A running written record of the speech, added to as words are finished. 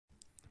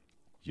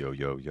Yo,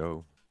 yo,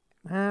 yo.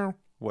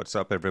 What's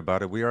up,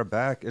 everybody? We are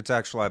back. It's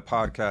actually a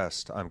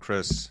podcast. I'm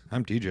Chris,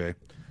 I'm DJ.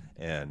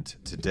 and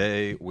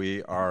today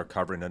we are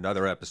covering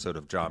another episode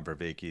of John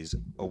Vervaeke's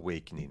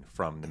Awakening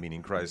from the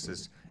Meaning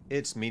Crisis.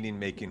 It's Meaning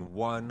Making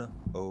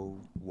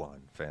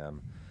 101,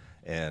 fam.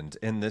 And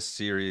in this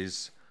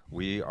series,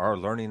 we are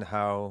learning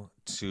how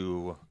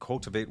to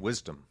cultivate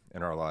wisdom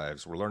in our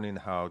lives. We're learning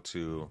how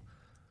to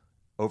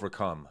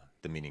overcome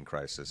the meaning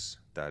crisis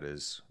that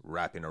is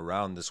wrapping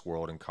around this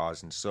world and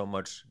causing so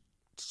much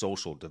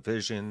social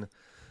division,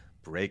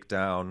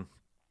 breakdown.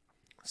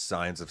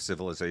 Signs of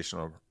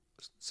civilizational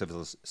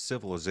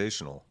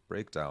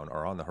breakdown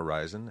are on the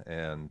horizon,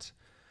 and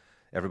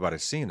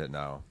everybody's seeing it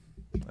now.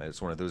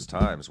 It's one of those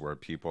times where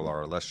people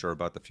are less sure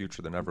about the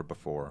future than ever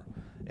before,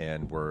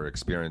 and we're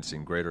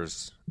experiencing greater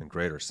and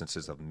greater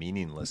senses of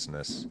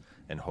meaninglessness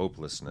and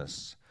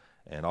hopelessness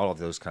and all of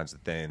those kinds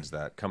of things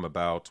that come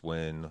about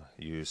when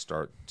you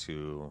start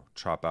to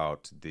chop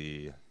out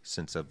the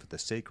sense of the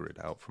sacred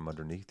out from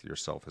underneath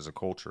yourself as a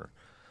culture,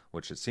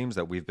 which it seems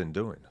that we've been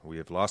doing. We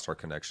have lost our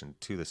connection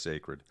to the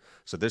sacred.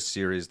 So this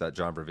series that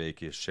John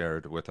Vervaeke has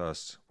shared with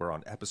us, we're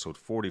on episode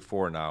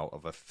 44 now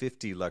of a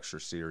 50 lecture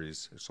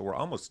series. So we're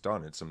almost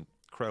done. It's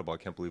incredible. I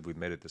can't believe we've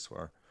made it this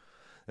far.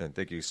 And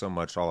thank you so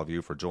much, all of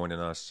you, for joining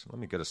us. Let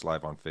me get us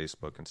live on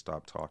Facebook and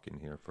stop talking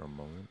here for a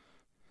moment.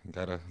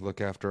 Gotta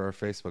look after our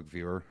Facebook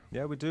viewer.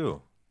 Yeah, we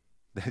do.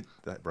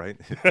 That right?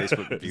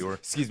 Facebook viewer.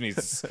 Excuse me.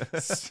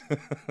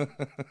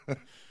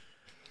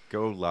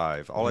 Go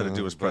live. All I had to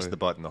do was press the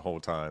button the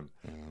whole time.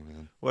 Oh,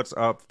 man. What's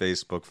up,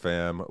 Facebook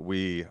fam?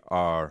 We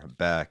are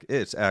back.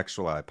 It's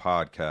actually a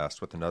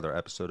podcast with another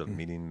episode of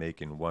Meaning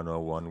Making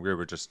 101. We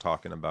were just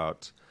talking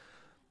about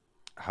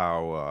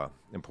how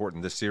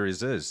important this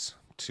series is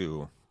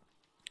to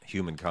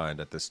humankind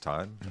at this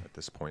time, at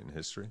this point in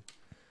history,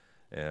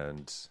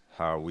 and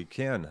how we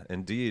can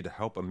indeed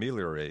help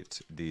ameliorate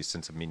the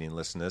sense of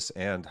meaninglessness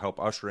and help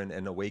usher in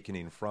an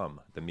awakening from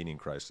the meaning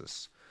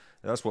crisis.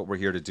 And that's what we're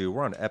here to do.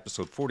 We're on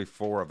episode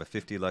 44 of a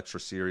 50 lecture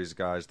series,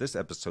 guys. This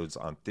episode's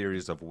on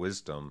theories of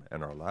wisdom,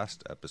 and our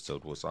last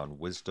episode was on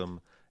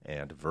wisdom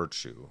and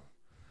virtue.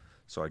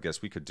 So I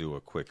guess we could do a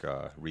quick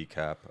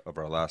recap of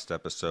our last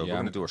episode. Yeah. We're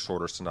going to do a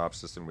shorter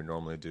synopsis than we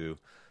normally do,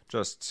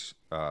 just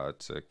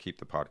to keep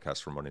the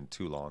podcast from running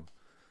too long.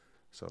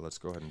 So let's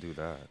go ahead and do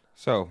that.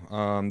 So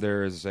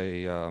there is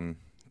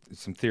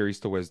some theories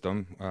to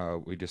wisdom.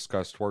 We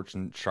discussed Schwartz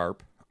and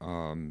Sharp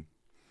in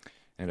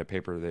a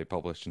paper they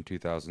published in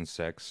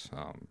 2006,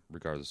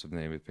 regardless of the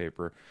name of the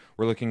paper.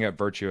 We're looking at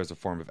virtue as a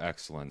form of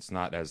excellence,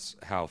 not as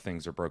how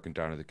things are broken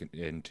down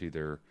into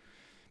their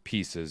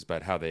pieces,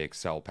 but how they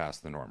excel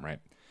past the norm, right?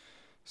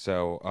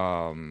 So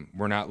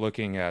we're not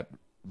looking at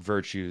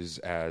virtues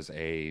as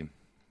a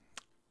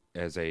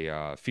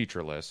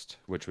feature list,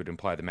 which would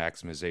imply the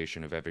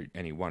maximization of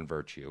any one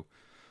virtue.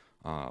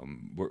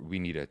 We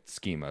need a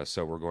schema,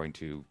 so we're going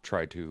to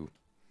try to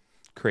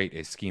create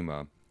a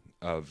schema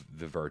of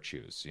the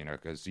virtues,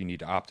 because you need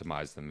to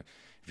optimize them.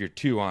 If you're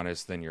too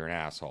honest, then you're an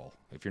asshole.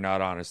 If you're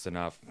not honest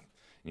enough and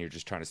you're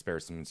just trying to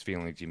spare someone's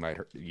feelings, you might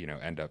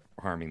end up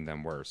harming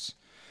them worse.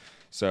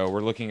 So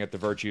we're looking at the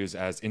virtues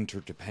as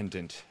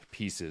interdependent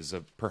pieces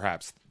of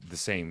perhaps the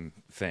same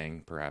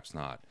thing, perhaps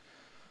not.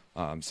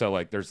 So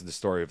like there's the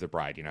story of the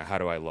bride, how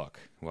do I look?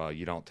 Well,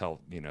 you don't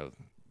tell,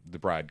 the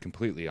bride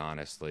completely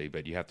honestly,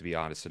 but you have to be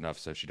honest enough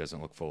so she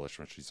doesn't look foolish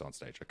when she's on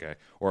stage, okay?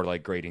 Or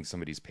like grading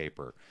somebody's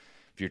paper.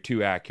 If you're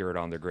too accurate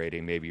on their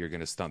grading, maybe you're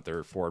going to stunt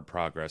their forward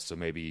progress. So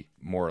maybe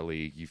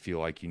morally you feel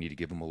like you need to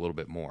give them a little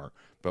bit more.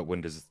 But when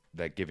does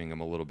that giving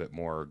them a little bit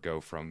more go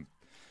from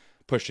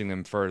pushing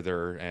them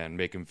further and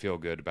make them feel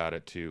good about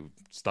it to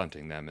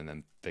stunting them and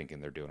then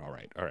thinking they're doing all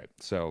right? All right.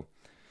 So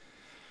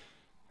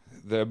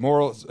the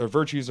morals or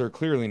virtues are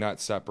clearly not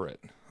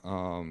separate.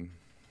 So,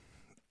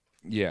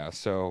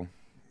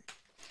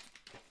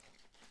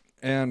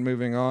 and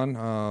moving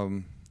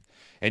on,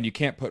 and you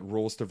can't put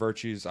rules to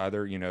virtues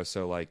either,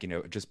 so like,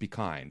 just be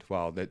kind.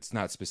 Well, that's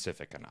not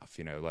specific enough,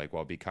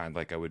 be kind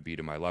like I would be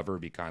to my lover,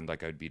 be kind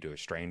like I would be to a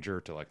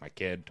stranger, to like my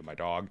kid, to my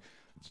dog.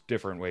 It's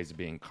different ways of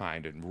being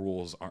kind, and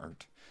rules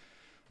aren't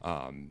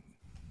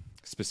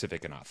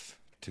specific enough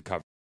to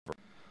cover.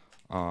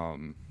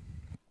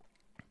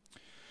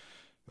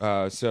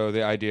 So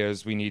the idea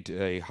is we need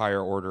a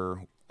higher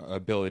order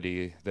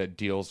ability that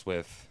deals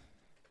with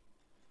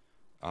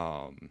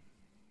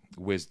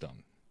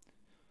wisdom.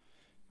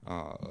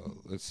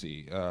 Let's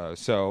see.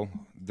 So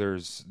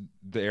there's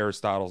the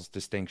Aristotle's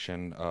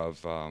distinction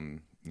of,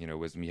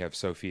 wisdom. You have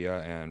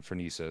Sophia and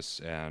Phronesis,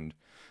 and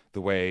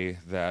the way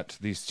that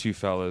these two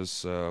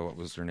fellas, what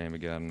was their name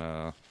again?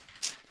 Is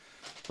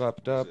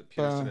it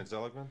Pearson and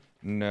Seligman?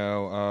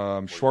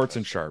 No, Schwartz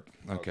and Sharp.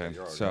 Okay,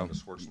 so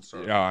Schwartz and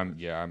Sharp.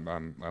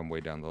 I'm way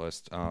down the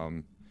list.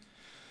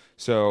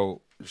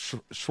 So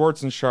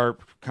Schwartz and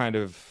Sharp kind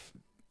of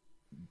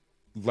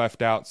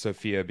left out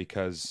Sophia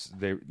because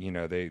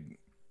they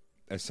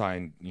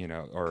assigned,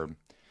 or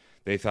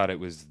they thought it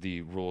was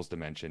the rules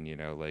dimension,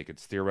 like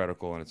it's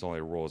theoretical and it's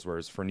only rules,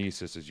 whereas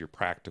phronesis is your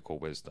practical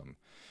wisdom.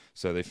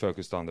 So they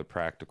focused on the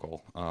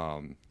practical.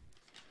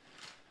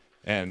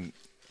 And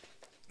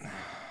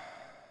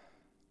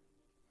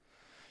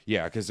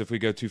yeah, because if we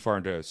go too far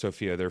into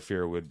Sophia, their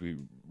fear would be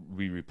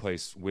we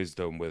replace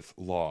wisdom with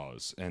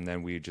laws, and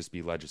then we'd just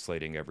be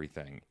legislating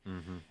everything.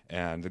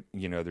 And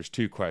there's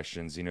two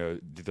questions. Do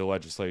the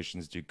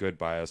legislations do good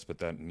by us, but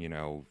then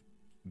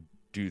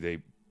do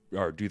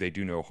they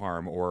do no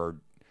harm? Or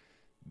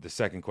the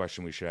second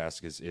question we should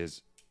ask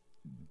is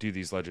do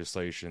these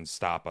legislations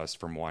stop us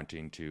from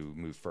wanting to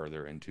move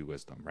further into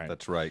wisdom, right?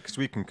 That's right, because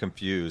we can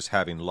confuse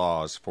having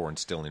laws for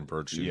instilling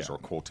virtues Yeah. or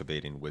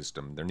cultivating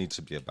wisdom. There needs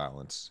to be a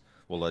balance.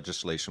 Well,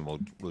 legislation will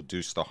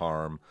reduce the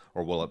harm,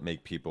 or will it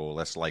make people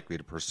less likely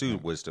to pursue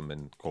wisdom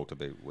and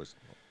cultivate wisdom?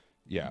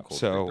 Yeah. Cultivate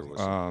So their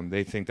wisdom.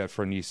 they think that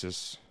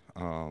phronesis.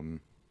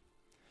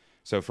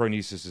 So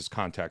phronesis is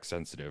context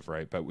sensitive,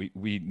 right? But we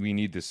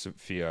need the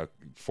Sophia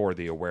for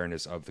the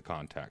awareness of the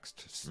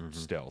context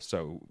still.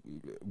 So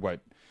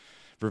what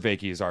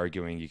Vervaeke is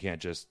arguing, you can't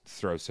just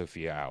throw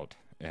Sophia out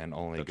and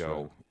only That's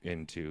go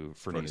into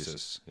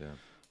phronesis.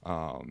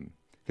 Yeah,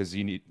 Because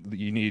you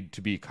need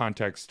to be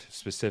context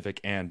specific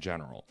and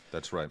general.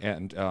 that's right.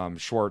 And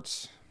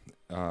Schwartz,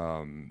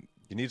 You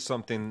need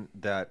something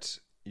that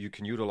you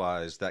can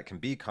utilize that can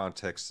be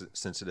context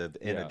sensitive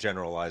in Yeah. a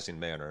generalizing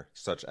manner,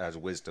 such as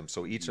wisdom.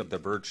 So each of the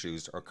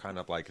virtues are kind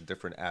of like a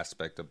different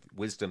aspect of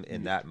wisdom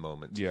in that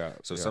moment. Yeah,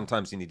 So yeah.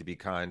 sometimes you need to be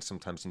kind,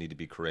 sometimes you need to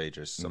be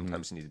courageous,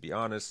 sometimes you need to be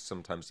honest,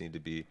 sometimes you need to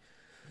be,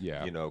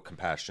 yeah.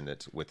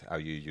 compassionate with how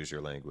you use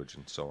your language,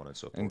 and so on and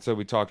so forth. And so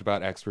we talked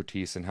about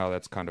expertise and how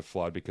that's kind of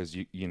flawed because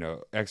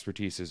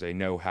expertise is a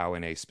know-how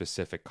in a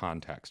specific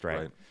context, right?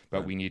 Right,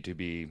 But we need to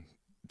be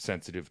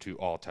sensitive to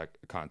all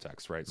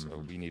contexts, right?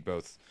 So we need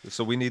both.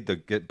 So we need to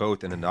get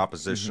both in an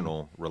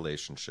oppositional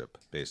relationship,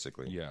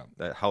 basically. Yeah.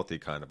 That healthy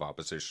kind of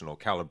oppositional,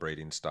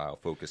 calibrating style,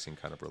 focusing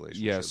kind of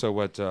relationship. Yeah. So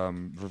what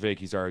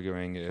Vervaeke's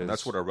arguing is And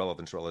that's what our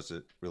relevance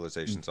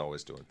realization's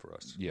always doing for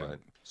us. Yeah. Right?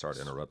 Sorry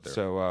to interrupt there.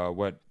 So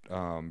what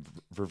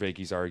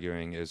Vervaeke's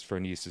arguing is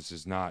phronesis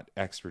is not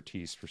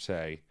expertise per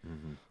se,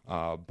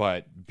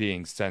 but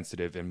being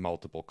sensitive in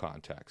multiple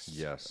contexts.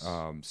 Yes.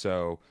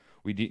 So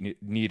we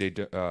need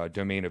a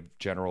domain of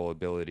general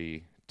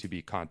ability to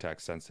be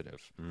context sensitive.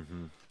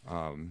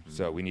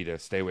 So we need to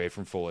stay away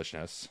from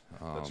foolishness.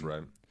 That's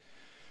right.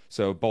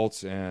 So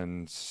Boltz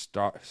and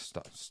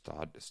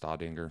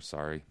Staudinger,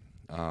 sorry,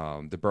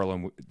 the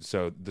Berlin.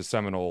 So the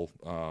seminal,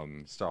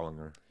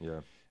 Stallinger,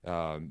 yeah.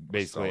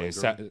 basically a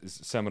Staudinger.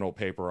 seminal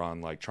paper on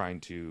like trying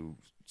to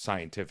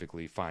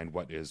scientifically find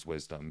what is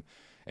wisdom,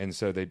 and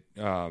so they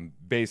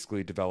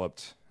basically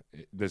developed.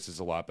 This is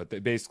a lot, but they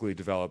basically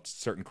developed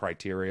certain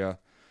criteria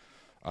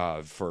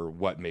for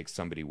what makes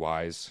somebody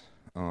wise.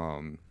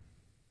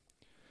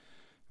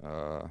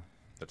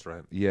 That's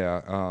right.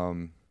 Yeah,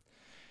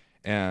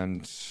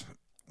 and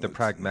The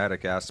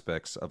pragmatic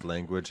aspects of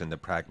language and the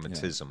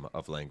pragmatism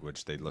of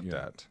language they looked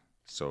at.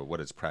 So what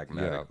is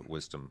pragmatic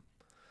wisdom,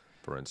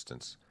 for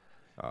instance?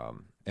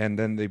 and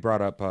then they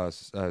brought up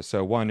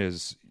so one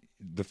is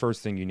the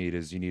first thing you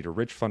need a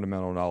rich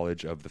fundamental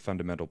knowledge of the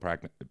fundamental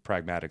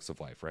pragmatics of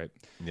life, right?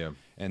 Yeah.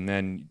 And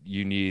then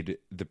you need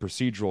the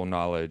procedural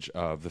knowledge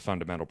of the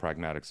fundamental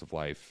pragmatics of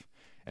life,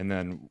 and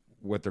then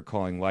what they're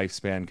calling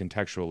lifespan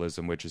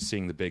contextualism, which is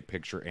seeing the big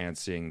picture and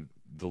seeing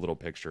the little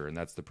picture, and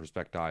that's the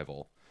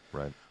perspectival.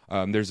 Right.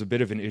 There's a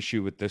bit of an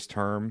issue with this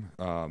term,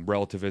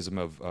 relativism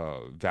of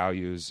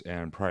values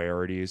and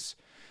priorities.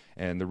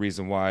 And the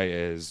reason why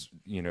is,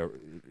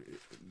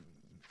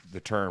 the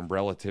term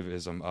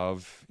relativism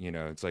of,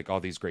 it's like all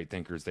these great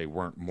thinkers, they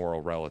weren't moral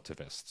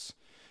relativists.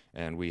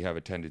 And we have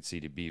a tendency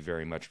to be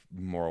very much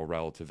moral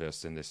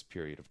relativists in this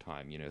period of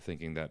time,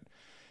 thinking that,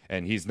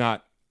 and he's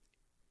not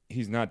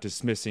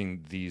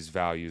dismissing these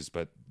values,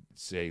 but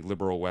say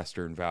liberal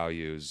Western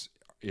values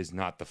is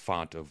not the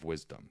font of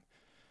wisdom.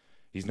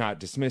 He's not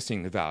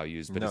dismissing the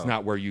values, but it's No.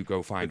 not where you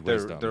go find They're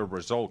wisdom. a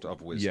result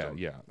of wisdom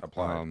Yeah.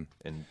 applied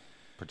in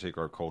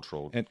particular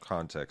cultural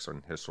context or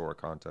in historic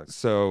context.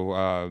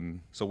 So,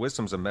 So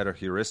wisdom's a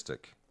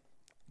meta-heuristic.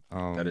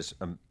 That is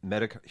a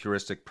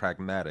meta-heuristic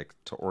pragmatic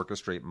to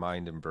orchestrate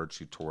mind and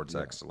virtue towards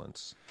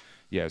excellence.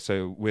 yeah,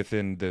 so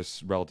within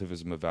this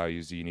relativism of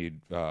values, you need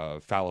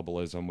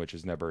fallibilism, which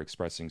is never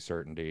expressing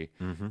certainty,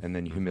 and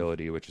then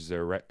humility, which is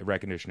a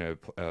recognition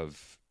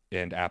of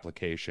and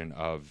application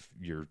of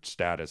your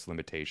status,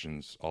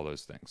 limitations, all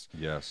those things.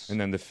 Yes. And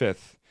then the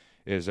fifth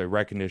is a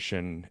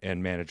recognition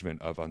and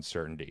management of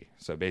uncertainty.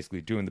 So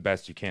basically doing the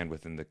best you can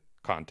within the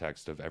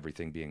context of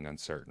everything being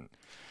uncertain.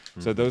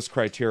 So those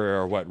criteria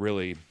are what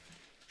really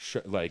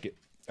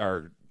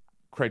are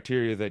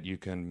criteria that you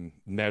can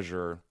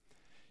measure,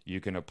 you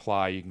can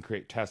apply, you can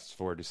create tests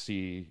for to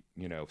see,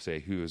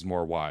 say who is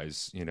more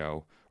wise,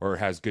 or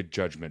has good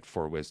judgment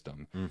for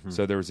wisdom.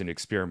 So there was an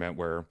experiment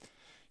where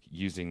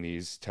using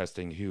these,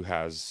 testing who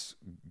has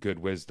good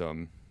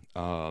wisdom,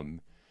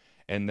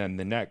 And then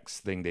the next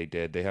thing they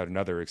did, they had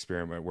another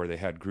experiment where they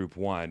had group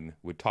one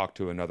would talk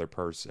to another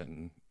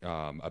person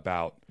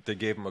about, They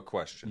gave them a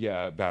question.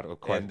 yeah, about a And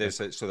question. they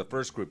said, so the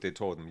first group, they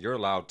told them, you're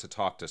allowed to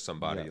talk to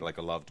somebody like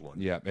a loved one.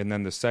 Yeah, and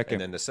then the And second,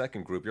 then the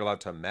second group, you're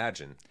allowed to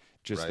imagine,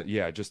 just right?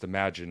 yeah, just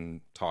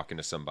imagine Talking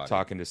to somebody.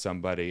 talking to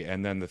somebody,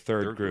 and then the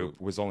third Third group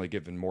group. was only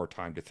given more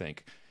time to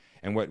think.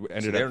 And what So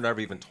ended they up were never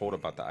even told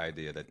about the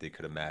idea that they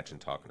could imagine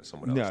talking to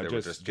someone else. No, They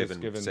were just- just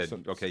just given said,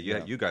 some- okay,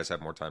 yeah. you guys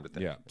have more time to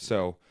think. Yeah.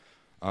 So,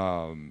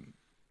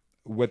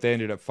 what they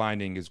ended up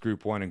finding is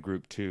group one and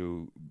group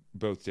two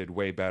both did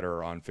way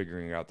better on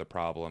figuring out the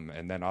problem.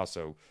 And then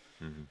also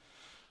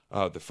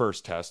the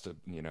first test,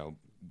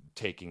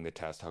 taking the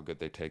test, how good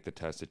they take the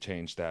test, it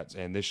changed that.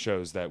 And this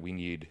shows that we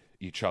need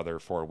each other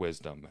for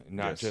wisdom,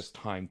 not Yes. just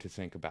time to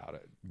think about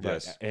it.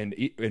 But, Yes.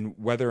 and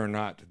whether or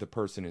not the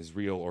person is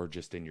real or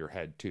just in your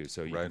head too.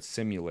 So you can Right.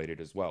 simulate it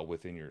as well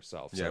within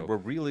yourself. Yeah, So, we're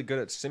really good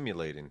at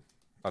simulating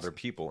other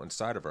people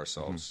inside of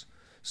ourselves.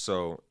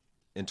 So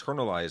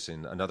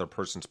internalizing another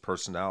person's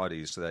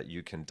personality so that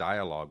you can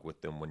dialogue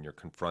with them when you're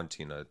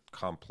confronting a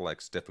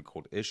complex,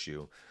 difficult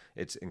issue,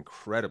 it's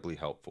incredibly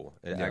helpful.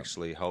 It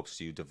actually helps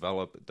you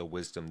develop the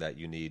wisdom that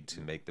you need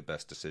to make the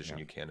best decision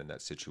you can in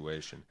that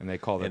situation. and they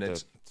call that And the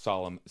it's-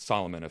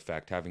 Solomon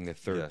effect, having the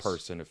third Yes.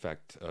 person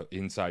effect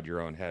inside your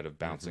own head of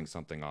bouncing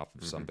something off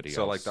of somebody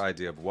So, else. like the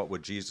idea of what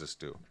would Jesus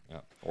do,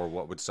 Yeah. or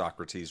what would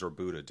Socrates or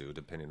Buddha do,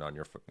 depending on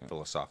your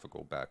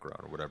philosophical background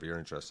or whatever you're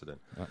interested in.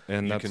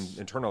 And you that's can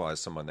internalize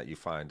someone that you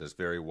find is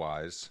very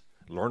wise,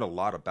 learn a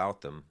lot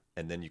about them,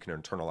 and then you can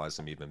internalize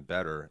them even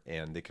better,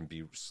 and they can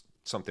be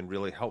something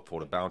really helpful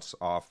to bounce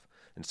off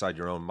inside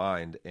your own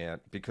mind.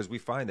 And because we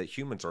find that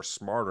humans are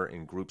smarter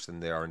in groups than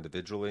they are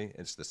individually,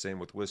 it's the same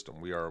with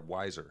wisdom. We are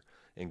wiser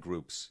in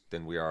groups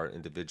than we are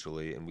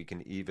individually, and we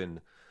can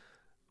even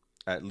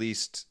at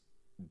least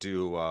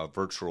do a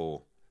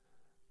virtual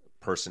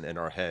person in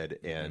our head,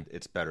 and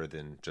it's better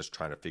than just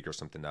trying to figure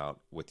something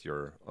out with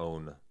your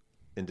own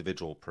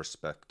individual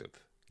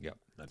perspective. Yep.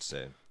 I'd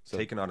say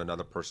taking on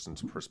another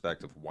person's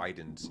perspective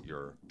widens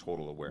your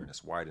total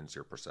awareness, widens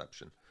your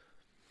perception.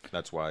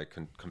 That's why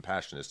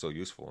compassion is so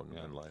useful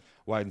in life.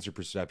 widens your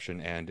perception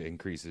and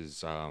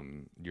increases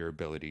your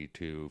ability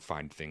to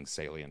find things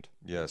salient.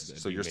 Yes.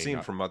 So you you're may seeing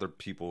not- from other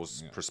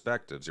people's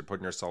perspectives. You're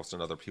putting yourselves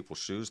in other people's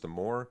shoes. The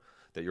more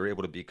that you're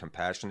able to be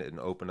compassionate and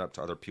open up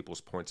to other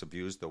people's points of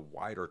views, the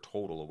wider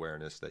total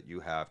awareness that you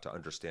have to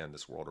understand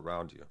this world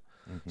around you.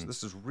 So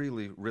this is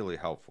really, really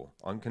helpful.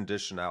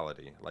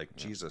 Unconditionality, like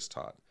Jesus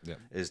taught,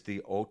 is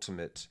the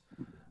ultimate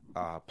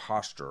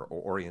posture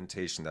or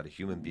orientation that a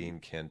human being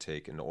can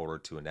take in order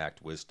to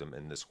enact wisdom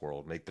in this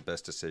world, make the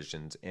best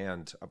decisions,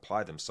 and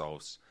apply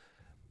themselves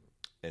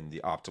in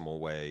the optimal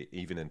way,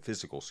 even in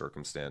physical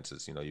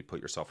circumstances. You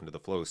put yourself into the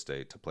flow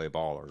state to play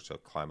ball or to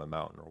climb a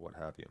mountain or what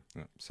have you.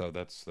 Yeah. So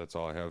that's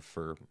all I have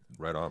for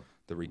Right on.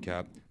 the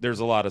recap.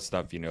 There's a lot of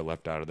stuff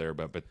left out of there,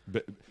 but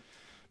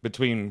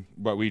between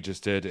what we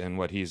just did and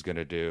what he's going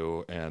to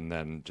do, and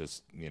then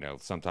just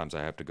sometimes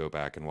I have to go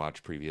back and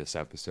watch previous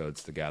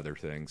episodes to gather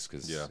things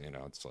because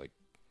it's like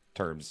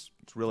terms.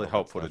 It's really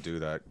helpful to do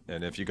that.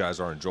 And if you guys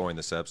are enjoying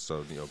this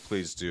episode,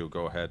 please do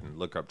go ahead and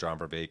look up John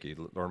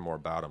Vervaeke, learn more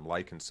about him,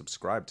 like and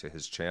subscribe to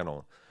his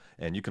channel.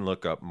 And you can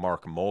look up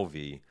Mark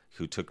Mulvey,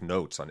 who took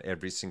notes on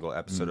every single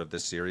episode of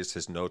this series.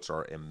 His notes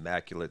are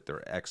immaculate.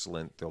 They're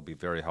excellent. They'll be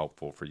very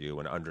helpful for you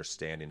in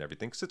understanding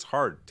everything, because it's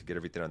hard to get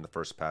everything on the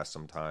first pass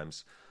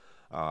sometimes.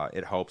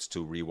 It helps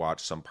to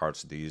rewatch some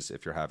parts of these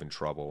if you're having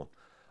trouble.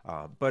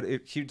 But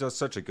he does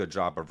such a good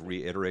job of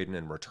reiterating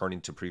and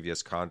returning to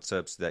previous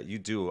concepts that you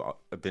do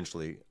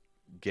eventually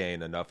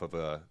gain enough of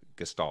a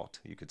gestalt,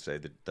 you could say,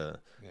 the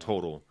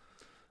total.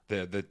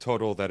 The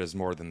total that is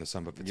more than the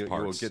sum of its You will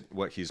parts. get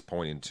what he's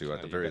pointing to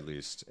at the very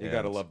least. You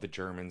got to love the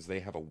Germans. They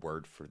have a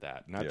word for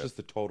that, not just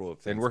the total of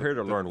things. And we're here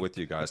to learn with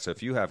you guys. So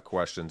if you have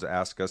questions,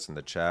 ask us in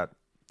the chat.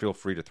 Feel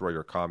free to throw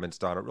your comments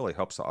down. It really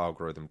helps the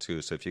algorithm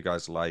too. So if you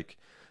guys like,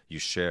 you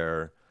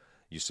share,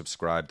 you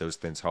subscribe, those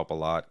things help a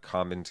lot.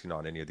 Commenting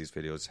on any of these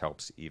videos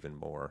helps even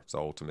more. It's the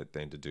ultimate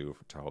thing to do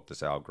to help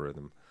this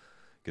algorithm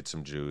get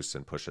some juice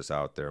and push us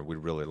out there. We'd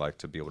really like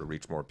to be able to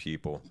reach more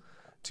people,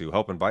 to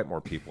help invite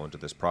more people into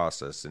this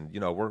process. And,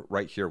 we're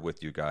right here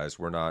with you guys.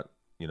 We're not,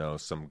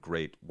 some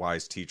great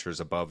wise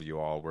teachers above you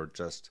all. We're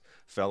just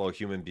fellow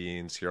human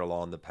beings here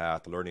along the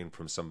path, learning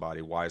from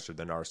somebody wiser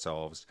than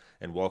ourselves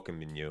and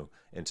welcoming you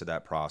into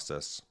that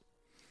process.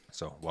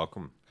 So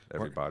welcome,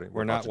 everybody.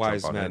 We're about not to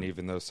wise jump on men, in.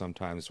 even though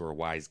sometimes we're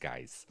wise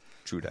guys.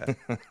 True that.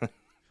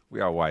 We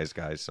are wise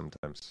guys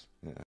sometimes.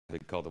 Yeah, I've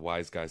been called a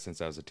wise guy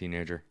since I was a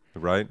teenager.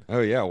 Right?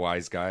 Oh yeah,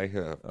 wise guy.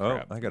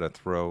 Oh, I got to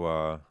throw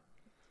a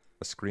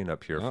screen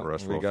up here for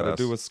us We real got to fast.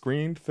 do a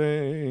screen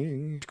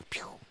thing.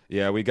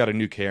 Yeah, we got a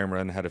new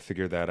camera and had to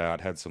figure that out.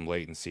 Had some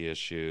latency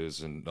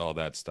issues and all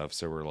that stuff.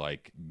 So we're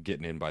like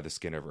getting in by the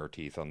skin of our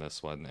teeth on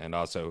this one. And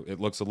also, it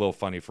looks a little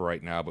funny for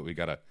right now, but we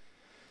got to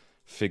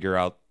figure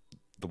out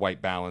the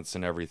white balance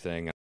and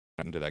everything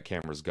into that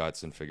camera's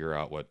guts and figure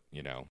out what,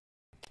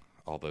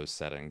 all those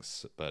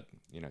settings. But,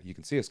 you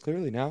can see us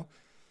clearly now.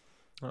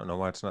 I don't know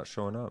why it's not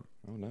showing up.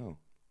 Oh, no.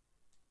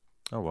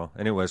 Oh, well.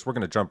 Anyways, we're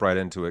going to jump right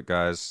into it,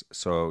 guys.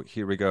 So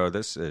here we go.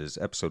 This is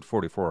episode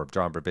 44 of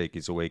John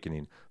Vervaeke's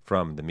Awakening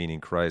from the Meaning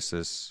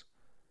Crisis.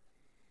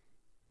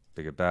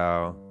 Big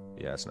bow.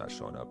 Yeah, it's not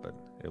showing up, but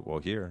it will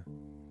here.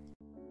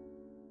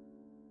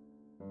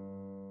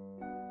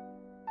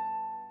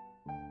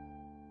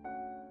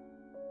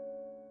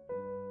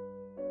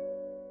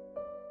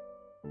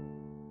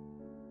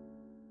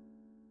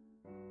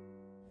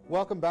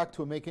 Welcome back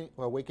to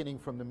Awakening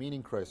from the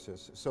Meaning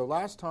Crisis. So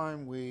last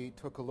time we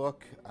took a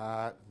look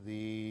at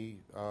the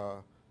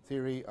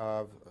theory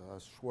of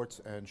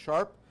Schwartz and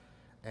Sharp,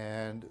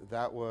 and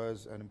that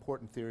was an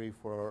important theory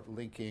for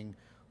linking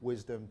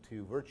wisdom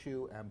to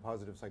virtue and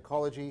positive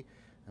psychology,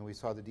 and we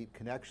saw the deep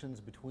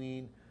connections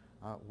between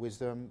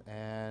wisdom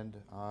and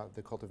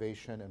the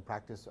cultivation and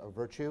practice of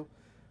virtue.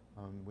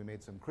 We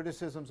made some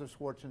criticisms of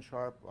Schwartz and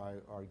Sharp. I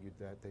argued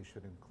that they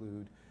should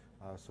include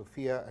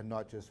Sophia and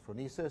not just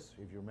phronesis.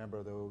 If you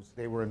remember those,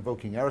 they were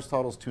invoking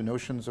Aristotle's two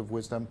notions of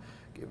wisdom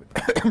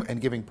and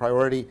giving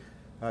priority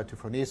to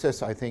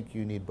phronesis. I think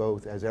you need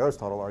both, as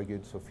Aristotle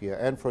argued, Sophia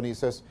and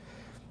phronesis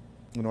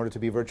in order to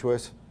be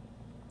virtuous.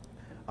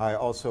 I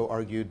also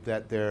argued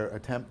that their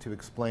attempt to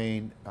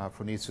explain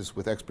phronesis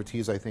with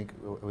expertise, I think,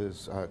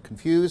 was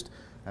confused,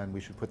 and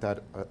we should put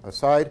that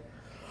aside.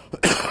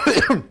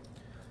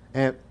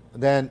 And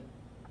then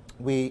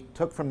we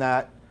took from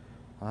that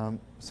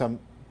some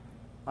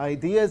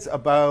ideas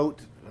about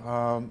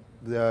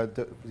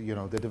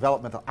the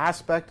developmental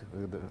aspect.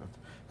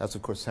 That's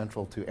of course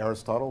central to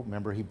Aristotle.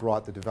 Remember, he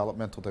brought the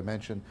developmental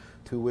dimension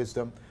to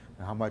wisdom,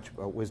 and how much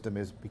wisdom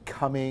is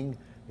becoming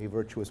a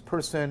virtuous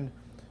person.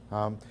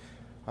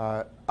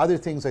 Other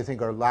things I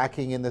think are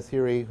lacking in the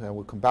theory, and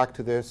we'll come back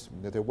to this,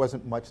 that there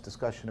wasn't much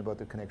discussion about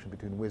the connection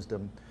between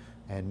wisdom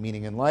and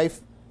meaning in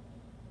life.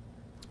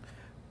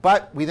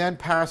 But we then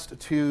passed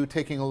to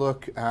taking a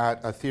look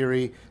at a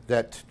theory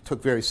that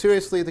took very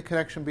seriously the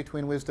connection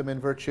between wisdom and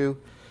virtue,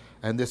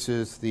 and this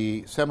is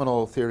the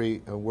seminal theory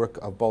work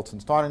of Baltz and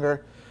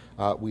Staudinger.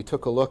 We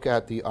took a look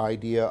at the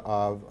idea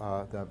of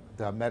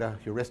the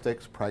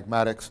meta-heuristics,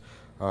 pragmatics,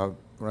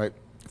 right,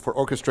 for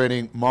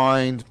orchestrating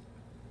mind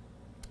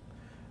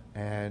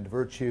and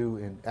virtue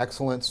and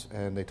excellence,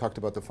 and they talked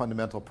about the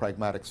fundamental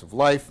pragmatics of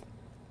life.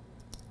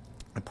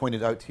 I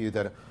pointed out to you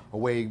that a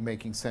way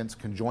making sense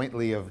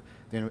conjointly of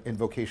the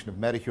invocation of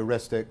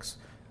meta-heuristics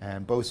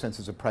and both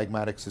senses of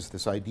pragmatics is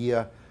this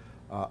idea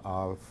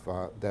of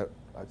that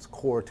its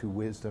core to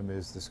wisdom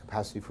is this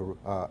capacity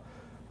for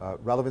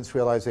relevance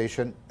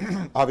realization,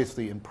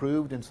 obviously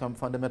improved in some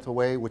fundamental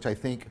way, which I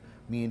think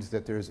means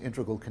that there's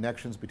integral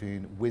connections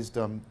between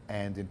wisdom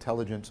and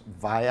intelligence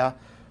via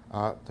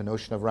the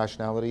notion of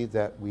rationality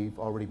that we've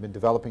already been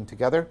developing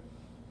together.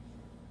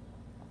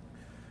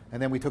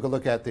 And then we took a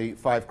look at the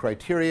 5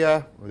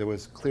 criteria. There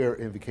was clear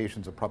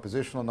invocations of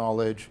propositional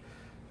knowledge,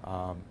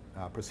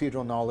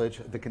 procedural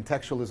knowledge. The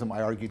contextualism,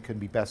 I argued, can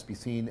best be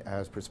seen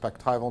as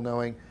perspectival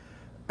knowing.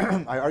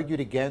 I argued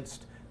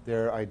against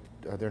their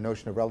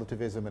notion of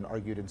relativism and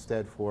argued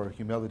instead for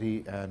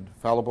humility and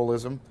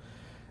fallibilism.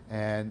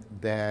 And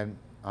then,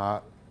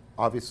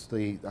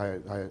 obviously,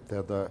 I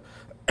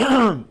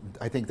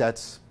think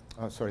that's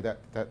sorry,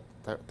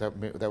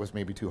 that was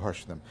maybe too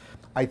harsh to them.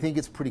 I think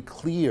it's pretty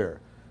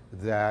clear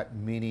that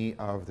many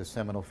of the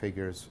seminal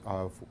figures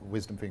of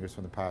wisdom figures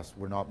from the past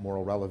were not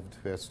moral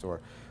relativists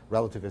or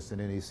relativists in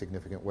any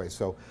significant way.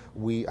 So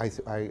I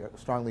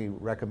strongly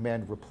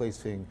recommend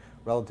replacing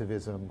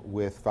relativism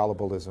with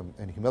fallibilism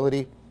and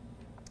humility.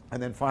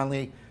 And then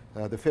finally,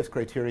 the 5th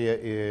criteria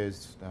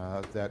is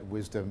that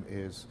wisdom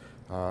is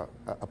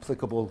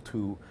applicable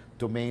to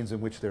domains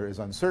in which there is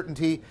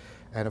uncertainty.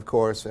 And of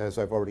course, as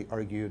I've already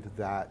argued,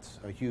 that's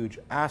a huge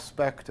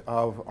aspect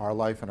of our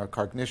life and our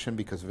cognition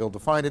because of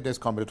ill-definedness,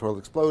 combinatorial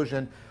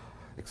explosion,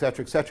 et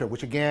cetera,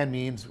 which again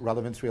means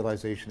relevance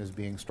realization is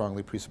being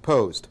strongly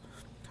presupposed.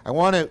 I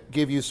want to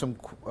give you some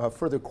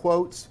further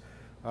quotes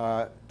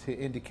to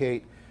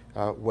indicate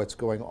what's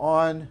going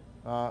on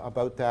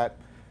about that.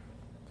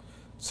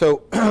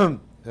 So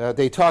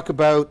they talk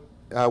about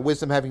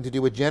wisdom having to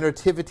do with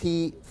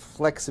generativity,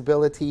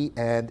 flexibility,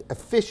 and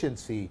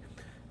efficiency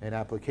in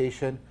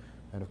application.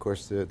 And of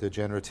course, the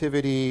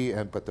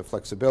generativity, but the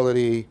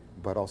flexibility,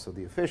 but also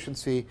the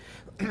efficiency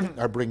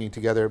are bringing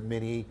together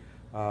many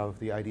of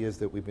the ideas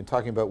that we've been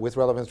talking about with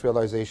relevance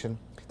realization.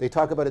 They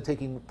talk about it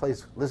taking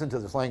place, listen to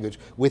this language,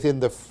 within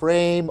the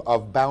frame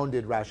of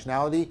bounded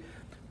rationality.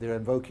 They're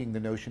invoking the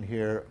notion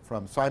here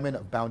from Simon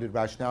of bounded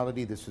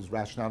rationality. This is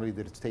rationality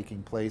that is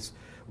taking place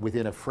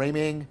within a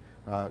framing.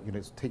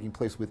 It's taking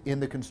place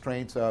within the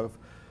constraints of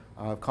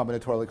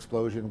combinatorial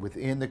explosion,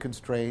 within the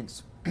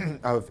constraints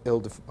of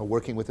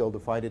working with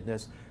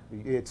ill-definedness.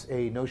 It's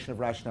a notion of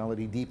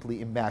rationality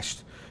deeply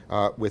enmeshed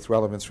with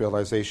relevance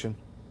realization.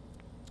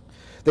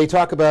 They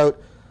talk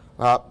about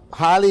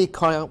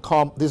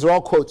these are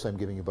all quotes I'm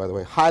giving you, by the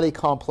way, highly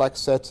complex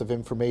sets of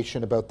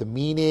information about the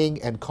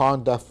meaning and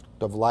conduct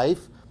of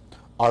life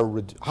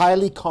are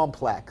highly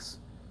complex,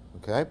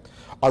 okay,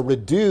 are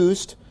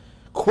reduced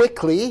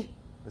quickly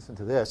listen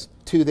to this,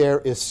 to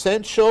their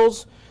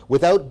essentials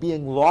without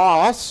being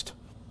lost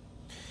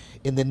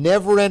in the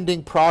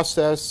never-ending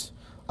process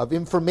of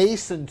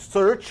information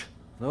search.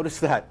 Notice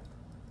that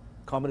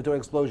combinatory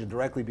explosion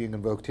directly being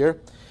invoked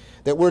here,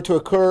 that were to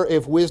occur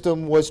if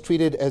wisdom was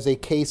treated as a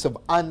case of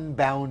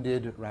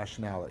unbounded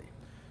rationality.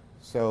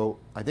 So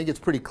I think it's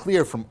pretty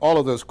clear from all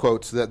of those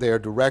quotes that they are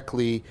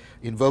directly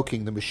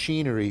invoking the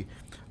machinery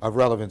of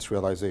relevance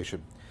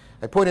realization.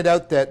 I pointed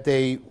out that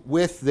they,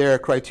 with their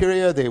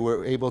criteria, they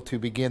were able to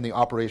begin the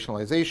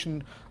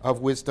operationalization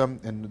of wisdom,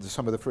 and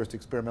some of the first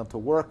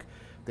experimental work.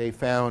 They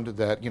found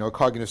that, a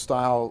cognitive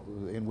style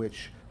in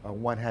which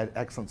one had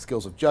excellent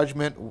skills of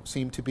judgment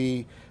seemed to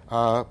be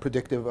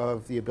predictive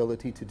of the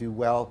ability to do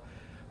well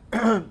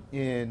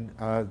in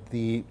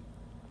the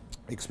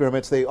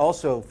experiments. They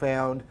also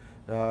found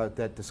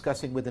that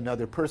discussing with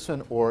another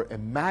person or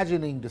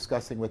imagining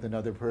discussing with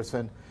another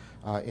person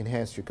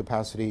enhanced your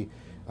capacity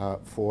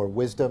for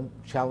wisdom,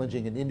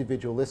 challenging an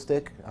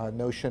individualistic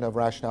notion of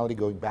rationality,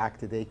 going back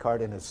to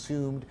Descartes and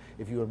assumed,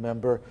 if you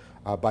remember,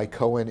 by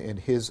Cohen in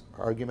his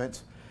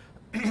arguments.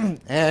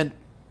 And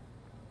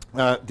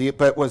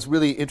but what's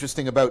really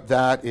interesting about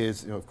that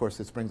is, of course,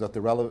 this brings up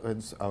the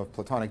relevance of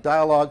Platonic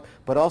dialogue,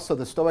 but also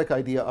the Stoic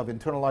idea of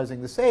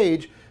internalizing the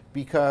sage,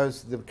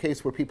 because the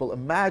case where people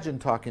imagine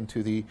talking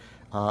to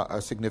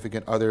a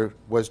significant other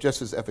was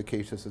just as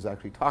efficacious as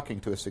actually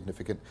talking to a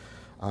significant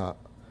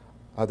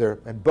other,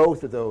 and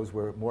both of those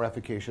were more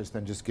efficacious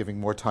than just giving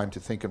more time to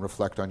think and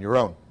reflect on your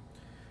own.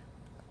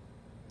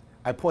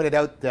 I pointed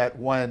out that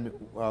one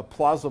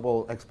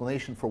plausible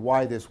explanation for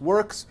why this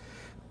works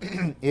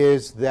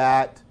is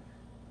that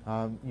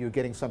you're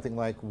getting something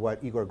like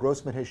what Igor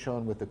Grossman has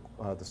shown with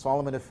the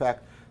Solomon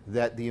effect,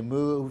 that the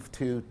move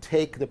to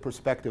take the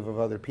perspective of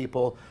other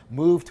people,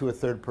 move to a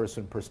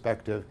third-person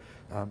perspective,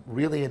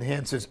 really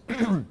enhances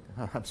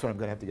I'm sorry, I'm going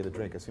to have to get a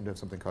drink. I seem to have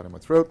something caught in my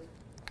throat.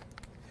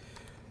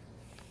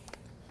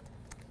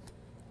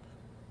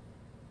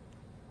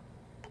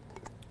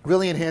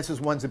 Really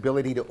enhances one's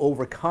ability to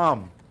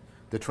overcome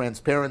the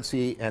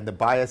transparency and the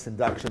bias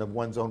induction of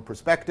one's own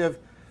perspective.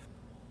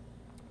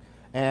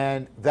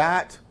 And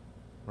that,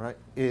 right,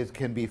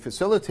 can be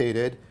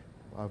facilitated,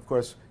 of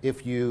course,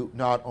 if you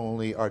not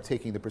only are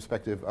taking the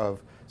perspective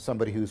of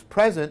somebody who's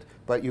present,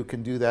 but you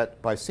can do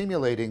that by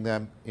simulating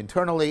them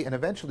internally, and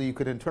eventually you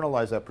could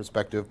internalize that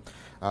perspective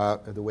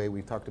the way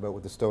we talked about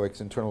with the Stoics,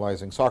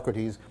 internalizing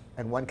Socrates.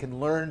 And one can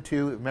learn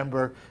to,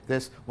 remember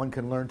this, one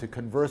can learn to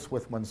converse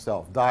with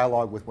oneself,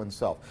 dialogue with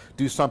oneself,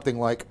 do something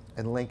like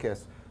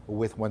enlinkes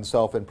with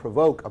oneself and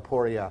provoke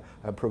aporia,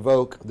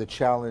 provoke the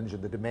challenge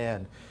and the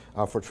demand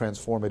for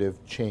transformative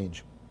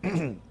change.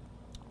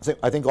 So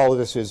I think all of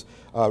this is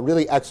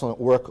really excellent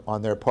work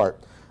on their part.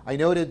 I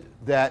noted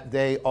that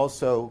they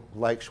also,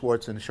 like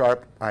Schwartz and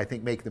Sharp, I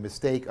think make the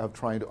mistake of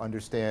trying to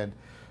understand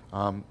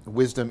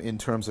wisdom in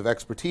terms of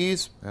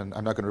expertise, and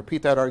I'm not going to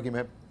repeat that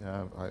argument,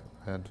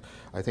 and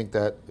I think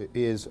that it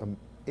is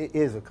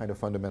a kind of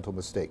fundamental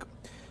mistake.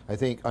 I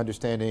think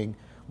understanding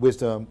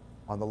wisdom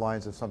on the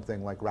lines of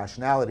something like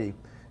rationality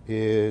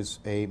is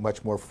a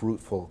much more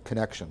fruitful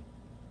connection.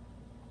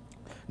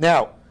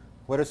 Now,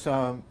 what are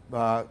some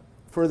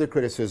further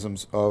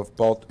criticisms of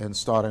Balt and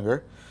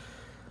Staudinger?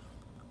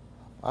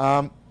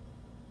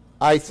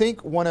 I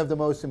think one of the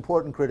most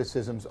important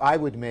criticisms I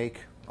would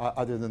make,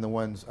 other than the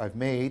ones I've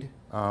made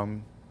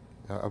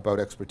about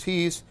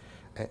expertise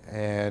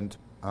and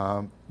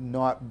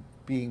not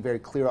being very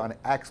clear on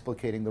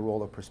explicating the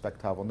role of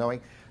perspectival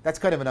knowing, that's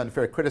kind of an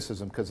unfair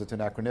criticism because it's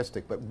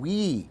anachronistic, but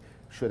we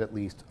should at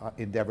least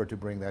endeavor to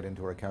bring that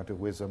into our account of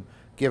wisdom,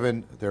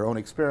 given their own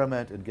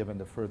experiment and given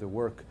the further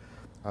work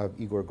of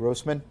Igor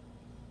Grossman.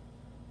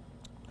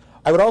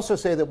 I would also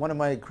say that one of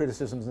my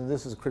criticisms, and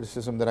this is a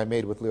criticism that I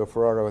made with Leo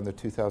Ferraro in the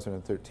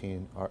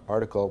 2013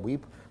 article we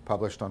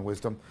published on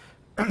wisdom,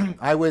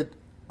 I would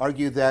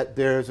argue that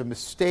there's a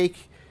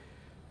mistake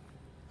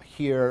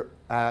here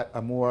at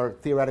a more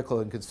theoretical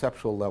and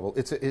conceptual level.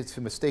 It's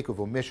a mistake of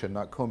omission,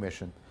 not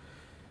commission.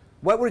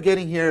 What we're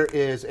getting here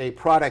is a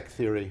product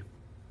theory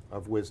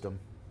of wisdom,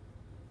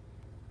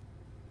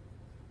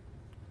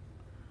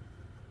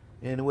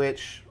 in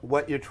which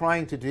what you're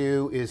trying to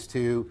do is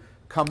to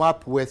come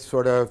up with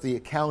sort of the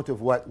account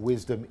of what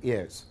wisdom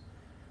is.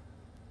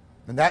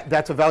 And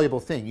that's a valuable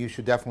thing. You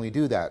should definitely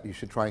do that. You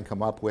should try and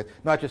come up with,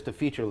 not just a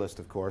feature list,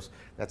 of course.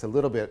 That's a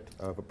little bit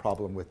of a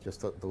problem with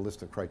just the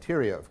list of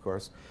criteria, of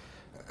course.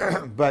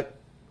 But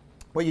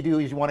what you do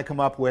is you want to come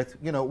up with,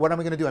 what am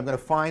I going to do? I'm going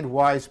to find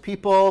wise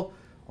people,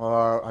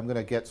 or I'm going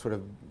to get sort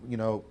of,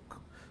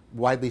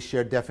 widely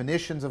shared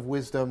definitions of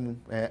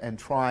wisdom and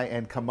try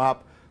and come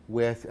up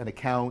with an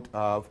account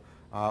of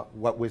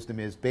what wisdom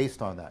is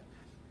based on that.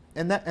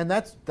 And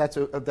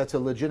that's a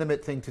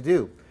legitimate thing to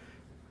do.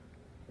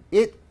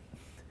 It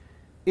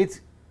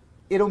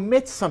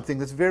omits something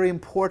that's very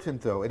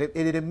important, though.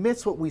 It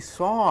omits what we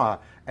saw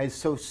as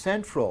so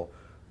central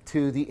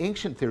to the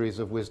ancient theories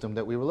of wisdom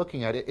that we were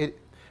looking at.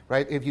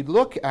 Right? If you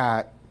look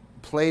at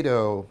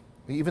Plato,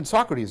 even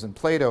Socrates and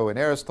Plato and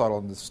Aristotle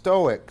and the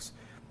Stoics,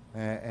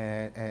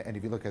 and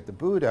if you look at the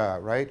Buddha,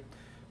 right?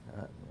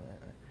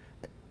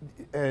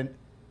 and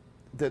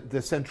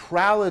the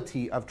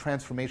centrality of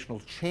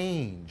transformational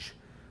change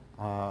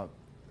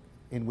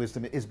in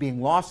wisdom is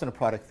being lost in a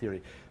product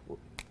theory.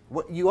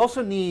 What you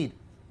also need,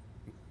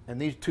 and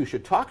these two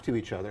should talk to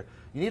each other,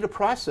 you need a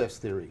process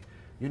theory.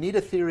 You need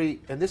a theory,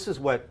 and this is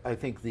what I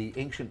think the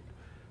ancient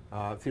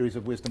theories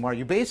of wisdom are.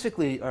 You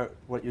basically are,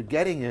 what you're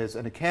getting is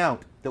an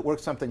account that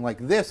works something like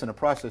this in a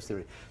process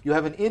theory. You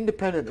have an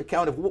independent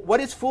account of what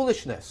is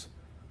foolishness,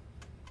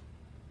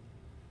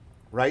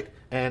 right?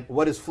 And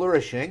what is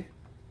flourishing.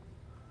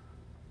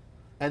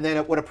 And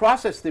then what a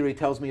process theory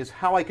tells me is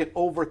how I can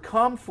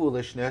overcome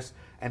foolishness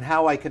and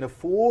how I can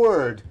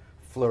afford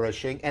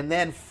flourishing. And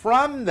then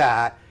from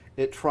that,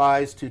 it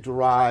tries to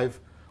derive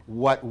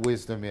what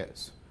wisdom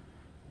is.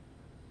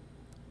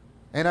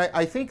 And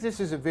I think this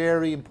is a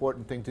very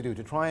important thing to do,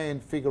 to try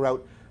and figure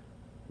out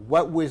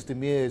what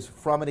wisdom is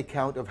from an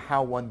account of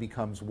how one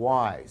becomes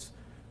wise.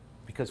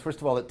 Because first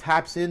of all, it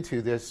taps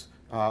into this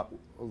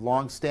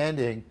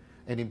long-standing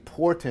and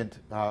important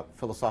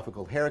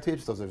philosophical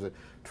heritage. So there's a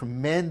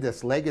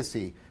tremendous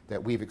legacy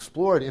that we've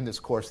explored in this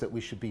course that we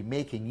should be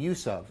making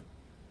use of.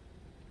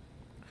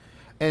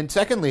 And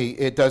secondly,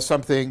 it does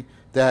something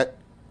that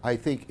I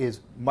think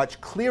is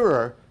much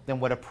clearer than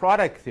what a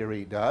product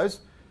theory does,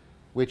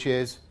 which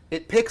is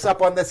it picks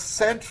up on the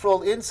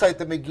central insight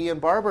that McGee and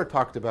Barber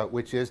talked about,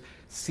 which is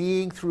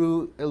seeing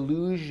through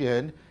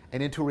illusion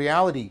and into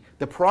reality.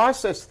 The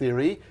process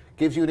theory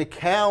gives you an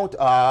account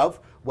of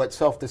what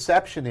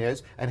self-deception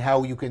is and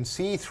how you can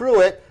see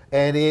through it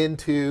and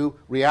into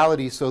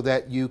reality so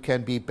that you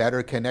can be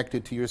better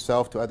connected to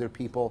yourself, to other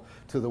people,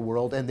 to the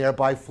world, and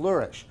thereby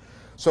flourish.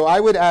 So I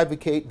would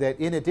advocate that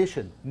in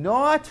addition,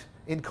 not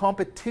in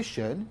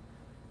competition,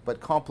 but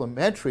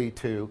complementary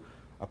to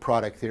a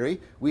product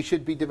theory, we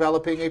should be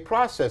developing a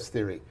process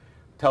theory.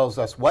 Tells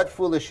us what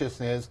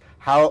foolishness is,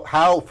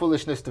 how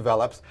foolishness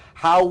develops,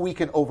 how we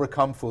can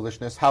overcome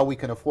foolishness, how we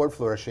can afford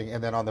flourishing,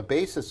 and then on the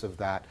basis of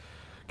that,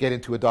 get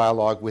into a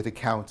dialogue with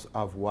accounts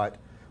of what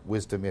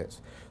wisdom is.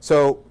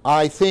 So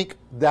I think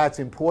that's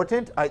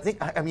important. I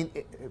mean,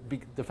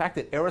 the fact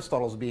that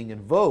Aristotle's being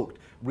invoked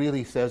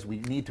really says we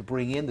need to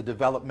bring in the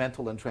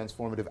developmental and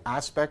transformative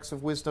aspects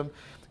of wisdom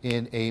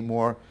in a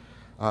more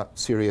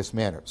serious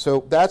manner.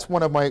 So that's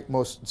one of my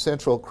most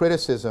central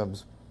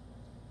criticisms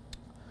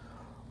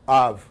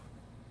of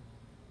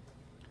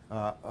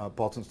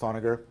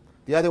Bolton-Stoniger.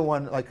 The other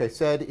one, like I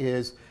said,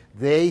 is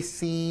they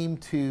seem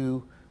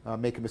to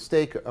make a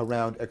mistake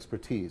around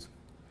expertise.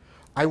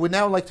 I would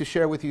now like to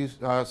share with you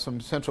some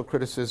central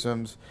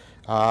criticisms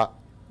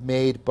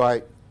made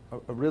by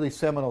a really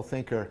seminal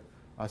thinker,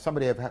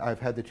 somebody I've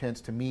had the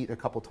chance to meet a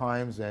couple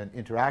times and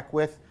interact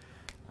with,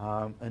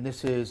 and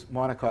this is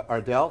Monica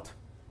Ardelt.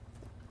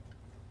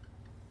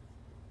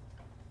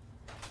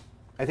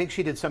 I think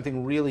she did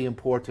something really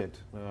important.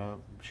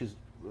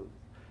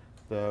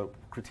 The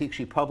critique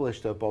she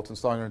published of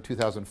Bolton-Stoniger in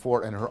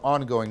 2004 and her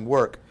ongoing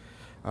work.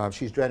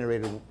 She's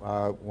generated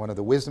one of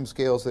the wisdom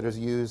scales that is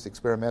used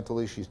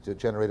experimentally. She's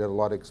generated a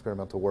lot of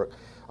experimental work.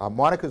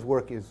 Monica's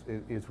work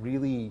is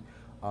really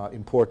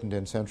important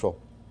and central.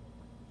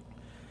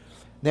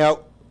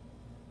 Now,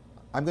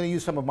 I'm going to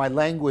use some of my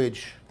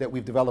language that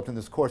we've developed in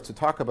this course to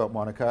talk about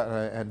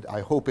Monica, and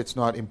I hope it's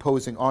not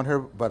imposing on her,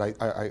 but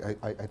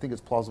I think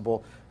it's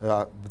plausible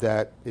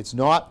that it's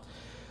not.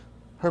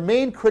 Her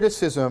main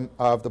criticism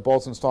of the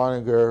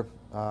Bolton-Stoniger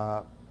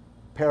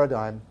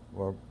paradigm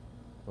or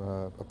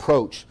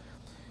approach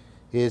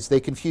is they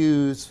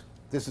confuse,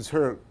 this is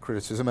her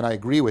criticism and I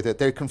agree with it,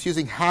 they're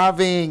confusing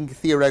having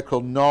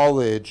theoretical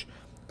knowledge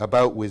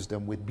about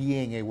wisdom with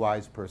being a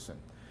wise person.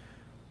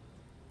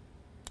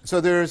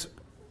 So there's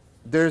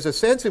a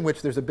sense in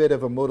which there's a bit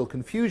of a modal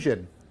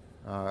confusion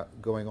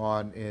going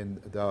on in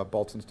the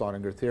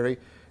Bolton-Stoniger theory.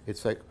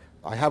 It's like,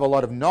 I have a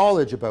lot of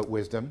knowledge about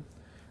wisdom,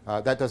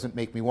 that doesn't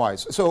make me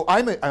wise. So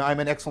I'm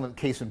an excellent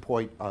case in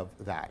point of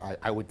that,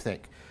 I would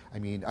think. I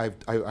mean,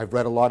 I've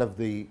read a lot of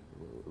the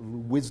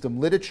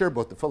wisdom literature,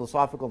 both the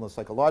philosophical and the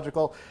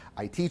psychological.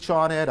 I teach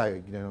on it.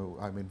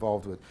 I'm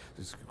involved with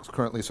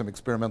currently some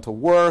experimental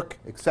work,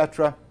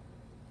 etc.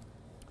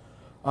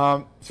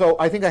 So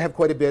I think I have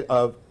quite a bit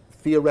of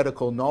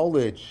theoretical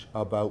knowledge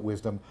about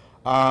wisdom.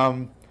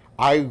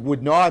 I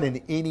would not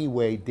in any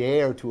way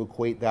dare to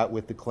equate that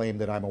with the claim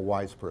that I'm a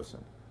wise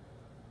person.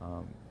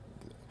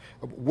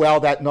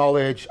 While that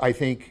knowledge, I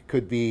think,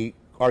 could be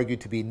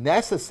argued to be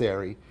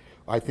necessary,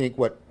 I think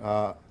what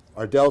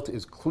Ardelt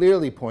is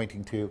clearly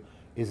pointing to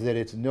is that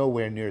it's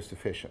nowhere near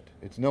sufficient.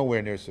 It's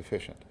nowhere near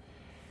sufficient.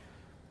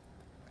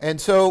 And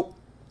so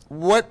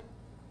what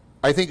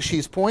I think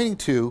she's pointing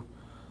to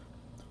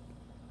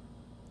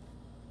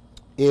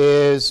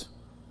is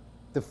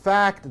the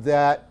fact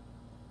that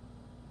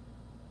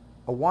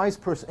a wise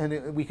person,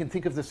 and we can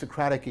think of the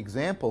Socratic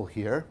example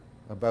here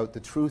about the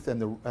truth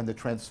and the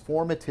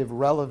transformative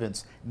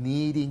relevance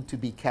needing to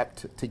be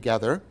kept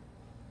together.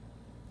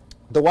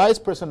 The wise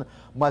person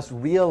must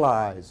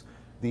realize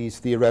these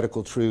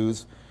theoretical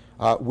truths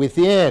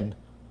within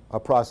a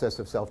process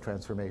of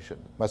self-transformation,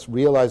 must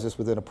realize this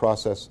within a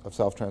process of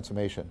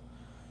self-transformation.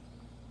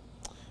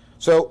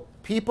 So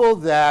people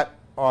that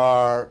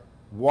are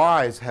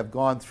wise have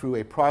gone through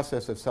a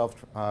process of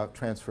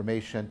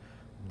self-transformation.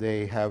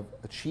 They have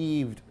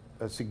achieved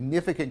a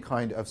significant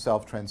kind of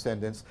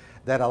self-transcendence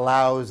that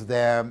allows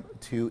them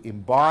to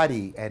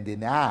embody and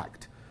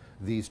enact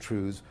these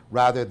truths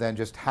rather than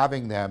just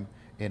having them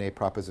in a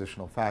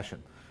propositional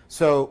fashion.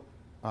 So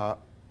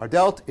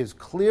Ardelt is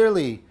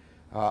clearly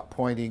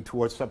pointing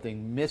towards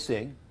something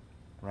missing,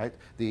 right?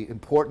 The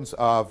importance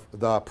of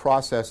the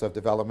process of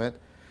development.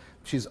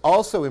 She's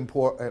also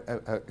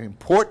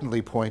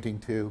importantly pointing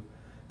to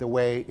the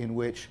way in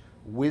which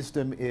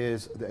wisdom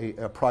is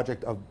a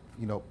project of,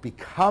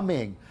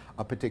 becoming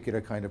a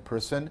particular kind of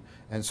person,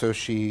 and so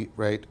she,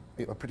 right,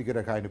 a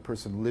particular kind of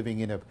person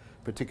living in a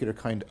particular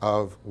kind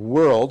of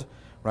world,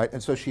 right,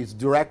 and so she's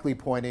directly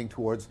pointing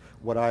towards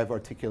what I've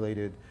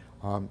articulated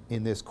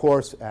in this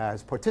course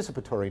as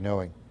participatory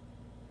knowing.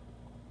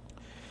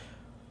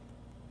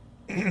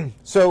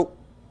 So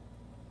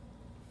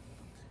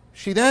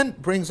she then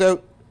brings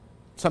out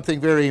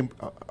something very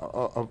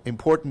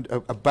important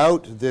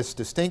about this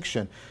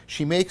distinction.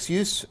 She makes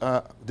use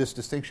this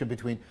distinction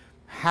between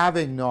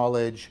having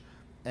knowledge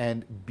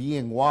and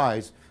being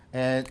wise,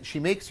 and she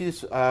makes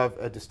use of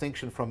a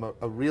distinction from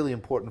a really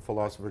important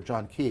philosopher,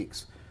 John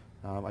Keats.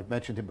 I've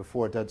mentioned him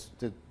before. Done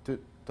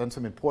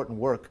some important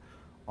work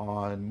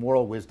on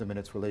moral wisdom and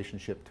its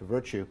relationship to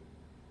virtue.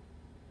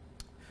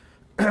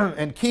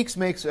 And Keats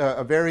makes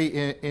a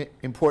very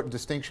important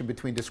distinction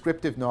between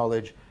descriptive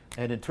knowledge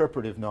and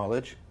interpretive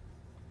knowledge.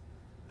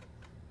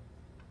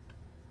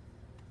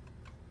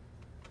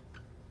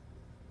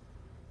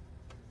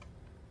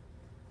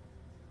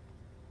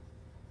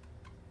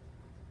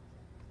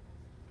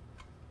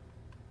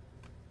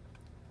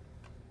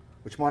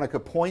 Which Monica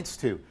points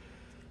to.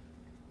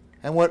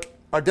 And what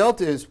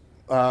Ardelt is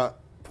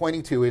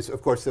pointing to is,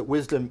 of course, that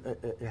wisdom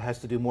has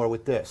to do more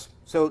with this.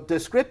 So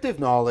descriptive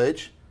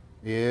knowledge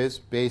is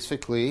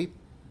basically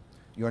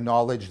your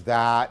knowledge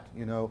that,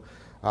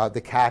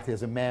 the cat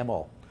is a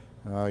mammal,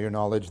 your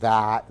knowledge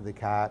that the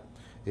cat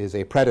is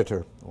a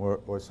predator,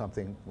 or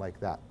something like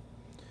that.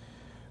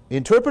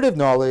 Interpretive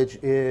knowledge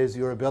is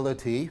your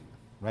ability,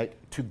 right,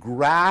 to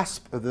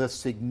grasp the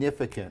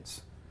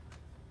significance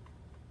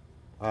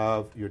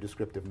of your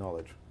descriptive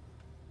knowledge.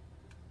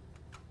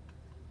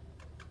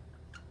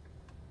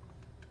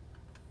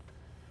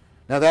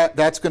 Now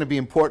that's going to be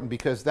important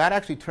because that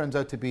actually turns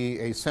out to be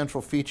a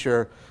central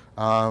feature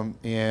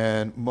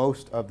in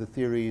most of the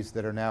theories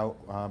that are now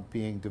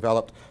being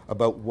developed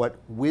about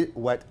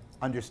what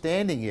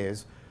understanding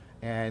is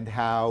and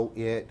how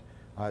it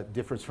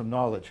differs from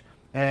knowledge.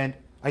 And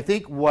I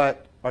think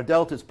what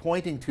Ardelt is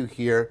pointing to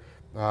here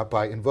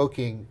by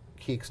invoking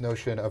Keats'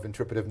 notion of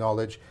interpretive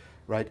knowledge,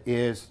 right,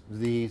 is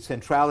the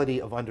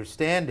centrality of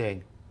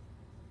understanding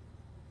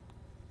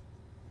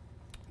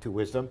to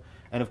wisdom.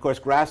 And of course,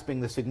 grasping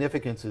the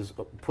significance is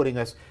putting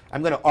us,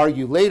 I'm going to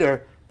argue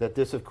later that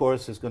this, of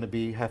course, is going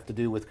to have to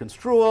do with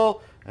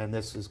construal, and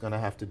this is going to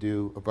have to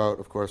do about,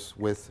 of course,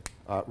 with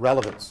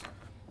relevance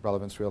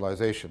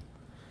realization.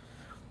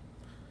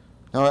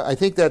 Now, I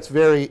think that's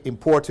very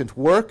important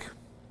work,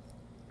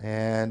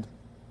 and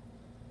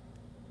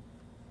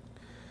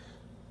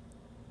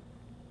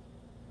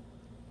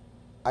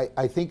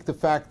I think the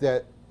fact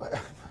that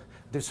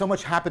there's so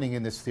much happening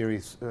in this theory,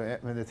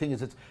 and the thing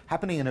is, it's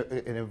happening in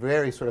a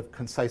very sort of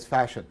concise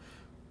fashion.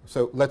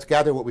 So let's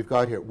gather what we've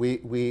got here.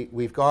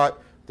 We've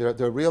got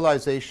the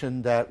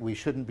realization that we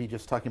shouldn't be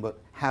just talking about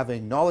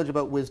having knowledge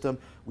about wisdom.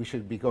 We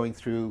should be going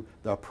through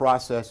the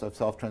process of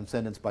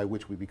self-transcendence by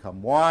which we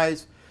become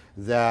wise.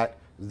 That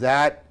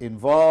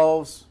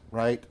involves,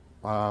 right,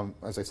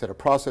 as I said, a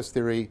process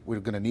theory. We're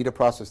going to need a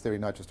process theory,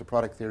 not just a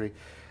product theory.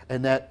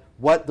 And that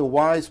what the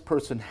wise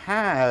person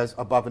has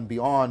above and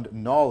beyond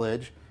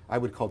knowledge, I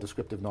would call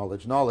descriptive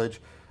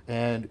knowledge,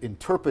 and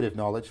interpretive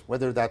knowledge.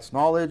 Whether that's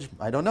knowledge,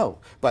 I don't know.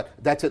 But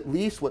that's at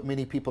least what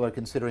many people are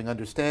considering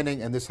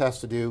understanding, and this has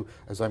to do,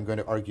 as I'm going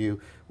to argue,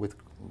 with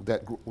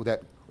that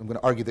I'm going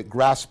to argue that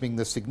grasping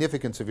the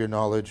significance of your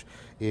knowledge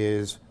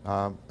is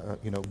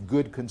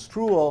good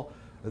construal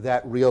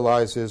that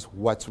realizes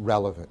what's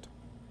relevant.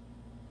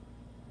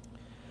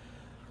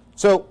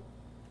 So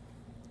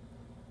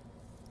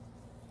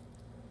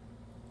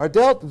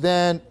Ardelt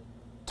then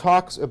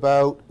talks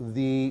about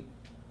the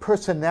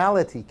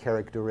personality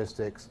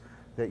characteristics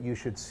that you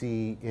should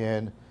see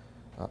in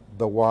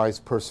the wise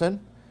person.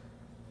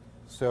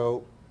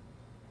 So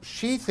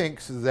she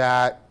thinks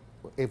that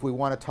if we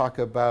want to talk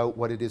about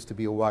what it is to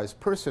be a wise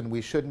person,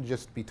 we shouldn't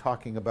just be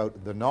talking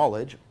about the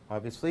knowledge,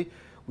 obviously.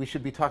 We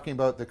should be talking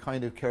about the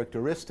kind of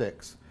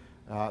characteristics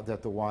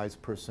that the wise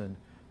person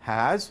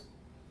has.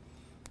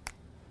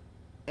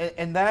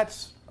 And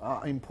that's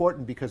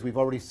important because we've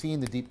already seen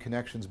the deep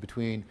connections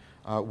between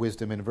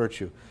wisdom and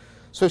virtue.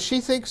 So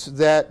she thinks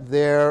that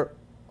there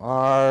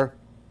are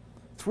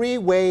three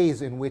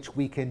ways in which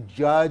we can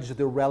judge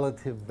the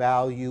relative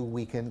value,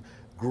 we can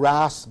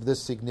grasp the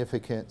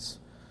significance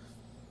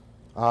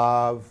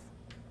of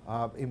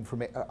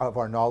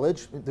our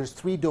knowledge. There's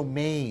three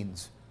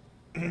domains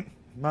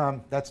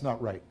That's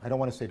not right. I don't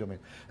want to say domain.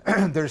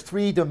 There's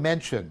 3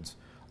 dimensions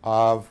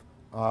of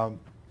our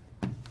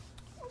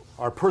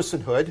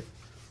personhood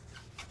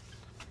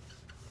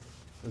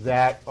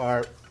that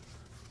are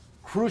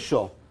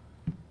crucial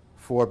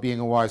for being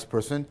a wise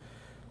person.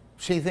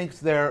 She thinks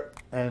they're,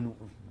 and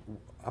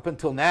up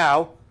until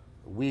now,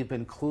 we've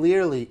been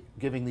clearly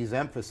giving these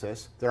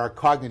emphasis. There are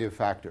cognitive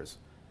factors.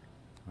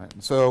 Right?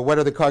 And so what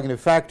are the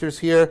cognitive factors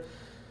here?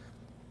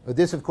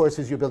 This, of course,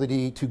 is your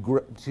ability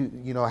to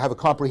have a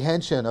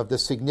comprehension of the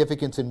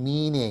significance and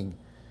meaning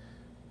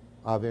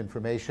of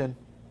information.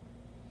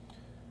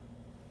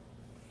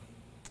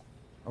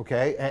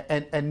 Okay,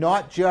 and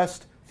not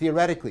just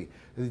theoretically.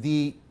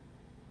 The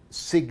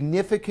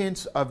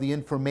significance of the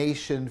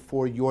information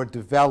for your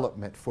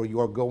development, for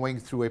your going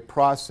through a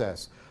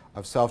process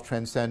of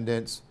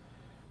self-transcendence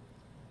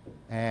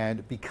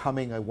and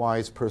becoming a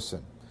wise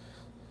person.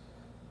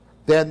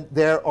 Then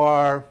there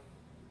are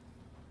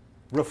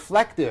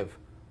reflective,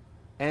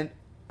 and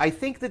I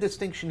think the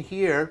distinction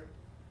here,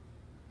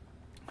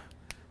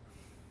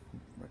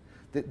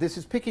 this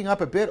is picking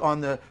up a bit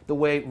on the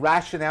way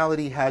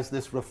rationality has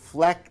this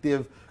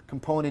reflective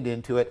component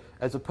into it,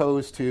 as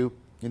opposed to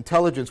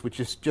intelligence, which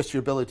is just your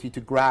ability to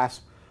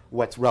grasp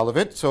what's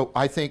relevant. So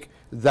I think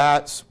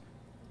that's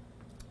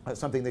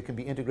something that can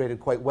be integrated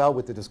quite well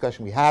with the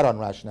discussion we had on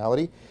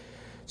rationality.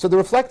 So the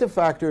reflective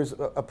factors,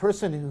 a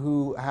person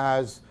who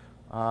has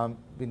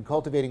been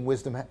cultivating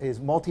wisdom is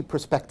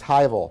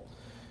multi-perspectival.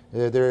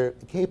 They're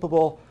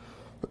capable,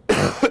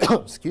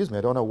 excuse me,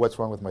 I don't know what's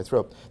wrong with my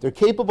throat. They're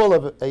capable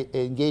of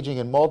engaging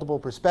in multiple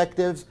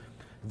perspectives.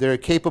 They're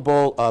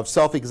capable of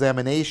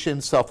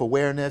self-examination,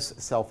 self-awareness,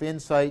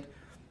 self-insight.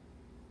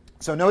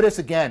 So notice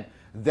again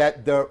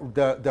that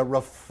the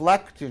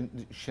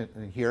reflection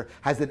here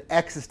has an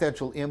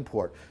existential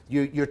import.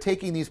 You're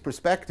taking these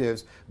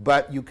perspectives,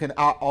 but you can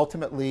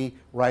ultimately,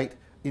 right,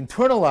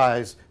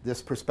 internalize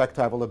this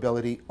perspectival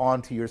ability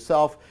onto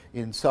yourself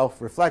in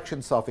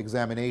self-reflection,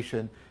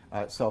 self-examination,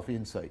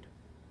 self-insight.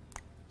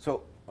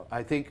 So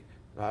I think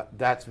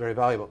that's very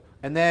valuable.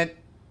 And then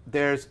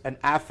there's an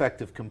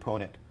affective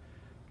component.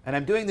 And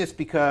I'm doing this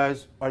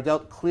because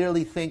Ardelt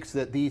clearly thinks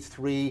that these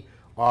 3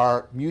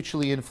 are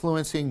mutually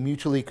influencing,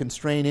 mutually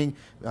constraining,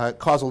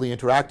 causally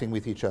interacting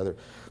with each other.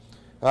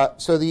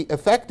 So the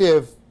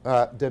affective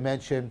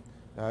dimension,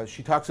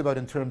 she talks about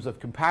in terms of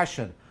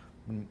compassion.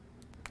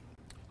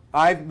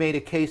 I've made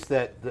a case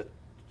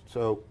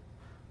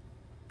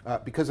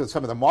because of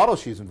some of the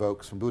models she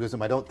invokes from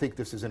Buddhism, I don't think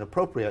this is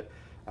inappropriate.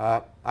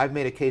 I've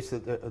made a case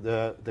that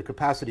the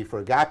capacity for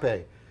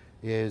agape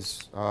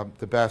is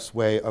the best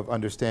way of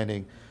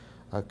understanding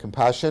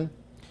compassion.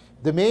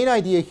 The main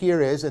idea here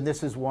is, and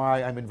this is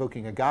why I'm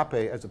invoking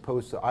agape as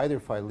opposed to either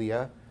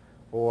philia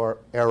or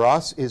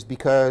eros, is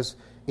because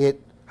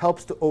it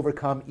helps to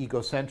overcome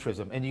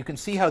egocentrism. And you can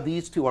see how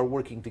these 2 are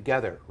working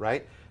together,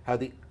 right? How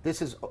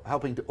this is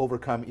helping to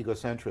overcome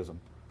egocentrism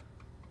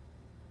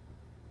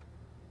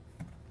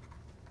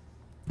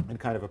in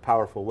kind of a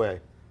powerful way.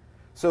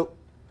 So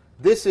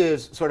this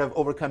is sort of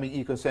overcoming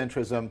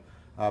egocentrism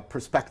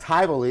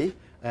perspectivally,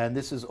 and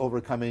this is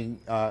overcoming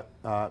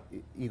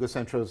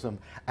egocentrism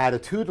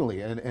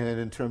attitudinally, and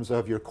in terms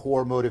of your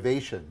core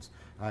motivations,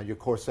 your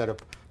core set of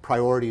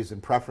priorities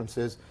and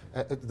preferences,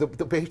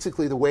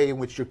 basically the way in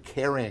which you're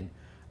caring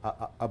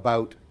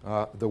about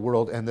the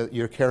world, and that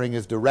your caring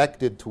is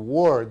directed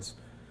towards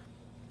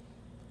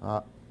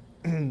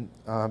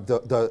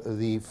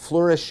the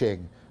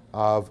flourishing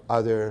of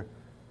other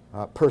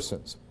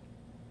persons.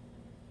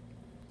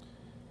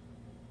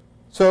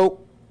 So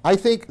I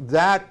think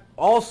that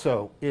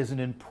also is an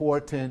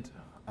important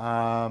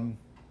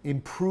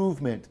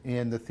improvement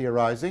in the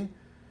theorizing.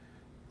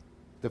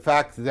 The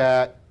fact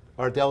that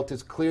Ardelt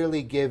is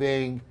clearly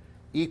giving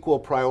equal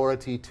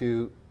priority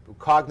to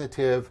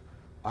cognitive,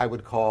 I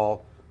would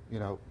call,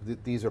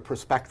 these are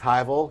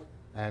perspectival,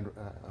 and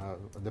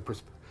the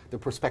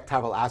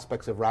perspectival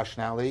aspects of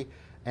rationality,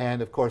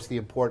 and of course the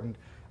important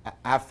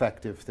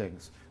affective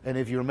things. And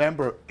if you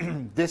remember,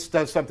 this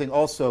does something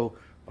also,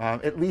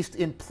 at least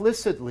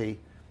implicitly,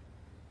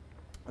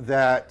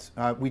 that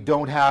we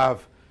don't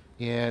have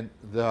in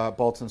the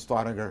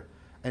Baltzan-Staudinger.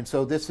 And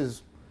so this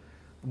is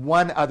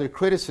one other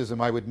criticism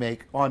I would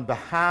make on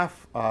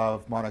behalf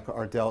of Monica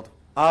Ardelt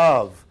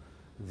of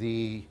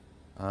the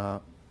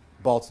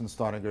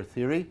Baltzan-Staudinger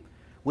theory,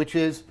 which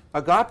is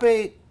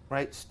agape,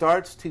 right,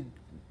 starts to,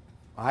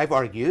 I've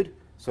argued,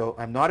 so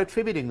I'm not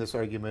attributing this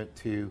argument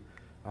to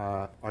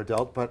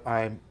Ardelt, but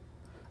I'm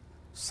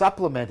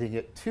supplementing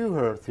it to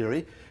her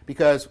theory,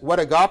 because what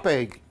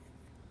agape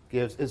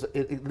gives is,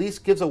 it at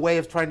least gives a way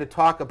of trying to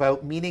talk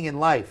about meaning in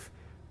life,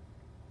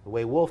 the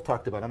way Wolff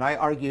talked about. And I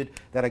argued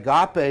that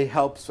agape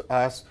helps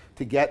us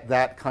to get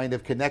that kind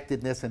of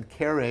connectedness and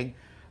caring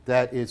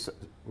that is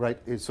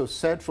so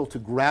central to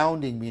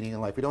grounding meaning in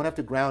life. We don't have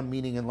to ground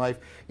meaning in life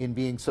in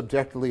being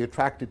subjectively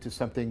attracted to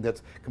something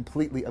that's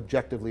completely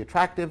objectively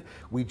attractive.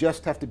 We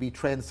just have to be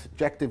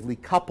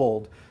transjectively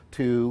coupled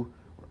to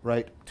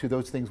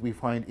those things we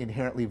find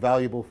inherently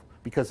valuable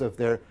because of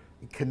their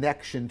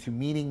connection to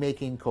meaning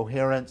making,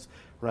 coherence,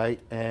 right,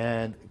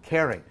 and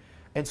caring.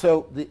 And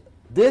so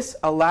this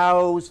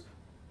allows,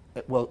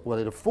 well, what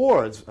it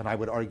affords, and I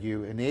would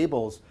argue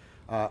enables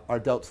our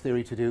Delt's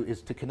theory to do,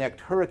 is to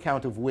connect her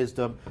account of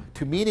wisdom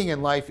to meaning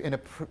in life in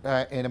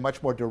a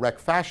much more direct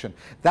fashion.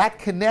 That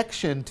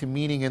connection to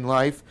meaning in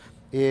life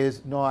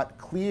is not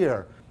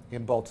clear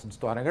in Baltz and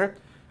Staudinger.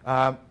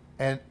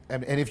 And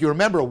if you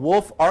remember,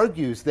 Wolff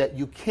argues that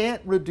you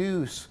can't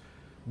reduce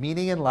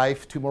meaning in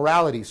life to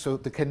morality. So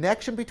the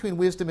connection between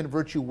wisdom and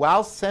virtue,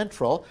 while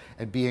central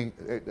and being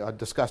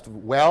discussed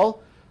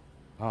well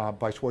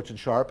by Schwartz and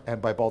Sharp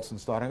and by Baltz and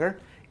Staudinger,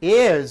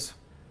 is,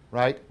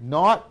 right,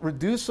 not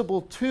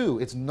reducible to,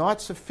 it's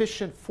not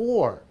sufficient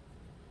for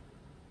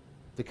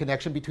the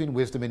connection between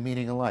wisdom and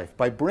meaning in life.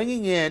 By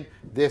bringing in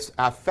this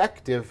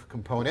affective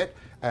component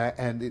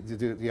and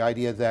the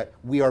idea that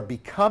we are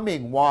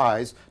becoming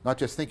wise, not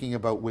just thinking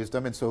about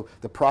wisdom, and so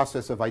the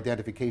process of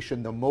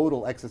identification, the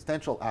modal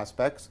existential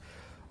aspects,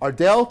 our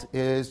Delt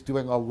is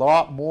doing a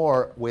lot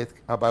more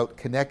about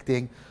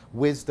connecting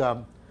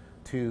wisdom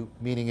to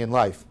meaning in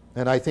life.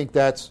 And I think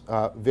that's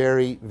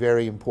very,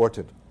 very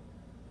important.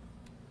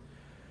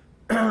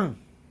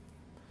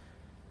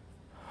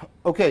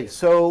 Okay,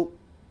 so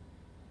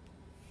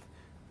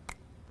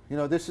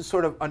this is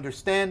sort of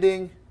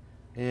understanding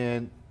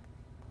in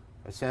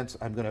a sense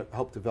I'm going to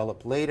help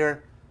develop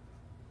later,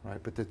 right?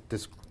 But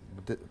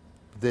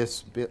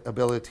this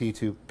ability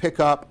to pick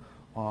up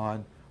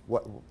on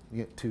what,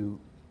 to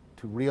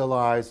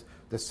realize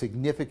the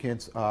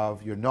significance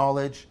of your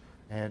knowledge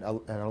and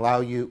allow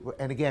you,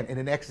 and again, in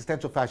an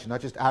existential fashion,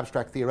 not just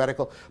abstract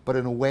theoretical, but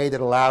in a way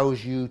that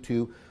allows you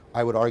to,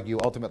 I would argue,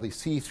 ultimately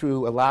see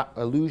through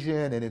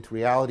illusion and into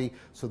reality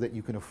so that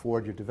you can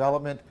afford your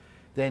development.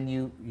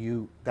 Then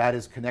that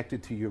is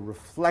connected to your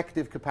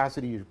reflective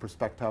capacity, your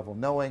perspectival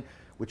knowing,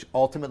 which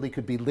ultimately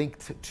could be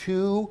linked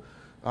to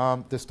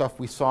the stuff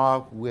we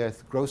saw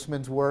with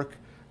Grossman's work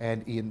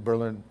and in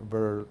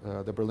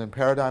the Berlin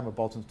paradigm of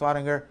Baltz and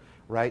Staudinger,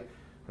 right?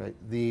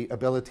 The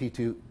ability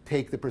to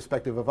take the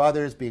perspective of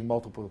others, being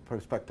multiple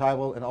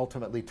perspectival, and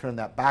ultimately turn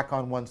that back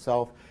on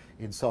oneself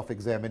in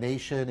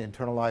self-examination,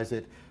 internalize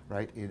it,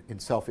 right, in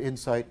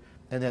self-insight,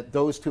 and that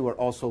those two are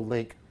also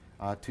linked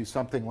to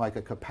something like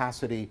a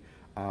capacity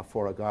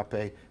for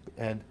agape.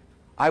 And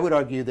I would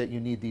argue that you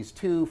need these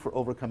two for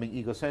overcoming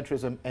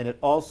egocentrism, and it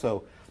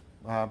also,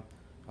 I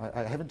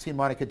haven't seen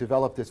Monica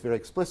develop this very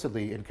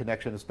explicitly in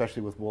connection,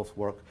 especially with Wolff's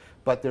work,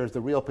 but there's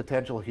the real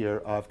potential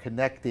here of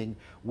connecting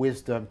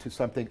wisdom to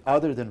something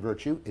other than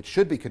virtue. It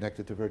should be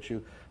connected to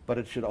virtue, but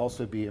it should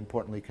also be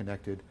importantly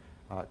connected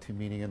to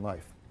meaning in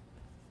life.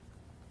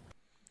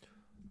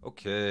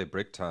 Okay,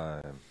 break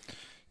time.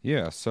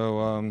 Yeah,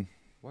 so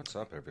What's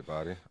up,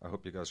 everybody? I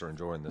hope you guys are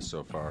enjoying this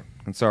so far.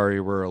 I'm sorry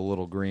we're a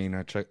little green.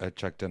 I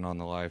checked in on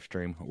the live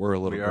stream. We're a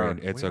little green.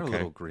 It's okay. A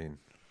little green.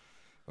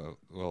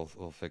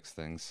 We'll fix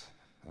things.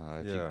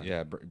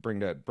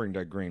 Bring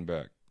that green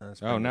back.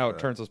 Now it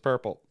turns us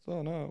purple.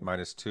 Oh no.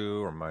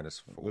 -2 or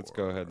 -4. Let's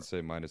go ahead and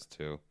say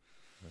 -2.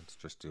 Let's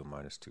just do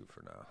 -2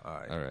 for now.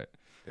 All right.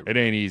 It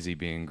ain't easy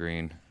being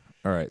green.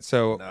 All right.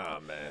 So nah,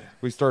 man.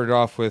 We started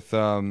off with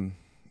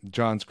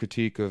John's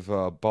critique of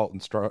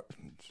Staudinger.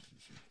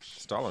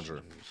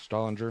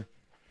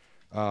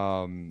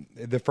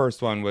 The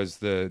first one was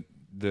the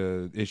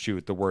issue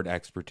with the word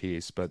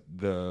expertise, but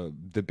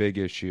the big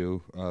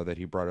issue that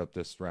he brought up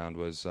this round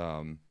was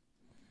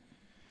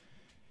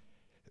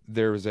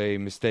there was a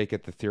mistake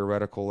at the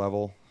theoretical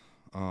level.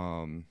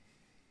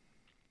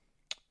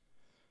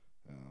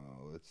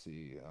 Let's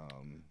see.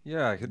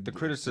 The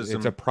criticism.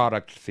 It's a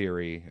product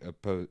theory,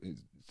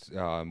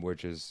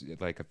 which is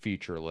like a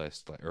feature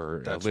list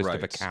or a list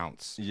of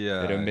accounts.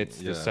 Yeah, it omits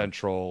the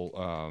central.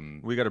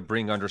 We got to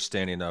bring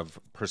understanding of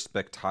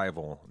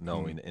perspectival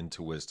knowing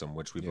into wisdom,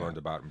 which we've learned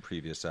about in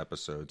previous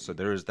episodes. So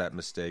there is that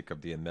mistake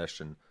of the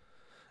omission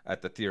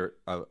at the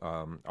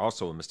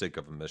also a mistake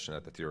of omission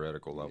at the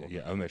theoretical level.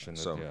 Yeah, omission.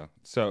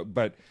 So,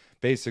 but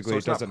basically,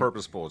 it's not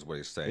purposeful, is what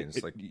he's saying.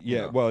 It's like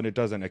well, and it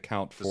doesn't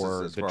account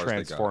for the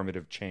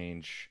transformative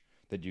change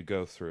that you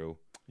go through.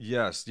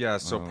 Yes.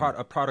 So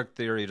a product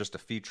theory, just a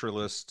feature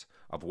list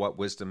of what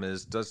wisdom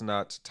is, does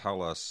not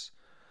tell us.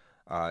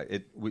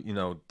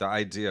 The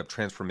idea of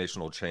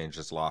transformational change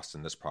is lost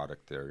in this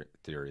product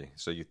theory.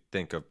 So you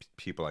think of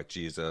people like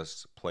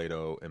Jesus,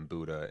 Plato, and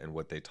Buddha, and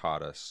what they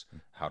taught us,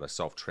 how to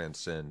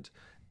self-transcend.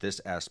 This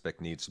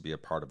aspect needs to be a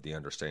part of the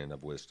understanding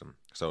of wisdom.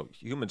 So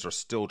humans are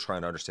still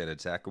trying to understand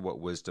exactly what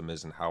wisdom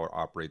is and how it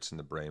operates in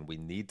the brain. We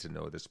need to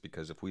know this,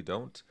 because if we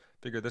don't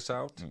figure this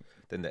out,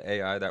 then the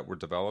AI that we're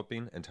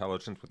developing,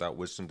 intelligence without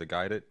wisdom to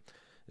guide it,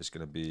 is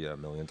going to be a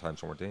million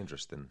times more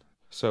dangerous than.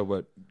 So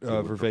what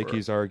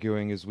Vervaeke's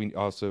arguing is we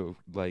also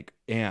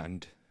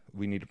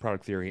we need a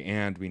product theory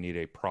and we need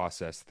a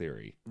process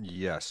theory.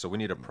 Yes, so we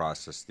need a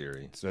process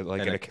theory. So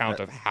an account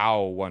of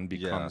how one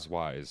becomes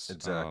wise.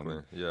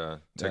 Exactly, To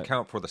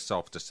account for the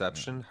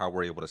self-deception, how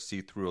we're able to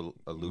see through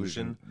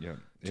illusion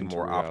to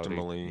more reality.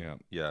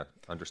 optimally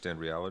understand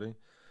reality.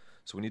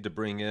 So we need to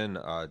bring in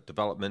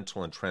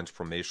developmental and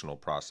transformational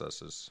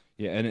processes.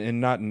 Yeah, and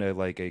not in a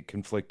like a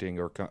conflicting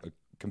or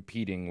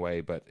competing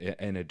way, but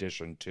in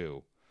addition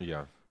to.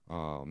 Yeah.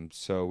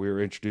 So we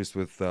were introduced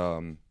with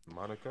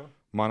Monica?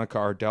 Monica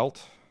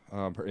Ardelt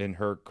in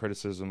her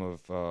criticism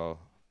of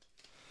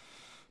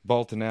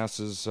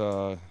Baltanass's,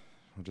 I'll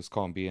just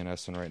call him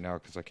BNS right now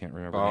because I can't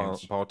remember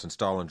names. Balt and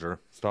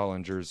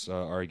Stollinger's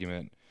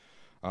argument.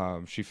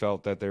 She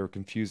felt that they were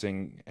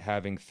confusing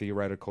having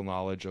theoretical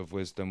knowledge of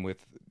wisdom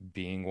with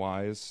being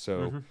wise.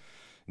 So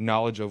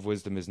knowledge of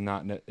wisdom is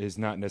not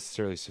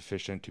necessarily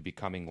sufficient to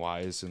becoming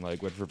wise. And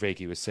like what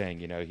Vervaeke was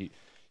saying,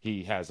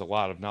 he has a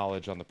lot of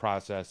knowledge on the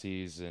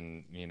processes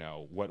and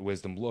what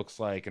wisdom looks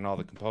like and all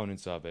the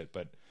components of it,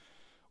 but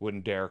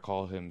wouldn't dare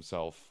call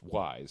himself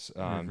wise.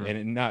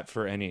 And not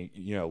for any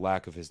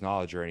lack of his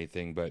knowledge or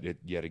anything, but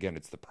yet again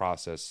it's the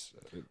process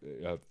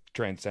of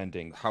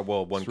transcending how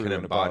well one can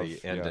embody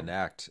above, and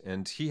enact.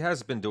 And he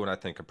has been doing, I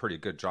think, a pretty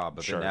good job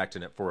of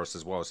enacting it for us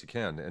as well as he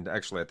can. And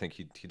actually, I think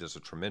he does a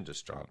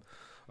tremendous job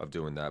of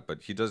doing that.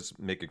 But he does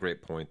make a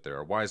great point there.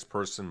 A wise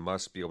person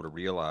must be able to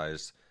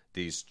realize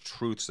these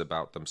truths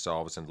about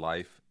themselves and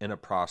life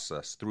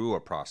through a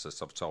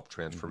process of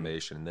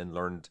self-transformation, and then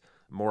learn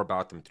more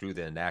about them through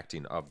the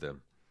enacting of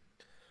them.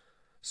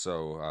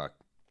 So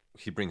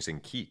he brings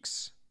in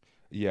Keeks.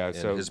 Yeah,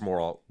 so his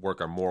moral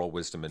work on moral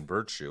wisdom and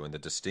virtue and the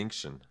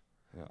distinction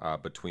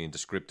between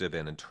descriptive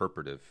and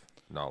interpretive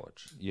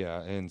knowledge.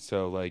 Yeah, and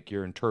so like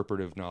your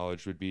interpretive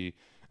knowledge would be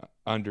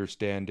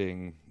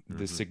understanding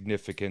the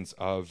significance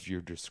of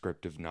your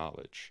descriptive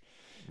knowledge.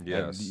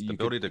 Yes, the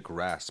ability to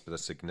grasp the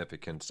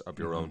significance of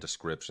your own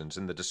descriptions.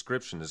 And the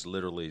description is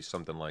literally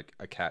something like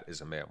a cat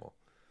is a mammal,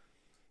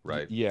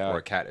 right? Yeah. Or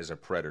a cat is a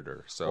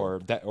predator. So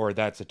or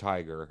that's a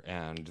tiger,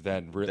 and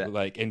then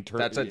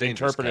that's a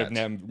dangerous interpretive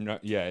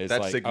cat. is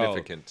that's like,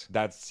 significant.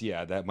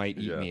 That might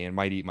eat me and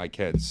might eat my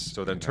kids.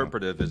 So the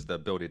interpretive is the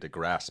ability to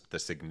grasp the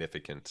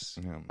significance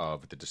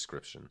of the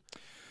description.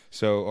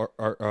 So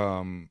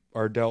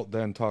Ardelt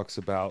then talks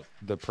about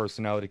the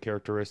personality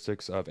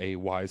characteristics of a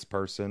wise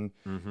person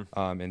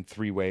in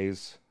three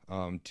ways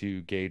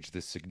to gauge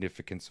the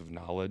significance of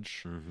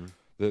knowledge.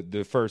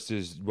 The first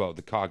is,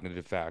 the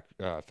cognitive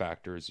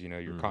factors,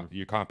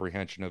 your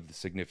comprehension of the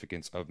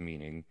significance of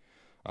meaning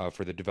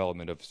for the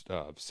development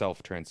of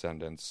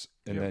self-transcendence.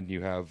 And then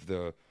you have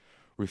the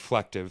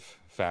reflective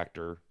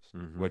factor,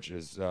 which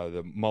is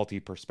the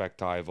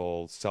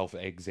multi-perspectival,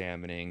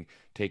 self-examining,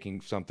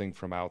 taking something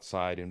from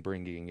outside and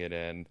bringing it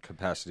in.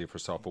 Capacity for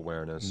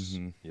self-awareness,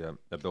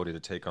 ability to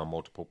take on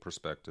multiple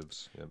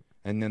perspectives.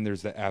 And then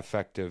there's the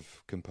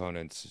affective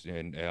components,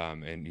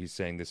 and he's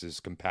saying this is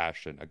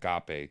compassion,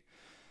 agape,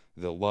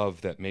 the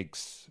love that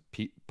makes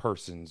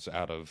persons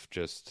out of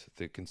just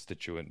the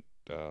constituent,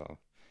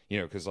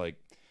 because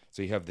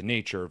so you have the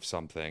nature of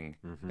something,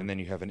 and then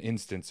you have an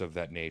instance of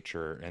that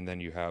nature, and then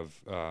you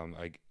have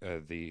I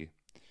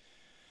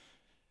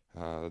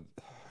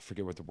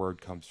forget what the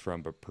word comes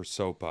from, but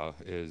persopa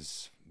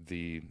is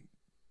the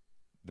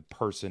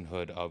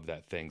personhood of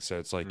that thing. So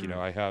it's like,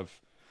 I have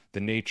the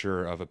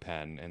nature of a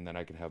pen, and then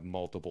I can have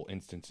multiple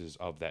instances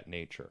of that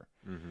nature.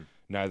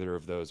 Neither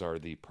of those are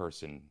the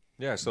person.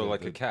 Yeah, so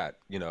like a cat,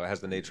 it has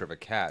the nature of a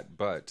cat,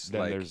 but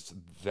then there's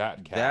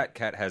that cat. That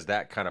cat has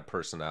that kind of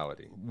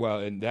personality. Well,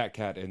 and that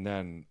cat, and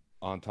then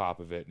on top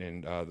of it,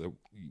 and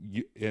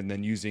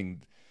then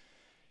using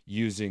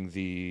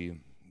the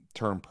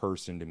term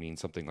person to mean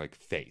something like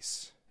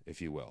face,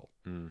 if you will,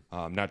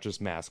 not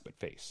just mask, but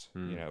face.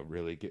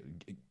 Really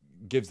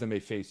gives them a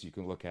face you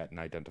can look at and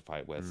identify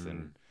it with,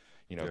 and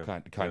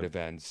kind of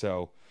end.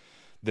 So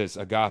this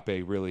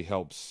agape really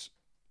helps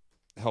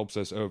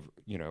us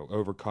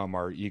overcome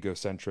our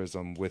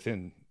egocentrism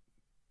within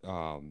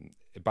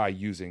by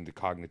using the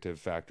cognitive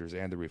factors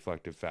and the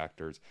reflective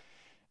factors,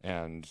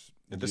 and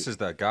this is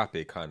the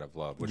agape kind of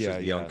love, which is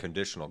the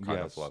unconditional kind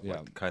of love,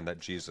 like the kind that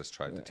Jesus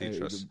tried to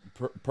teach us.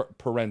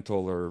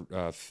 Parental or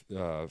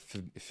familial,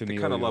 the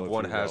kind of love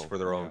one has for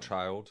their own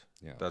child.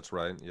 Yeah, that's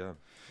right. Yeah.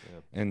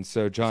 And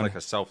so John, it's like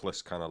a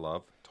selfless kind of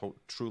love,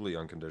 truly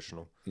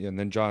unconditional. Yeah, and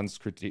then John's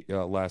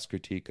last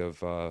critique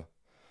of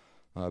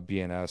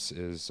BNS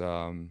is,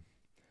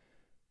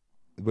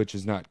 which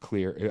is not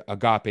clear.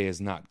 Agape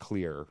is not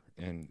clear,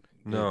 and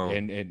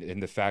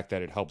the fact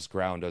that it helps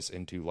ground us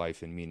into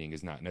life and meaning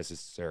is not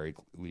necessarily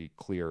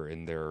clear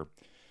in their,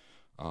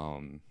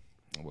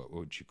 what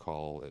would you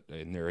call it?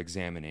 In their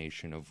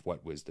examination of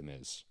what wisdom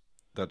is.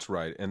 That's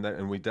right,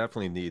 and we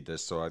definitely need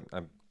this. So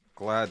I'm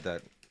glad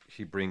that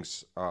he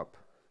brings up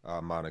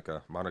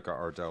Monica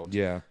Ardelt.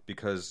 Yeah,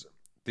 because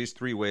these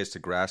three ways to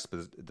grasp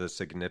the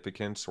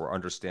significance or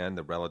understand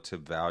the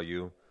relative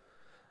value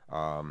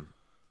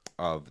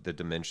of the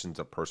dimensions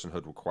of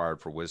personhood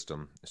required for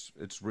wisdom,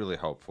 it's really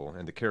helpful.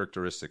 And the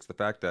characteristics, the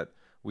fact that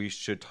we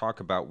should talk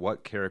about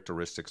what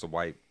characteristics a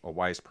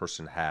wise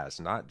person has,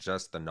 not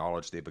just the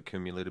knowledge they've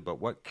accumulated, but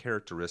what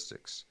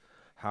characteristics,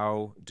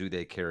 how do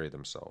they carry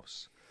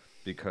themselves?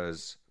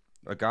 Because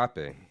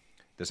agape,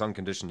 this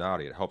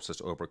unconditionality, it helps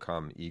us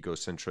overcome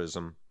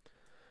egocentrism.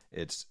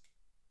 It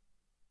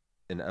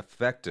an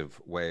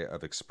effective way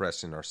of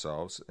expressing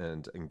ourselves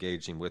and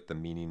engaging with the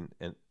meaning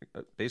and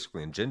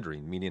basically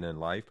engendering meaning in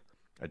life,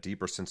 a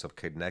deeper sense of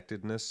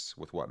connectedness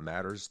with what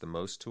matters the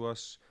most to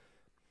us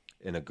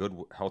in a good,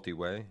 healthy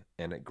way,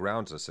 and it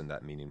grounds us in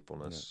that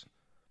meaningfulness.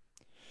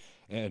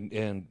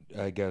 And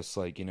I guess,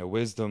 like,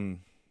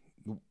 wisdom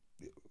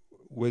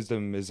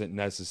isn't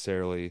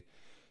necessarily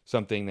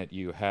something that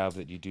you have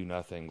that you do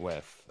nothing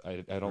with.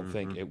 I don't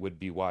think it would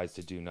be wise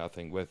to do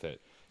nothing with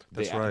it.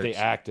 That's right. The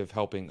act of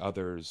helping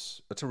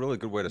others That's a really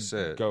good way to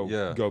say it.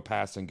 go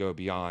past and go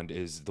beyond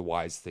is the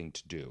wise thing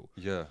to do.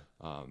 Yeah.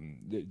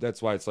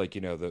 That's why it's like,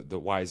 the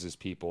wisest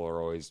people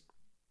are always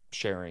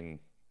sharing,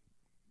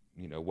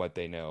 what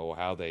they know,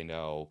 how they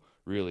know,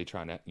 really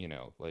trying to,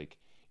 like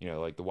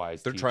the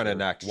wise They're trying to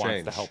enact wants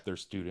change. to help their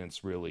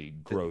students really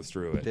grow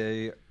through it.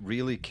 They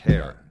really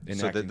care. Yeah,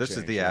 So enacting this is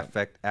change, the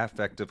yeah.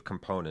 affective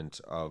component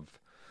of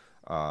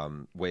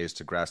ways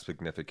to grasp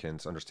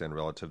significance, understand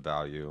relative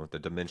value, the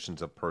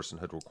dimensions of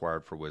personhood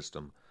required for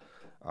wisdom.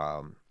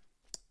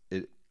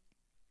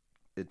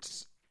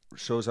 It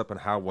shows up in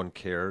how one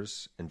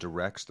cares and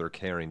directs their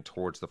caring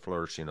towards the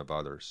flourishing of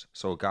others.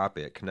 So agape,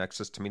 it connects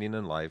us to meaning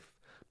in life,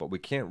 but we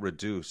can't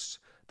reduce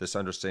this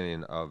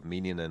understanding of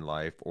meaning in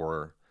life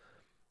or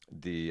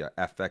the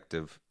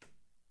affective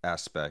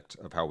aspect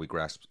of how we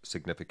grasp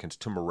significance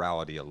to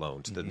morality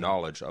alone, to the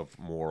knowledge of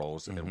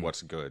morals and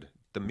what's good.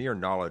 The mere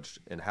knowledge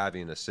and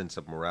having a sense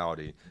of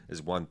morality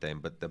is one thing,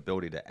 but the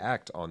ability to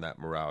act on that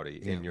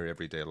morality in your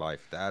everyday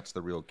life, that's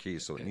the real key.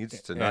 So it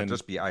needs to not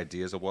just be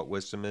ideas of what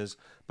wisdom is,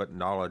 but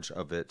knowledge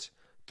of it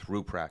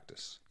through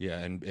practice. Yeah,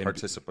 and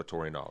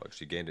Participatory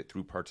knowledge. You gained it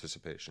through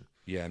participation.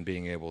 yeah, and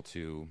being able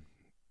to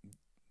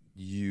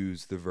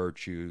use the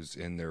virtues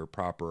in their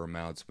proper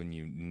amounts when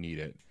you need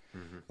it.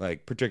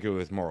 Like, particularly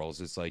with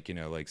morals, it's like,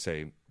 like,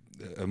 say,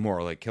 a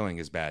moral like killing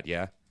is bad,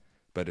 yeah?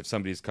 But if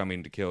somebody's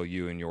coming to kill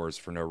you and yours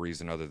for no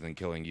reason other than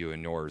killing you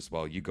and yours,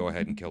 well, you go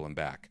ahead and kill him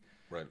back.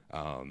 Right.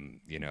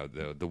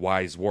 The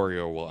wise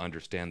warrior will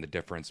understand the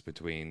difference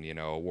between,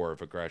 a war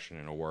of aggression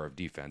and a war of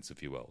defense,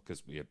 if you will,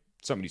 because we have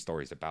so many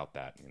stories about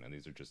that.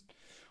 These are just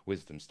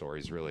wisdom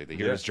stories, really. The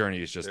hero's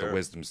journey is just a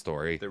wisdom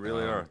story. They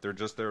really are. They're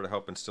just there to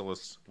help instill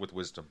us with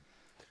wisdom.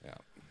 Yeah.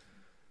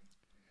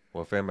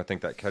 Well, fam, I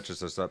think that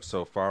catches us up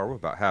so far. We're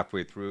about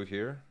halfway through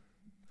here.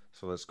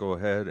 So let's go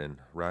ahead and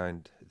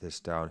ride this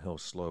downhill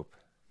slope.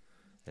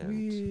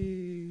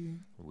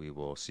 And we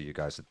will see you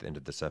guys at the end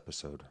of this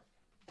episode.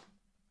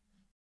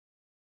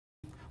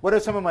 What are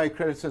some of my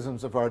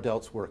criticisms of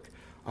Ardelt's work?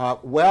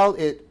 Well,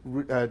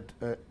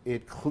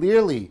 it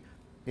clearly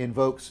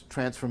invokes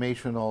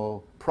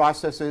transformational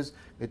processes.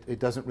 It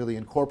doesn't really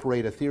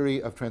incorporate a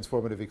theory of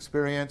transformative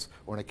experience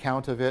or an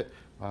account of it,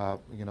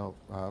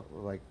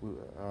 like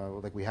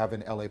we have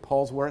in L.A.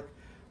 Paul's work.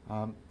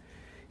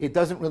 It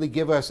doesn't really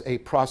give us a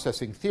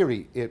processing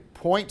theory. It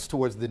points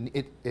towards and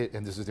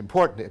this is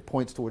important, it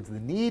points towards the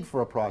need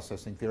for a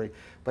processing theory,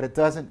 but it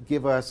doesn't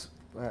give us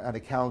an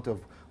account of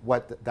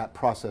what that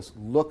process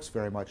looks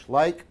very much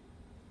like.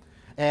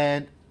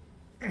 And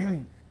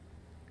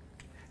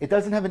it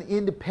doesn't have an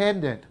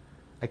independent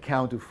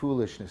account of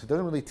foolishness. It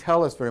doesn't really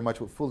tell us very much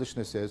what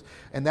foolishness is,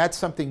 and that's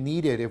something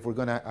needed if we're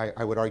going to,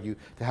 I would argue,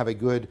 to have a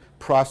good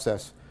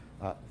process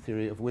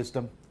theory of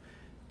wisdom.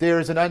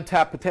 There's an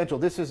untapped potential.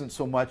 This isn't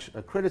so much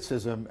a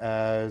criticism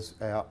as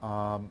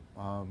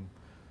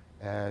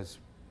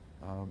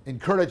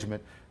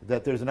encouragement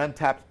that there's an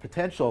untapped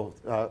potential,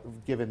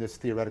 given this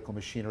theoretical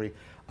machinery,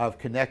 of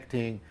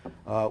connecting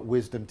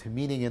wisdom to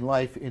meaning in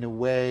life in a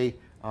way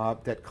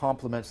that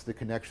complements the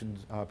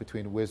connections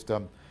between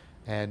wisdom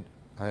and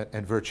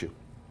virtue.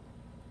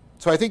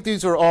 So I think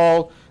these are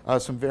all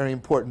some very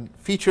important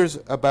features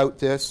about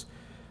this.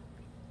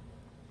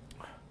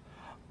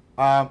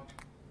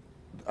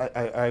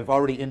 I've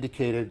already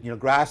indicated,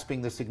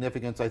 grasping the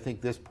significance, I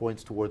think this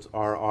points towards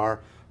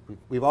RR.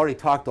 We've already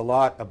talked a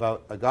lot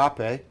about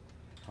agape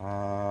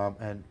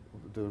and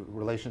the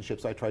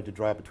relationships I tried to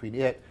draw between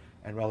it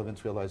and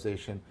relevance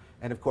realization.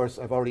 And of course,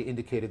 I've already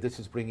indicated this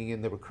is bringing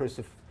in the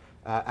recursive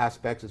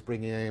aspects, it's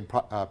bringing in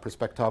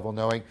perspectival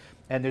knowing.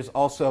 And there's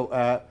also,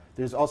 at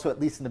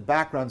least in the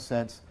background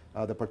sense,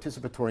 the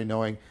participatory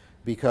knowing,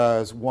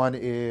 because one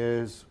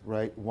is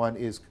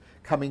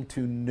coming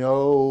to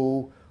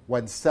know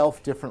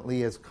oneself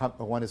differently as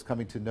one is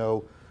coming to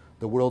know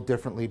the world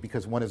differently,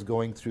 because one is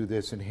going through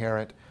this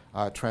inherent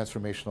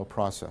transformational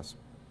process.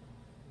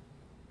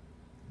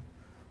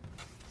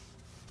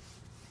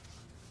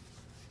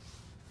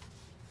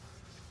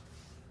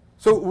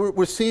 So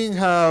we're seeing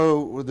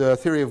how the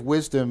theory of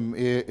wisdom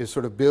is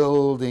sort of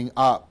building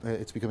up.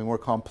 It's becoming more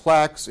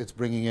complex. It's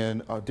bringing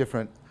in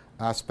different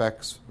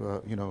aspects,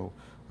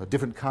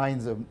 different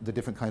kinds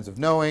of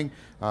knowing.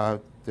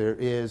 There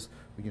is,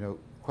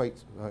 quite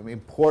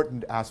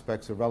important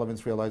aspects of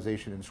relevance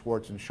realization in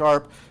Schwartz and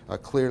Sharp,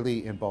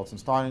 clearly in Baltz and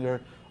Steininger,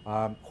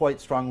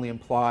 quite strongly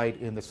implied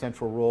in the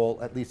central role,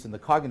 at least in the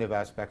cognitive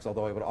aspects,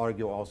 although I would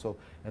argue also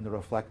in the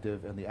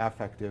reflective and the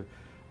affective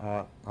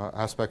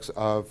aspects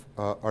of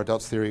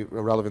Ardelt's theory.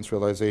 Relevance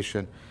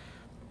realization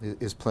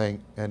is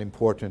playing an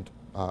important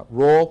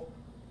role.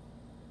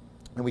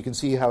 And we can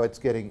see how it's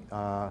getting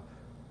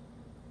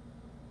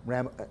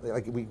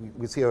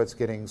we see how it's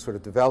getting sort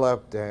of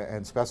developed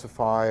and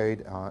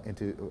specified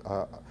into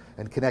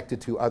and connected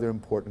to other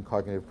important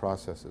cognitive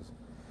processes.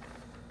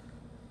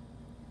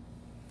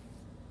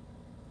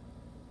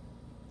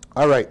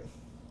 All right.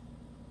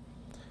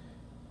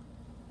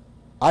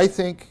 I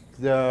think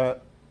the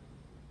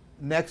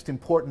next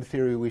important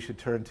theory we should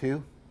turn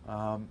to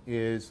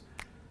is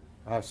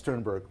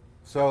Sternberg.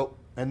 So,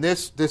 and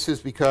this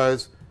is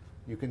because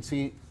you can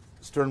see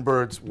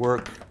Sternberg's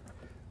work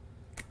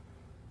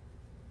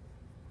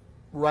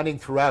running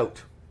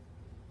throughout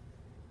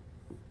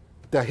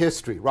the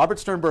history. Robert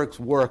Sternberg's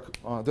work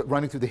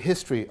running through the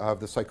history of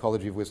the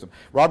psychology of wisdom.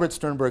 Robert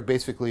Sternberg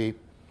basically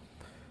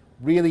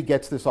really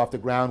gets this off the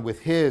ground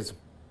with his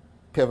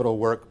pivotal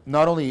work,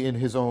 not only in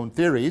his own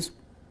theories,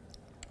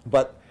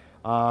 but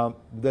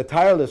the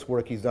tireless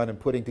work he's done in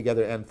putting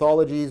together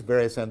anthologies,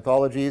 various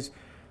anthologies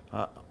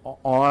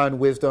on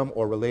wisdom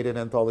or related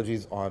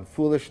anthologies on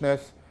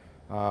foolishness.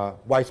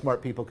 Why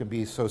Smart People Can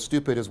Be So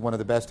Stupid is one of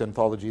the best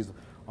anthologies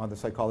on the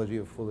psychology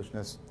of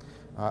foolishness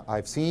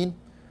I've seen.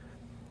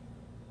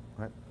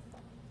 Right.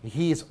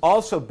 He's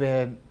also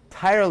been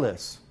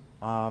tireless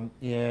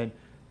in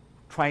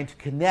trying to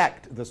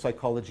connect the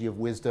psychology of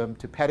wisdom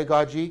to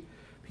pedagogy.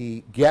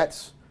 He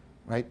gets,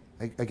 right,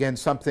 again,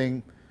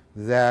 something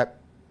that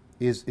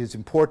is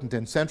important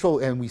and central,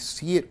 and we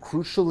see it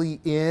crucially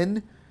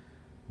in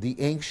the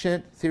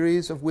ancient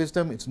theories of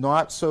wisdom. It's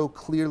not so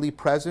clearly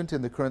present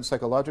in the current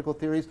psychological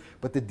theories,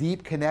 but the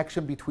deep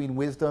connection between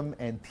wisdom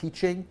and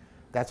teaching,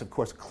 that's of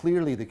course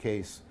clearly the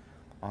case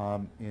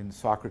in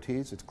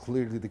Socrates. It's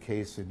clearly the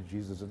case in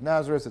Jesus of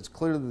Nazareth. It's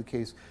clearly the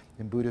case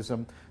in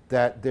Buddhism,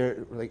 that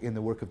there, like in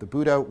the work of the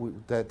Buddha,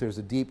 that there's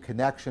a deep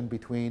connection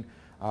between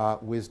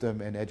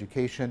wisdom and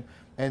education.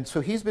 And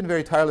so he's been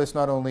very tireless,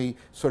 not only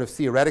sort of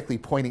theoretically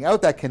pointing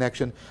out that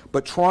connection,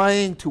 but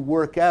trying to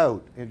work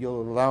out, if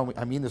you'll allow me,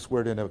 I mean this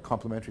word in a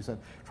complimentary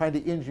sense, trying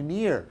to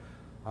engineer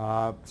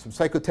some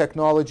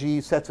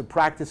psychotechnology, sets of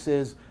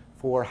practices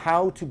for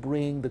how to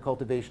bring the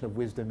cultivation of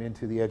wisdom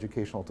into the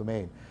educational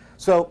domain.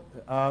 So,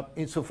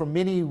 so for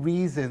many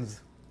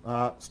reasons,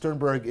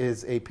 Sternberg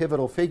is a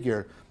pivotal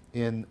figure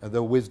in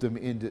the wisdom,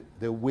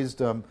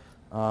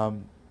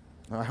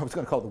 I was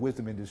going to call it the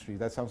wisdom industry.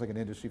 That sounds like an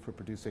industry for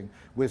producing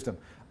wisdom.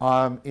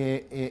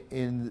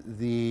 In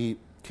the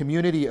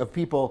community of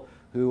people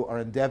who are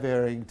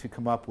endeavoring to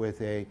come up with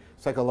a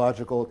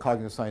psychological,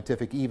 cognitive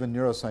scientific, even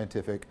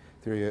neuroscientific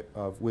theory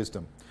of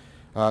wisdom.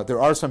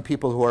 There are some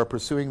people who are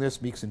pursuing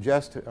this. Meeks and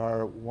Jest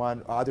are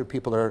one. Other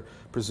people are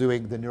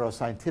pursuing the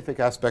neuroscientific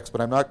aspects, but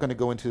I'm not going to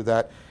go into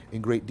that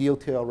in great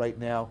detail right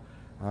now.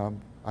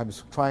 I'm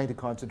trying to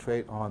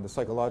concentrate on the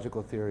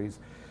psychological theories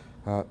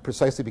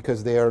precisely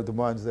because they are the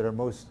ones that are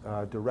most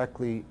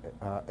directly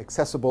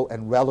accessible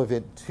and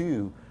relevant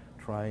to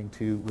trying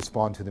to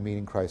respond to the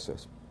meaning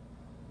crisis.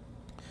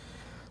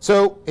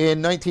 So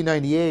in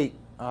 1998,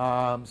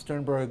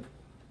 Sternberg,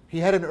 he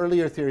had an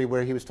earlier theory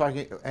where he was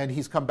talking, and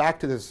he's come back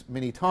to this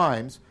many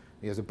times.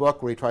 He has a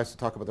book where he tries to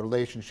talk about the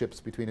relationships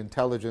between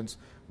intelligence,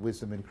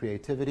 wisdom, and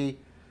creativity.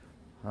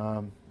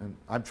 And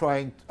I'm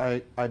trying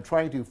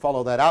to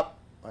follow that up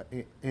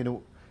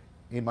in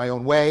my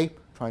own way,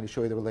 trying to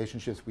show you the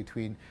relationships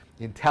between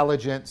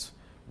intelligence,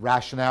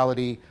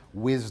 rationality,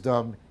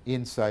 wisdom,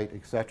 insight,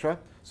 etc.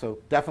 So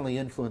definitely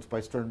influenced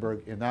by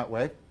Sternberg in that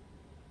way.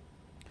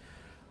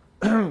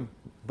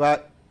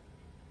 But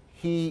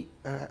he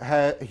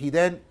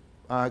then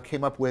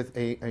came up with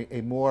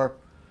a more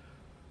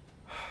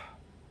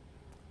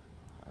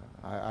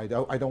I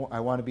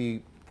want to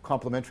be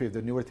complimentary of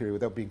the newer theory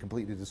without being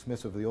completely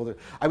dismissive of the older.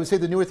 I would say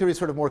the newer theory is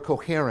sort of more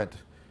coherent,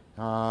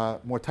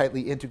 more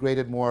tightly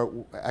integrated,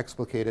 more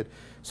explicated.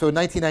 So in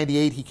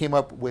 1998, he came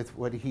up with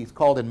what he's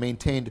called and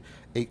maintained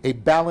a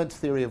balanced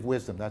theory of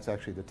wisdom. That's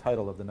actually the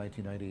title of the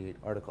 1998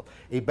 article.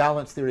 A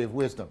balanced theory of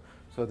wisdom.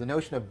 So the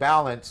notion of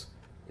balance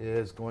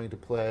is going to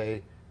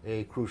play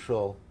a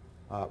crucial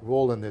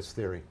role in this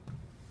theory.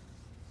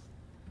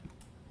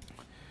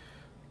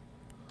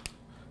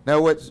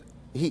 Now,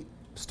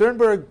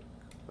 Sternberg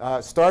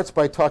starts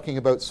by talking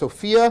about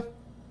Sophia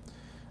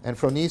and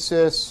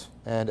phronesis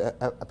and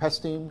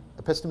episteme,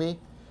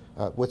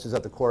 which is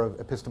at the core of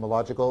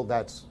epistemological.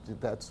 That's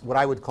what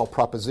I would call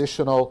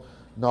propositional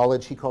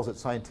knowledge. He calls it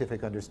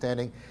scientific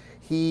understanding.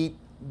 He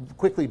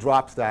quickly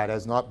drops that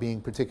as not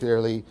being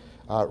particularly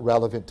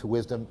relevant to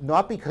wisdom,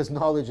 not because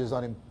knowledge is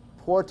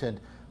unimportant,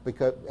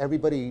 because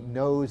everybody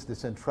knows the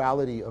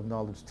centrality of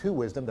knowledge to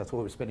wisdom. That's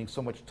why we're spending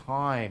so much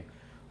time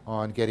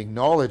on getting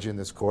knowledge in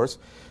this course.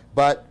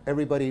 But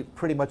everybody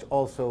pretty much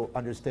also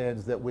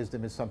understands that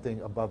wisdom is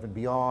something above and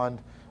beyond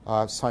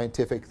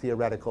scientific,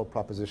 theoretical,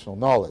 propositional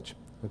knowledge.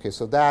 Okay,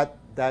 so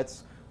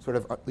that's sort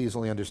of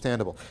easily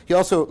understandable. He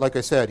also, like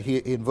I said,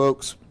 he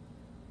invokes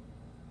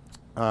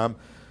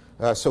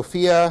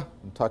Sophia,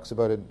 and talks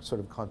about it in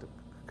sort of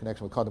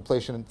connection with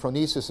contemplation, and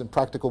phronesis and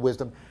practical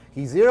wisdom.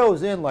 He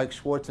zeroes in, like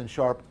Schwartz and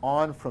Sharp,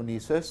 on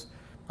phronesis.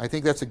 I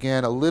think that's,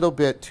 again, a little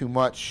bit too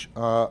much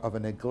of a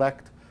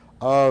neglect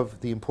of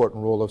the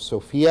important role of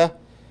Sophia.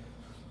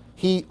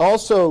 He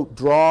also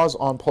draws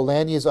on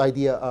Polanyi's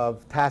idea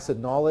of tacit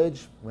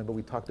knowledge. Remember,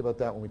 we talked about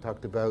that when we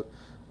talked about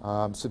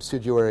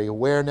subsidiary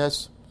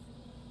awareness.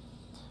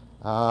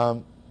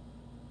 And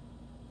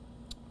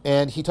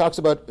he talks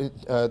about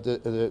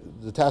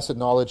the tacit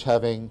knowledge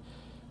having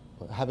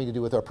to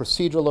do with our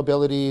procedural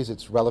abilities.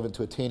 It's relevant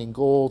to attaining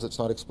goals. It's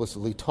not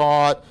explicitly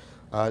taught.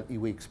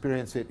 We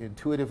experience it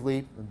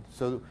intuitively. And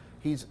so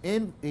he is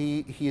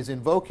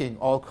invoking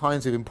all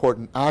kinds of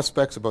important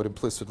aspects about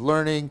implicit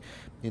learning,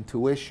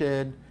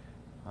 intuition,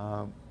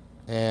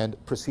 and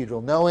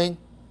procedural knowing.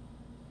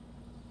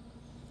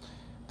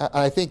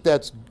 I think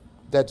that's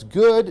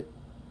good.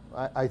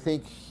 I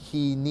think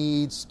he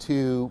needs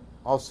to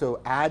also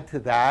add to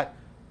that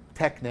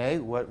techne.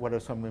 What are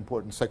some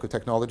important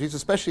psychotechnologies,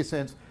 especially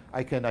since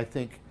I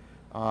think,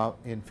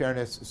 in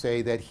fairness,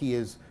 say that he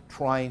is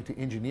trying to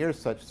engineer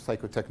such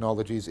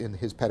psychotechnologies in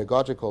his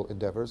pedagogical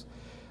endeavors.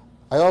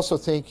 I also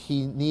think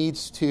he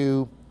needs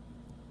to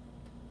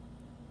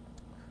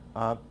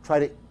try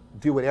to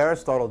do what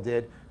Aristotle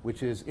did,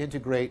 which is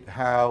integrate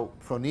how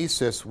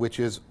phronesis, which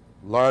is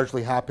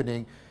largely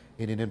happening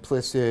in an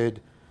implicit,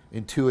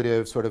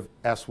 intuitive, sort of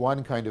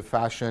S1 kind of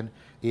fashion,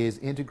 is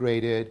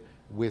integrated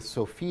with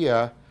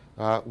Sophia,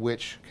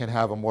 which can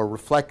have a more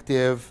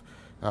reflective,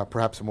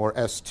 perhaps a more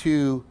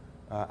S2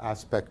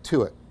 aspect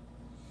to it.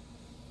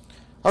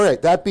 All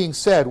right, that being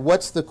said,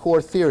 what's the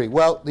core theory?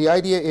 Well, the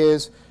idea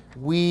is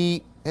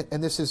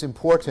and this is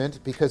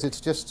important because it's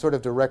just sort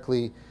of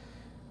directly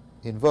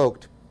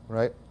invoked,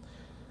 right?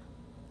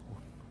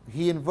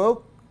 He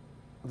invoked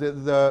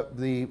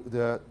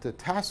the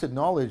tacit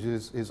knowledge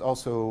is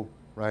also,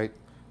 right,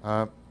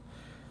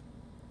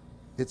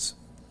 it's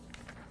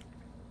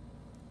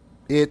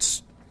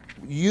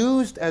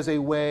used as a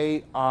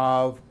way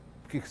of,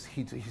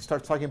 he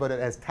starts talking about it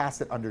as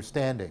tacit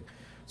understanding.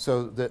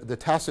 So the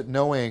tacit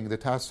knowing, the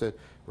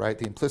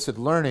implicit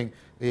learning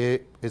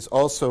is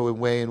also a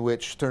way in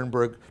which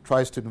Sternberg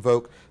tries to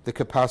invoke the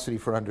capacity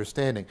for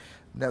understanding.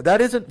 Now, that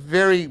isn't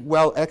very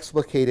well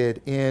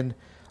explicated in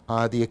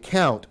the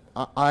account.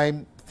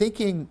 I'm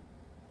thinking,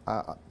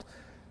 I'm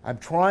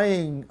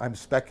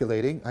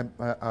speculating,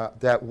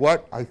 that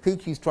what I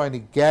think he's trying to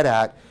get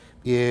at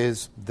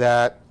is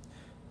that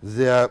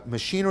the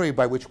machinery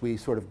by which we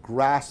sort of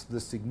grasp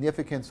the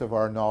significance of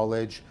our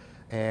knowledge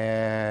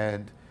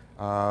and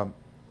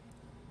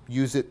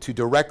use it to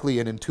directly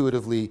and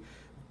intuitively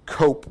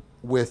cope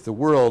with the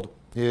world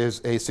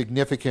is a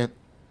significant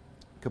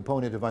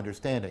component of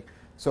understanding.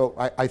 So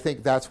I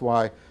think that's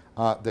why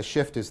the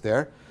shift is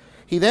there.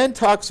 He then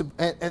talks,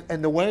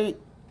 and the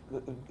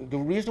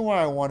reason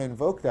why I want to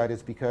invoke that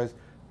is because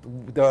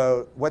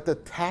what the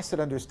tacit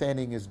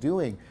understanding is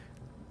doing,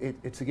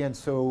 it's again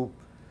so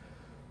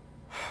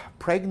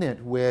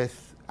pregnant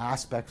with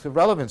aspects of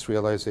relevance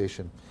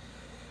realization.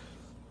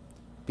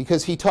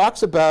 Because he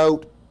talks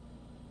about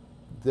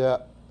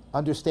the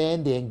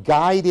understanding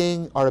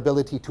guiding our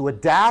ability to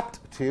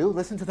adapt to,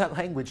 listen to that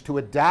language, to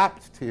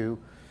adapt to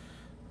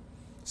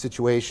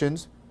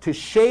situations, to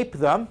shape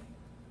them,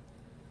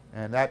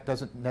 and that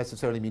doesn't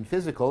necessarily mean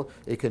physical,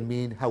 it can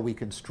mean how we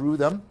construe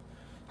them,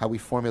 how we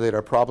formulate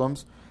our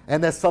problems,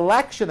 and the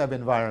selection of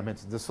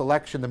environments, the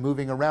selection, the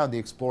moving around, the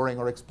exploring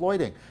or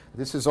exploiting.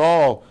 This is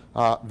all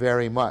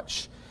very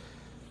much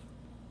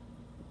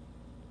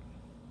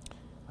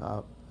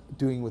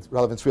doing with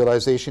relevance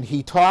realization.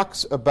 He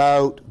talks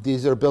about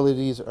these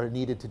abilities are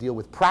needed to deal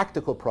with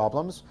practical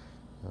problems.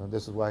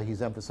 This is why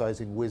he's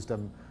emphasizing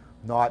wisdom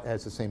not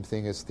as the same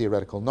thing as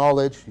theoretical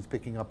knowledge. He's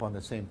picking up on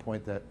the same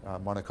point that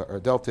Monica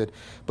Ardell did.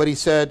 But he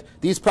said,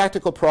 these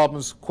practical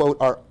problems, quote,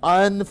 are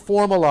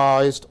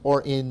unformalized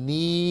or in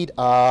need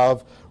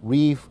of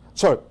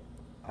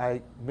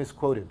I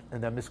misquoted,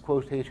 and that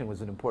misquotation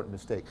was an important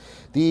mistake.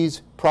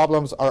 These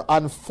problems are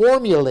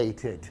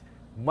unformulated,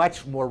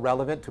 much more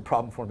relevant to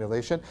problem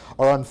formulation,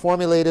 are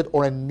unformulated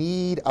or in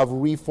need of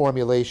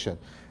reformulation.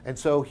 And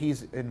so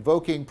he's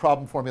invoking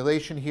problem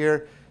formulation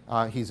here.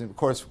 He's, of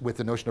course, with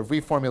the notion of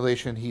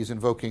reformulation, he's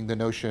invoking the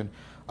notion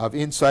of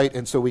insight.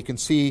 And so we can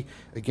see,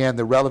 again,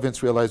 the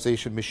relevance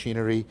realization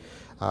machinery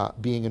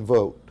being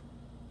invoked.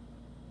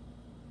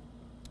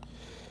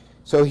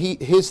 So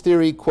his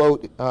theory,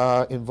 quote,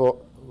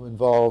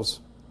 involves,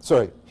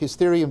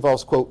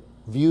 quote,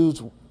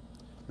 views,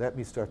 let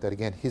me start that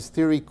again. His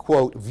theory,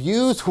 quote,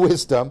 views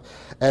wisdom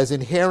as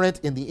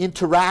inherent in the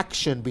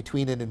interaction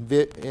between an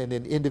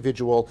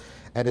individual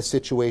and a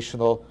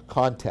situational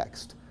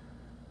context.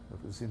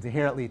 It's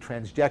inherently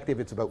transjective.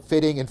 It's about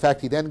fitting. In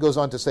fact, he then goes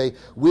on to say,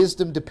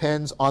 wisdom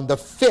depends on the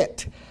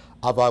fit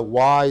of a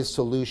wise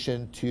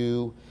solution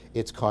to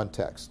its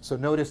context. So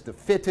notice the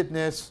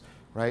fittedness,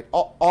 right?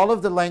 All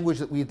of the language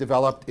that we've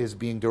developed is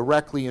being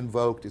directly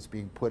invoked, is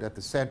being put at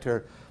the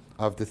center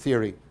of the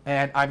theory.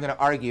 And I'm going to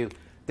argue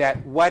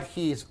that what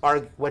he's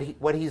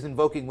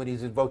invoking when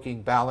he's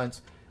invoking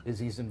balance is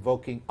he's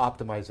invoking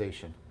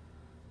optimization.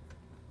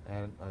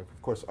 And I've,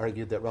 of course,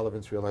 argued that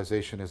relevance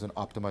realization is an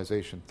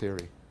optimization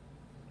theory.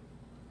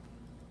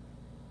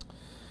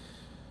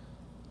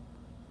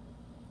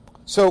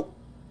 So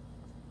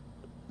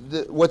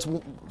what's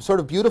sort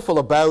of beautiful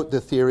about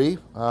the theory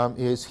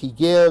is he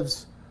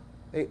gives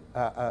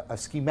a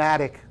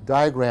schematic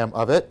diagram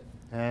of it,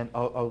 and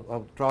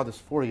I'll draw this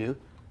for you.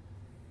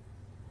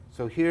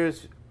 So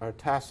here's our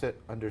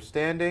tacit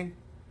understanding.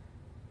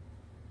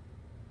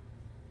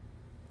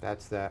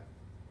 That's that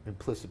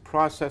implicit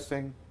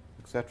processing,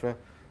 etc.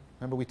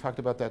 Remember, we talked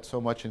about that so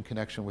much in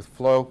connection with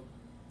flow.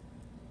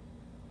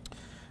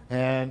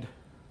 And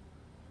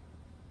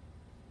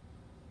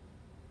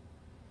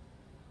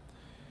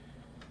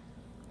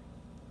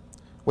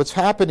what's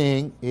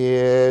happening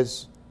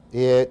is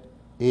it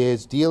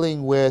is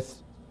dealing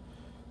with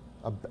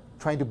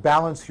trying to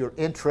balance your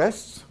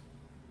interests.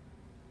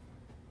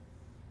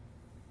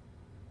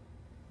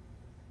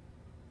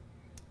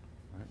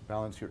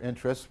 Balance your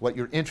interests, what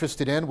you're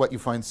interested in, what you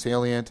find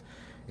salient,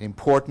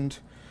 important.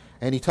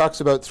 And he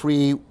talks about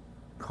three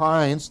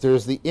kinds.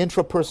 There's the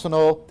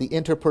intrapersonal, the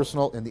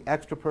interpersonal, and the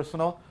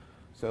extrapersonal.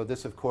 So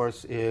this, of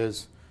course,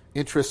 is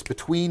interests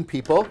between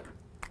people.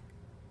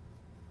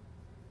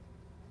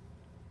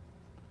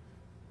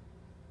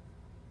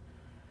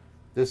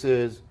 This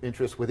is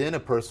interest within a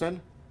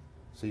person.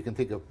 So you can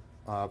think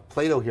of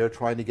Plato here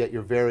trying to get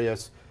your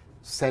various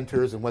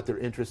centers and what they're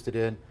interested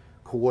in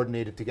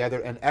coordinated together,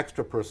 and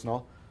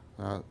extrapersonal.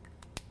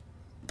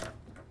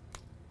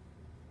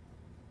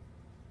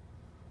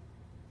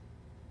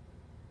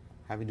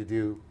 Having to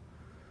do,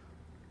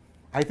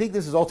 I think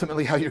this is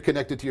ultimately how you're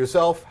connected to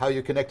yourself, how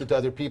you're connected to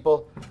other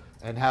people,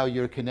 and how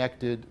you're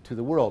connected to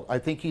the world. I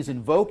think he's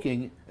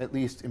invoking, at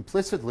least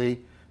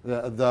implicitly,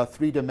 the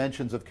three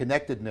dimensions of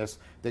connectedness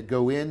that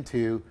go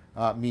into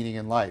meaning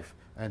in life.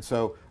 And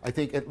so I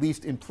think at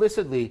least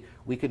implicitly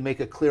we can make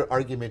a clear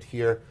argument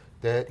here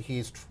that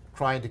he's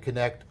trying to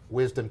connect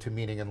wisdom to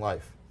meaning in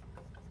life.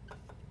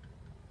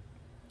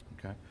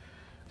 Okay.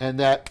 And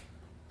that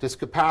this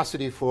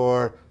capacity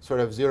for sort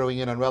of zeroing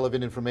in on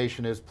relevant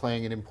information is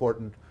playing an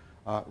important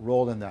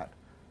role in that.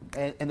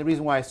 And the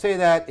reason why I say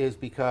that is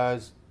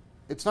because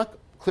it's not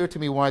clear to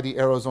me why the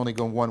arrows only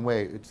go one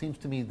way. It seems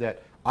to me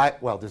that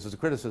well, this is a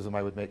criticism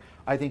I would make.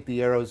 I think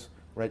the arrows,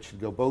 right, should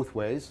go both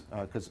ways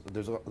because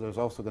there's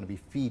also going to be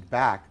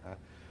feedback.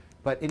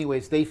 But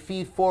anyways, they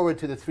feed forward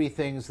to the three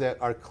things that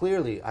are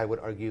clearly, I would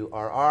argue,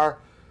 are R,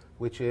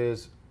 which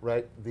is,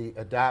 right, the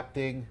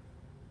adapting,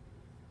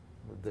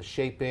 the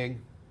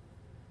shaping,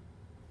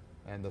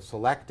 and the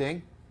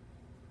selecting.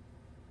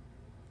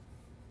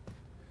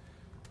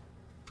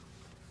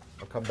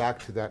 I'll come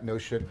back to that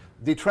notion.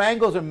 The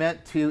triangles are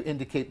meant to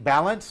indicate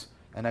balance,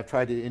 and I've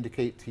tried to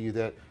indicate to you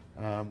that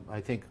I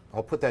think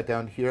I'll put that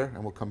down here,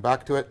 and we'll come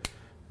back to it,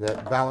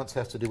 that balance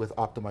has to do with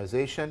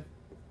optimization.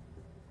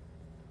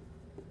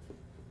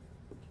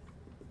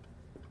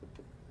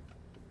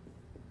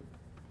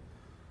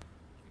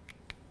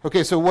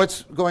 Okay, so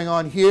what's going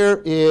on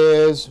here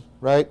is,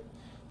 right,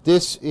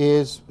 this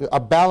is a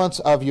balance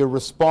of your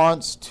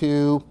response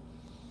to,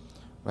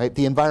 right,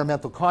 the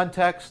environmental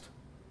context.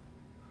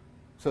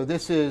 So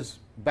this is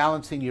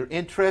balancing your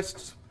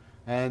interests,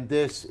 and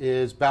this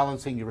is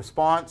balancing your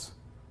response.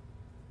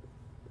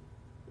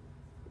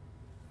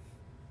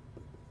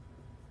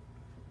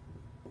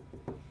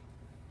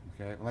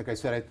 Okay, like I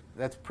said,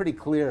 that's pretty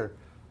clear,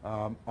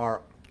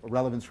 our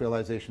relevance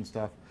realization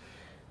stuff.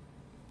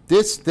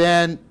 This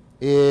then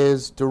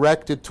is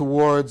directed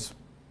towards,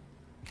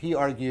 he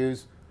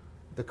argues,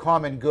 the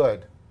common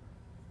good.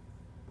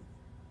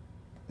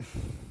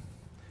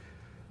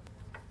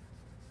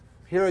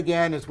 Here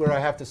again is where I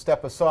have to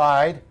step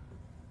aside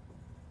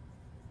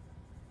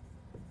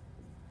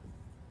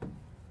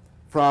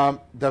from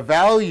the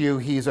value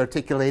he's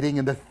articulating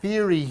and the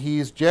theory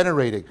he's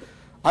generating.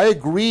 I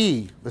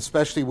agree,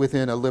 especially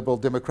within a liberal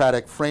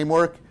democratic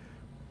framework,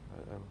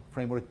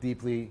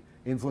 deeply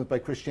influenced by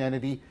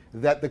Christianity,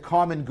 that the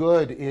common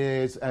good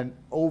is an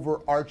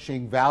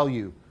overarching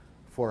value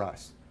for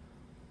us.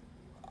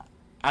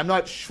 I'm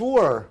not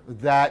sure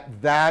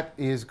that that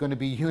is going to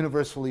be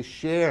universally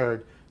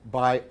shared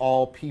by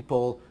all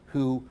people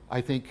who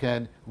I think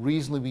can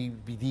reasonably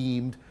be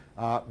deemed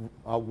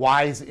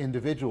wise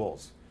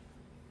individuals.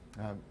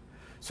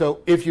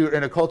 So if you're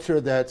in a culture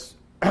that's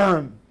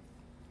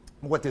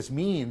what this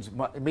means,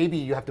 maybe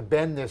you have to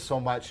bend this so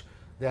much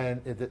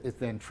then it's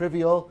then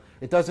trivial.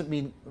 It doesn't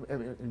mean,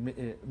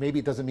 maybe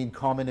it doesn't mean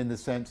common in the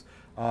sense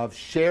of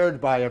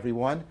shared by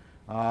everyone.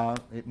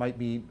 It might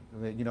be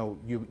that, you know,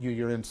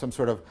 you're in some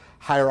sort of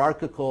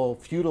hierarchical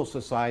feudal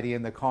society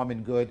and the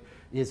common good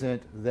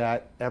isn't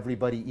that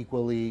everybody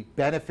equally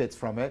benefits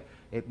from it.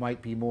 It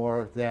might be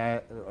more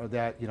that,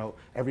 you know,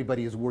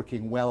 everybody is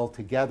working well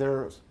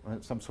together,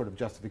 some sort of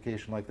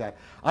justification like that.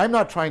 I'm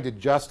not trying to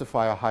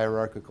justify a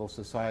hierarchical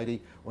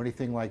society or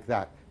anything like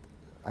that.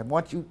 I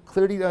want you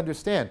clearly to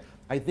understand,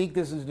 I think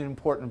this is an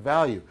important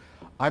value.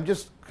 I'm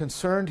just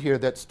concerned here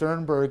that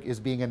Sternberg is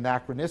being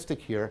anachronistic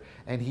here,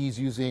 and he's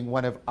using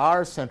one of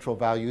our central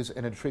values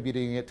and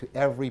attributing it to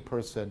every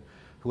person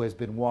who has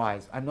been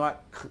wise. I'm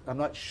not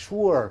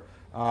sure.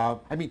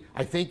 I mean,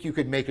 I think you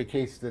could make a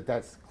case that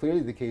that's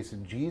clearly the case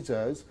in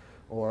Jesus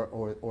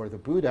or the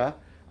Buddha.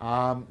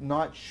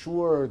 Not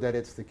sure that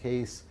it's the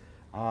case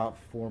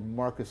for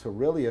Marcus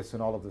Aurelius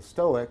and all of the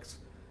Stoics.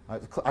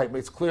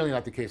 It's clearly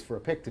not the case for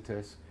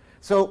Epictetus.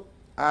 So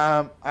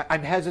I'm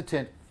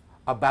hesitant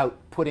about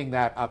putting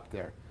that up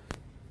there.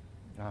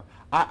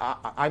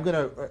 I'm going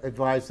to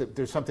advise that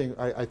there's something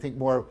I think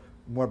more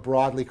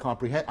broadly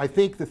comprehend. I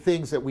think the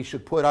things that we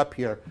should put up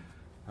here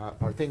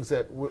are things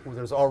that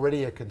there's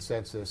already a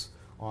consensus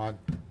on.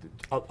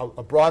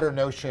 A broader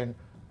notion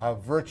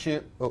of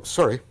virtue. Oh,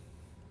 sorry.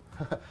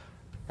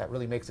 That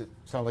really makes it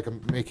sound like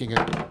I'm making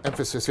an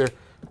emphasis here.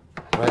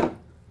 Right?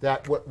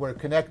 That what we're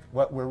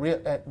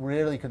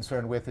really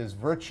concerned with is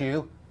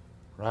virtue,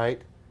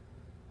 right?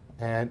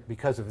 And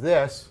because of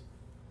this,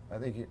 I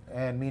think,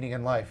 and meaning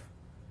in life.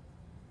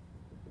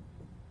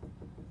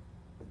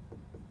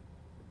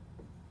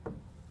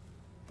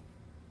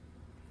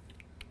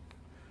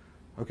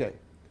 Okay.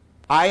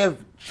 I have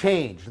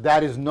changed.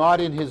 That is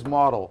not in his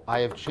model. I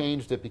have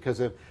changed it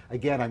because of,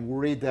 again, I'm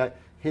worried that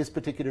his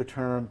particular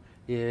term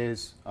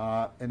is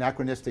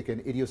anachronistic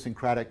and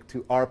idiosyncratic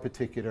to our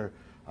particular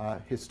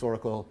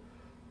historical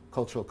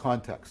cultural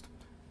context.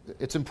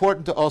 It's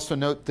important to also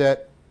note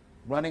that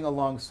running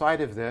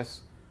alongside of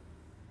this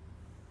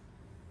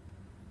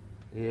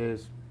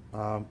is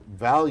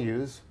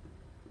values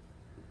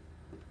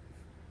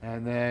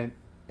and then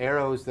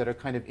arrows that are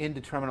kind of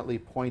indeterminately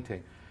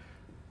pointing.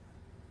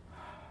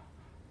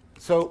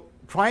 So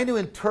trying to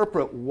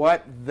interpret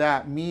what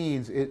that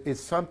means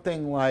is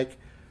something like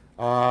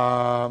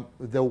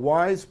the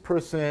wise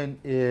person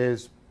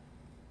is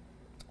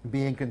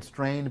being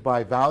constrained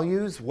by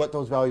values. What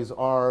those values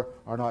are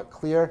not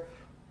clear.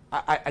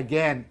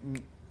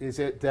 Again, is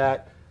it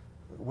that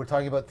we're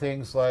talking about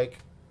things like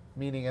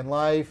meaning in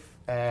life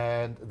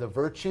and the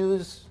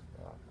virtues?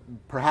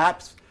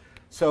 Perhaps.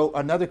 So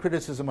another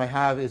criticism I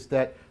have is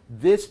that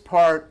this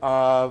part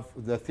of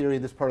the theory,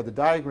 this part of the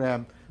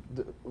diagram,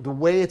 the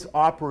way it's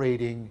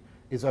operating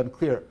is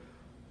unclear.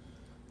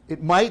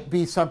 It might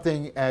be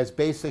something as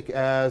basic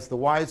as the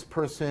wise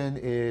person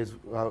is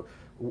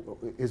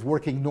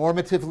working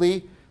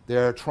normatively.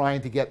 They're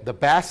trying to get the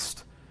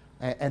best,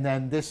 and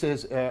then this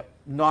is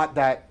not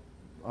that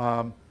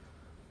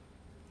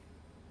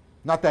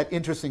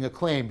interesting a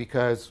claim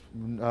because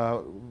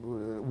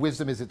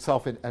wisdom is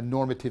itself a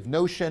normative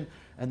notion,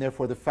 and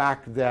therefore the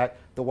fact that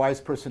the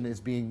wise person is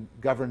being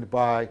governed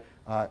by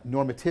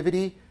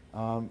normativity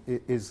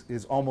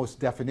is almost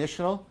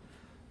definitional.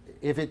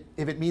 If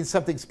it means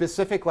something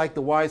specific, like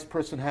the wise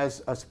person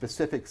has a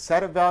specific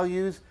set of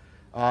values,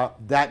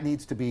 that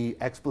needs to be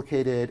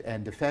explicated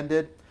and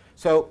defended.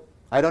 So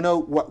I don't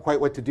know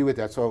quite what to do with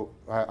that. So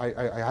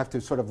I have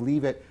to sort of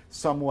leave it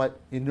somewhat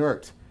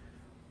inert.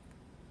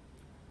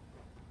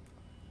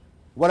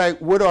 What I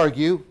would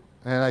argue,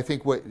 and I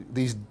think what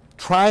these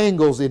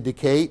triangles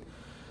indicate,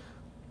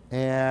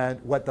 and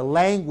what the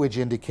language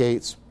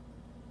indicates,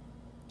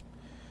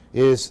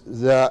 is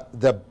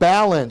the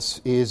balance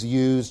is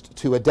used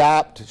to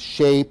adapt,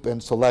 shape,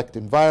 and select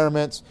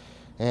environments.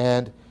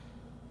 And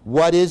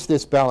what is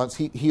this balance?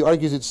 He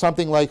argues it's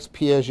something like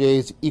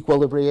Piaget's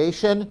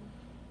equilibration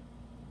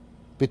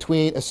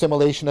between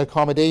assimilation and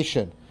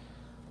accommodation.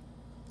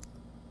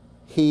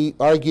 He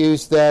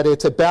argues that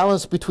it's a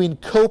balance between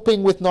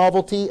coping with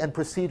novelty and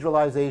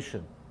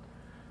proceduralization.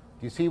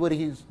 Do you see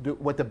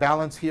what the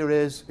balance here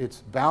is? It's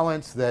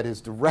balance that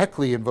is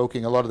directly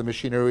invoking a lot of the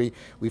machinery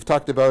we've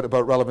talked about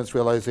relevance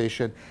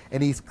realization,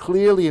 and he's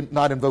clearly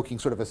not invoking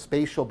sort of a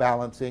spatial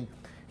balancing.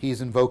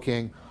 He's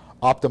invoking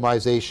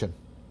optimization.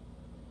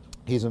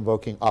 He's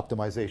invoking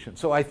optimization.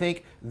 So I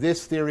think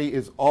this theory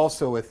is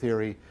also a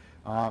theory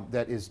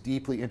that is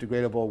deeply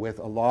integratable with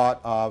a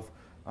lot of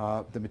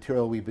the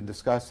material we've been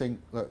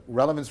discussing.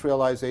 Relevance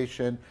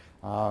realization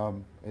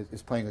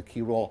is playing a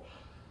key role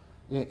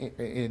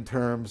in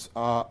terms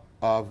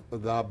of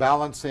the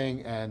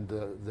balancing and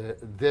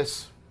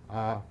this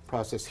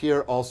process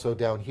here, also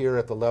down here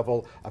at the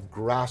level of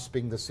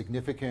grasping the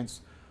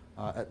significance,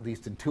 at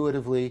least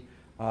intuitively,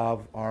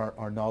 of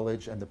our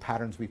knowledge and the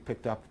patterns we've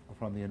picked up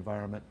from the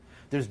environment.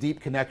 There's deep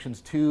connections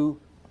to,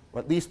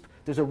 or at least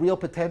there's a real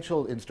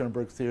potential in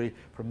Sternberg's theory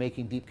for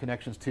making deep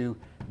connections to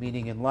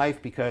meaning in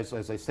life, because,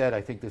 as I said,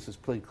 I think this is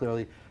pretty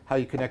clearly how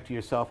you connect to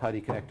yourself, how do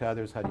you connect to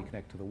others, how do you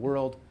connect to the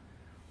world,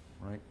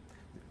 right?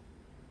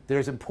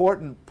 There's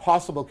important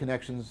possible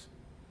connections,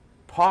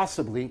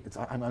 possibly,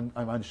 I'm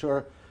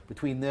unsure,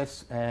 between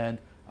this and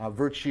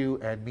virtue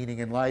and meaning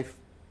in life.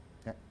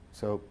 Yeah.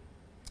 So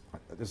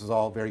this is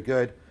all very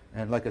good.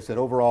 And like I said,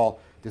 overall,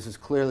 this is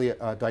clearly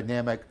a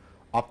dynamic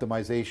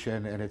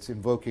optimization, and it's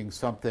invoking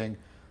something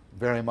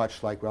very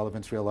much like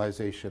relevance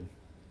realization.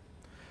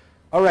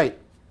 All right.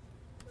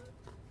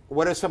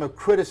 What are some of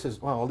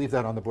criticisms? Well, I'll leave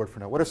that on the board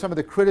for now. What are some of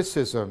the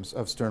criticisms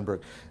of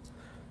Sternberg?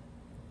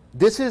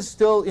 This is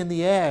still, in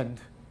the end,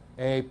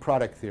 a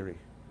product theory.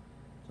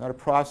 It's not a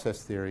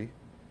process theory.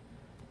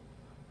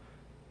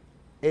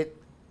 It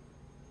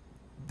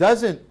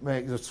doesn't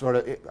make the sort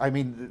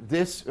of,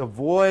 this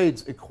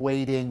avoids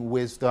equating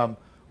wisdom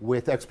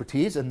with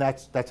expertise, and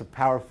that's a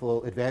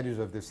powerful advantage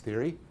of this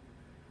theory.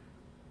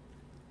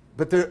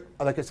 but there,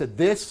 like I said,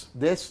 this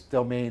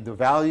domain, the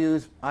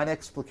values,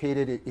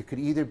 unexplicated, it could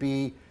either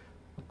be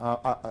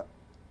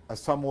a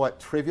somewhat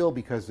trivial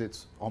because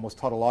it's almost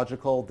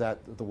tautological that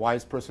the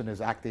wise person is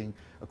acting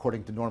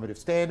according to normative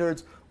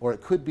standards, or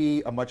it could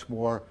be a much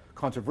more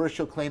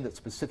controversial claim that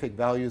specific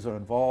values are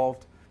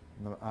involved.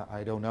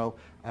 I don't know.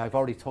 I've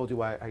already told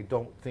you I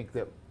don't think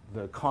that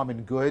the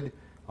common good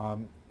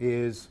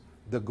is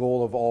the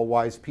goal of all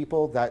wise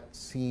people. That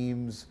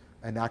seems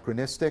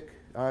anachronistic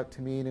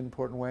to me in an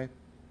important way.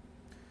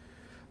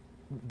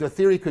 The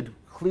theory could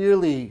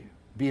clearly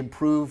be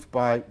improved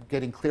by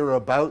getting clearer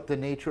about the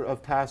nature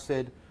of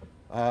tacit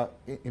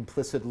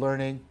implicit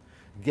learning,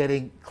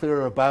 getting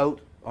clearer about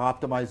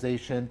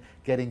optimization,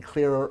 getting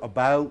clearer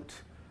about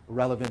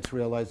relevance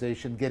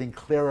realization, getting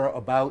clearer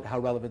about how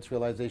relevance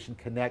realization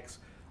connects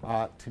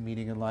to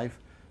meaning in life.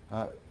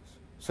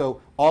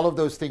 So all of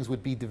those things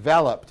would be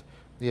developed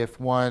if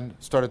one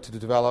started to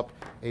develop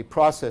a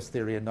process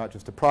theory and not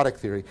just a product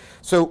theory.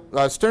 So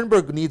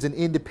Sternberg needs an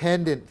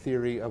independent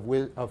theory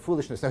of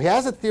foolishness. Now he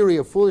has a theory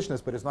of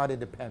foolishness, but it's not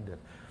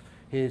independent.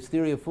 His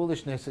theory of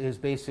foolishness is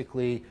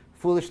basically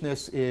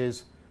foolishness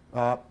is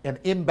an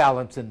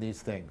imbalance in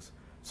these things.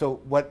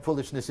 So what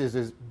foolishness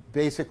is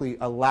basically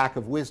a lack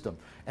of wisdom.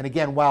 And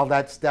again, while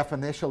that's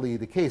definitionally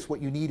the case, what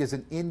you need is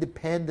an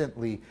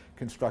independently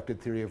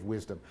constructed theory of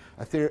wisdom.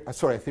 A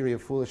theory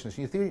of foolishness.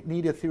 You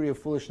need a theory of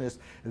foolishness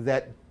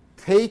that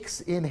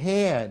takes in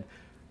hand,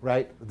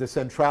 right, the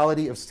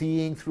centrality of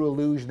seeing through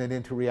illusion and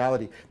into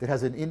reality, that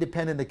has an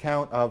independent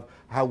account of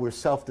how we're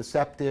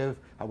self-deceptive,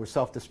 how we're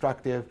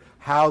self-destructive,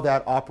 how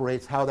that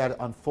operates, how that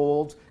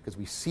unfolds, because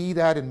we see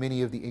that in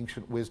many of the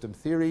ancient wisdom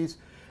theories,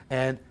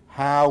 and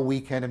how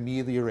we can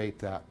ameliorate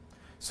that.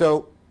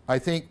 So I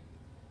think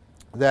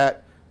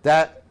that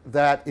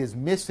is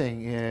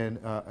missing in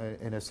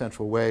a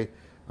central way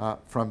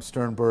from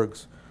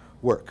Sternberg's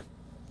work.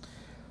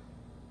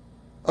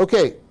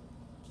 Okay,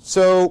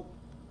 so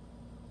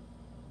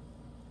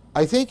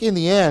I think in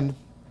the end,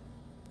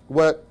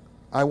 what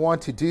I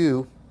want to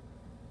do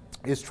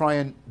is try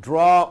and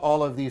draw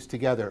all of these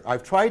together.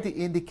 I've tried to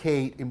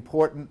indicate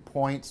important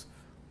points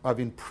of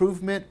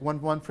improvement,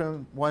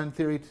 one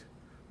theory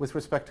with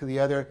respect to the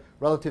other,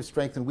 relative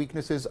strengths and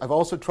weaknesses. I've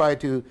also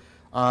tried to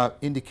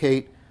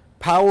indicate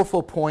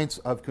powerful points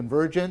of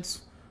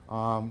convergence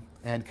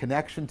and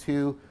connection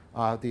to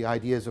the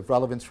ideas of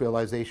relevance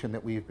realization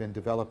that we've been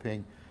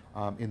developing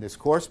in this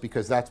course,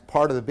 because that's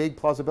part of the big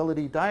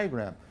plausibility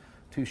diagram,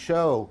 to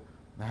show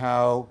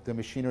how the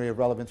machinery of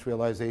relevance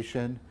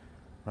realization,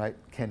 right,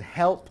 can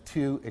help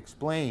to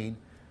explain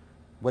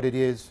what it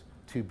is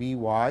to be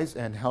wise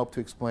and help to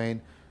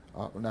explain,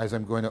 as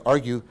I'm going to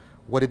argue,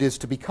 what it is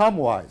to become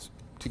wise,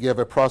 to give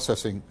a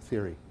processing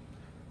theory.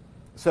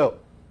 So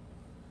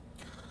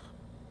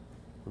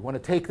we want to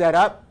take that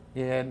up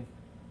in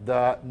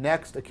the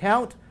next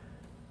account.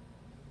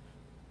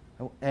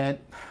 And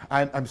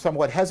I'm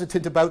somewhat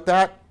hesitant about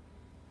that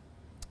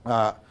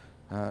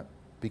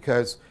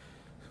because,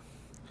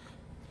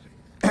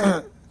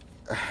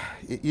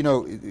 you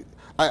know,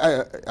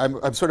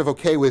 I'm sort of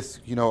okay with,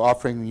 you know,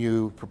 offering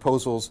you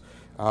proposals.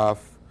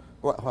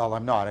 Well,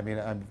 I'm not. I mean,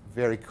 I'm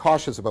very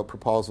cautious about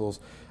proposals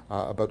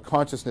about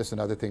consciousness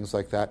and other things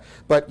like that.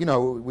 But, you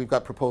know, we've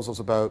got proposals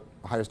about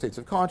higher states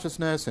of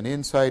consciousness and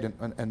insight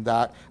and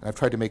that. And I've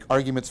tried to make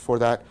arguments for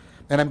that.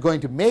 And I'm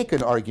going to make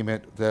an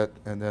argument that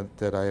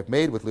I have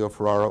made with Leo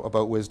Ferraro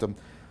about wisdom.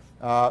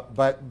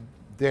 But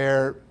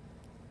there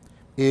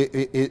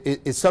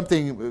is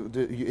something,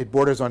 it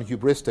borders on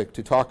hubristic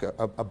to talk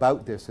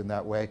about this in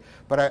that way.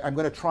 But I'm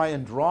going to try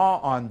and draw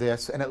on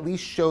this and at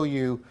least show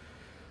you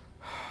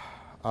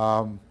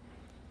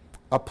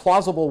a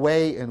plausible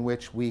way in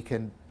which we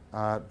can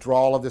draw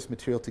all of this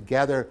material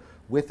together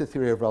with the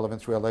theory of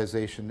relevance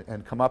realization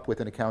and come up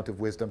with an account of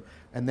wisdom.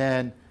 And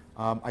then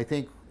I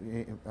think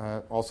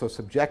also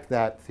subject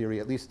that theory,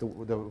 at least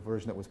the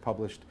version that was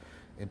published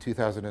in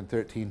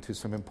 2013, to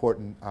some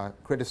important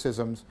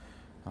criticisms.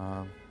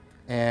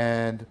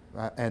 And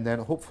then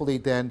hopefully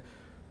then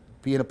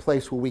be in a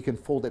place where we can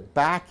fold it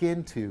back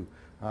into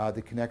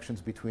the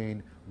connections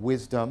between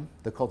wisdom,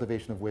 the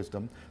cultivation of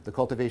wisdom, the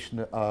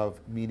cultivation of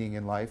meaning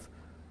in life,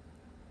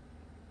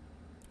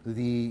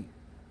 the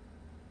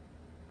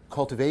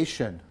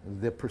cultivation,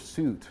 the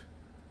pursuit,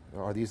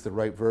 are these the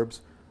right verbs,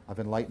 of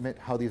enlightenment,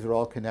 how these are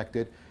all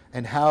connected,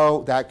 and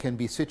how that can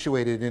be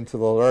situated into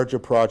the larger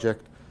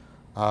project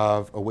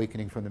of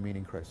awakening from the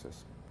meaning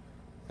crisis.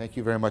 Thank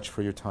you very much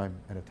for your time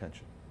and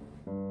attention.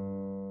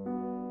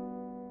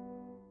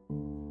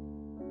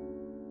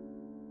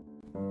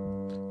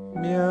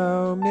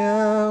 Meow,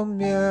 meow,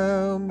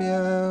 meow,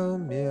 meow,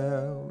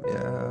 meow,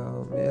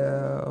 meow,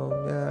 meow,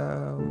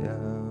 meow,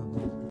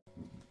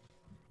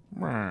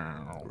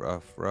 meow.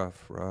 Rough,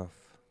 rough, rough.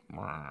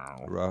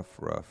 Rough,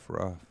 rough,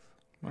 rough.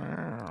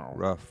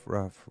 Rough,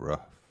 rough,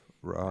 rough,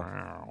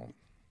 rough.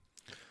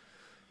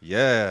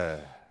 Yeah.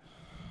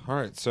 All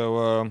right,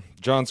 so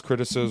John's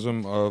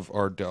criticism of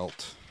our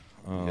delt.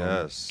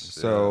 Yes.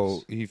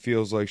 So yes. he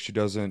feels like she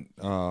doesn't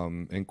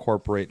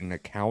incorporate an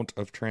account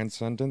of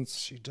transcendence.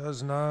 She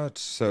does not.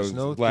 So There's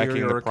no lacking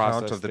theory the or account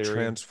process of the theory.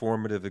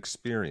 transformative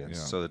experience.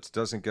 Yeah. So it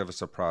doesn't give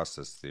us a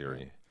process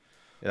theory.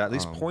 It at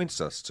least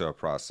points us to a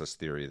process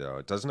theory, though.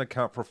 It doesn't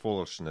account for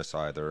foolishness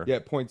either. Yeah,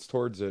 it points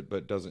towards it,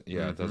 but doesn't.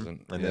 Yeah, it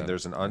doesn't. And yeah. then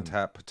there's an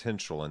untapped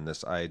potential in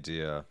this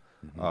idea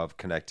of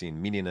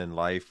connecting meaning in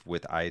life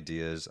with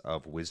ideas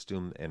of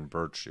wisdom and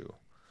virtue.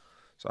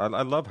 So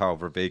I love how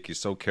Vervaeke is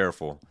so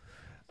careful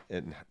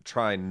in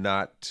trying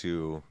not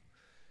to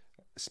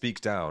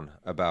speak down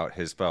about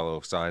his fellow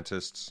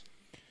scientists.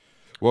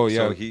 Well,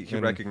 yeah. So he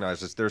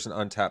recognizes there's an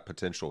untapped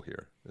potential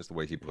here, is the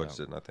way he puts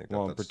it. And I think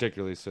that's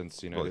particularly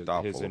since really his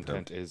thoughtful of him.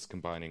 intent is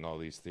combining all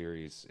these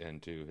theories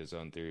into his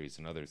own theories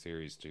and other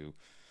theories to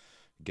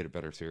get a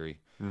better theory.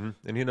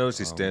 And he knows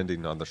he's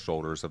standing on the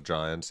shoulders of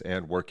giants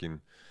and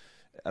working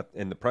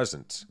in the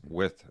present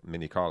with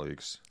many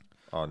colleagues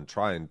on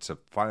trying to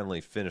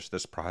finally finish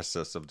this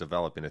process of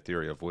developing a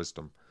theory of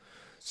wisdom.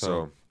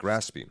 So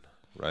grasping,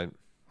 right?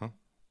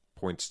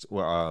 Points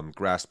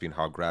grasping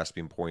how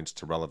grasping points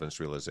to relevance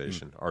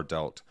realization.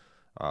 Ardelt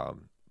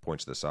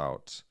points this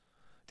out.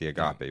 The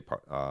agape,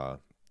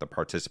 the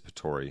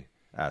participatory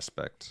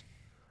aspect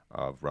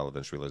of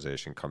relevance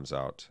realization comes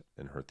out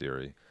in her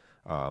theory.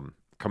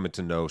 Coming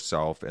to know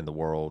self and the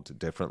world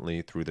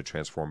differently through the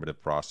transformative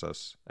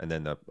process. And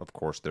then, of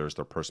course, there's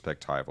the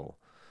perspectival.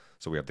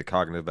 So we have the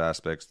cognitive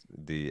aspects,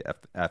 the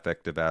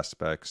affective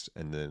aspects,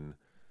 and then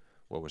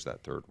what was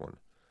that third one?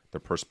 The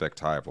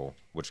perspectival,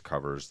 which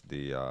covers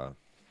the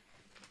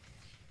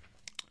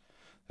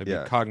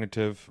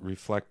cognitive,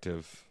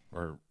 reflective,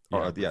 or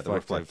the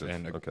reflective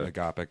and okay.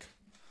 agapic.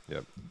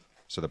 Yep.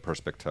 So the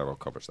perspectival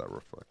covers that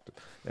reflective,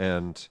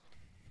 and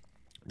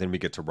then we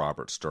get to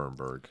Robert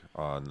Sternberg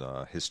on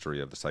the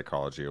history of the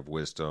psychology of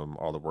wisdom,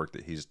 all the work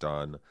that he's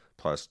done,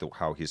 plus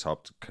how he's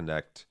helped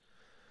connect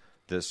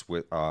this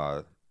with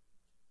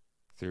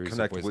theories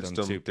of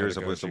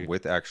wisdom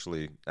with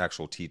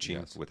actual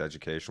teaching, with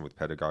education, with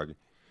pedagogy.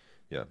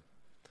 Yeah.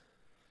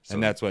 So,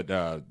 and that's what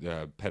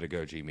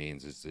pedagogy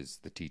means is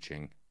the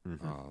teaching.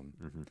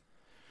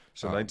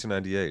 So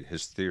 1998,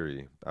 his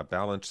theory, A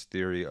Balanced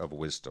Theory of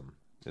Wisdom,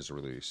 is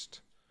released.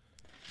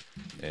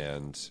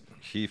 And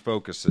he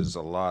focuses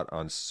a lot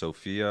on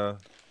Sophia,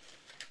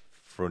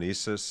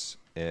 phronesis,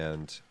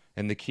 and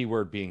the key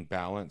word being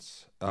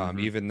balance.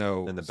 Even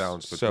though and the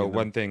balance between so them.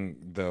 one thing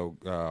though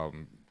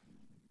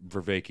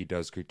Vervaeke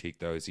does critique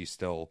though is he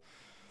still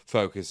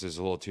focuses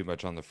a little too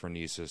much on the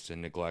phronesis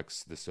and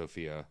neglects the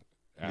Sophia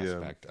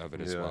aspect of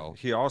it as well.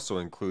 He also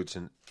includes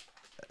an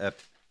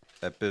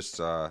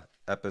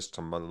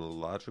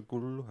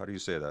epistemological. How do you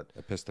say that?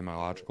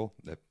 Epistemological.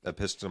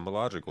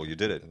 Epistemological. You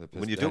did it.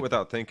 When you do it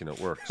without thinking, it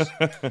works.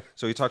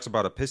 So he talks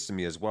about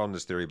episteme as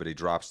wellness theory, but he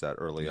drops that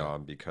early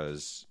on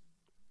because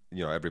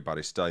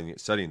everybody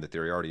studying the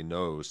theory already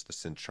knows the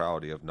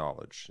centrality of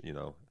knowledge.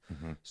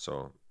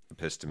 So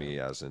episteme,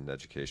 as in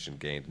education,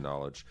 gained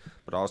knowledge,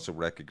 but also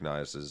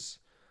recognizes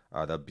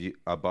the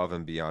above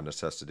and beyond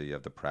necessity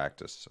of the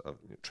practice of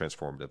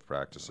transformative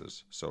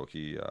practices. So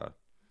he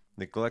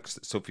neglects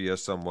Sophia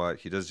somewhat.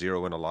 He does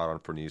zero in a lot on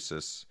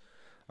phronesis.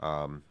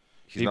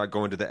 He's not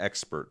going to the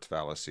expert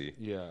fallacy.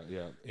 Yeah.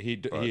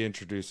 He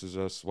introduces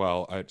us.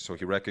 Well, so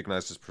he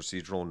recognizes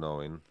procedural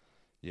knowing.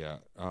 Yeah.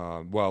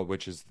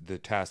 Which is the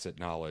tacit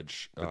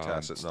knowledge. The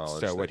tacit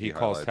knowledge. So what he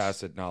calls highlights.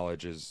 tacit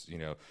knowledge is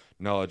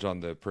knowledge on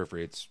the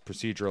periphery. It's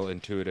procedural,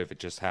 intuitive. It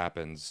just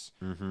happens.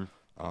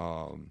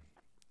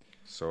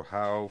 So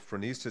how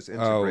phronesis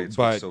integrates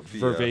but with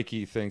Sophia.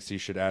 Vervaeke thinks he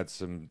should add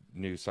some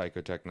new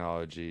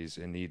psychotechnologies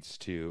and needs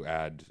to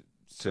add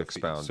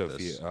expound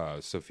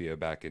Sophia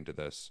back into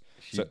this.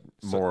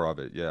 More of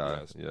it,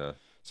 yes. Yeah.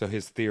 So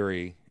his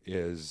theory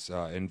is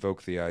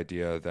invoke the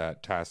idea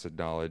that tacit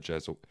knowledge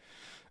is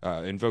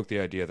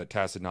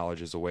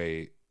a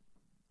way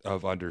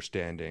of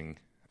understanding.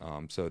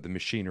 So the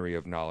machinery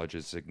of knowledge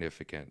is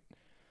significant.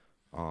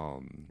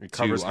 It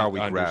covers how we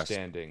grasp.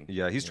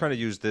 Yeah, he's trying to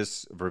use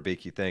this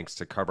Vervaeke thanks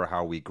to cover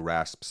how we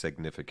grasp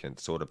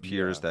significance. So it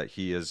appears that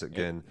he is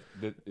again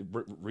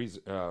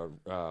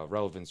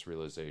relevance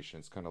realization.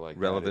 It's kind of like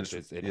relevance.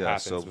 It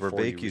happens so before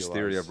Vervaeke's you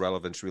theory realize. of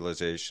relevance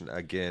realization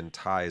again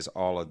ties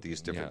all of these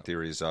different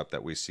theories up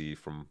that we see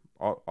from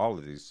all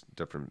of these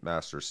different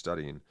masters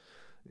studying,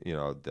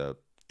 the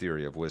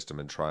theory of wisdom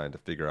and trying to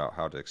figure out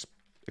how to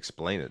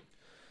explain it.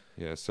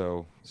 Yeah,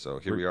 so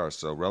here we are.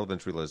 So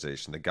relevance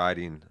realization,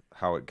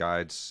 how it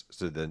guides.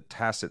 So the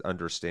tacit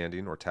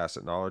understanding or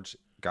tacit knowledge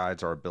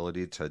guides our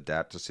ability to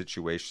adapt to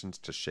situations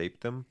to shape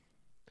them.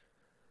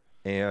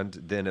 And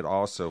then it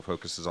also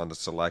focuses on the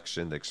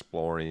selection, the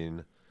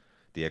exploring,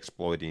 the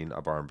exploiting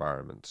of our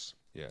environments.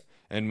 Yeah,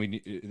 and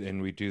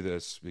we do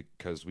this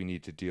because we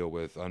need to deal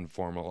with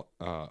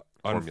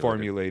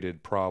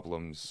unformulated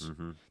problems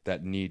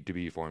that need to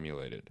be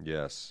formulated.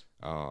 Yes.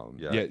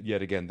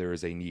 Yet again, there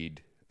is a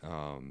need.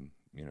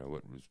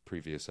 What was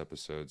previous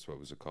episodes? What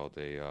was it called?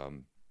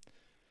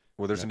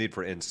 There's a need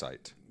for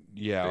insight.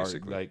 Yeah,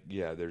 basically.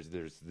 there's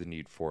the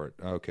need for it.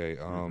 Okay.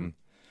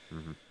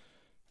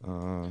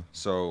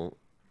 So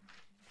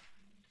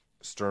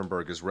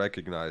Sternberg is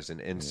recognizing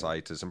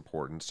insight is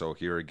important. So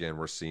here again,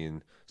 we're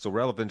seeing, so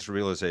relevance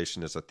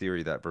realization is a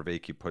theory that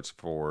Vervaeke puts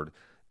forward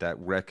that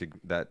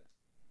that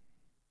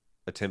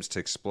attempts to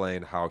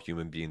explain how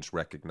human beings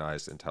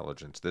recognize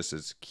intelligence. This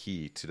is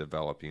key to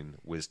developing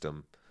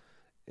wisdom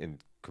in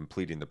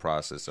completing the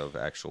process of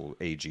actual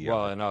AGI.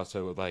 Well, and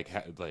also like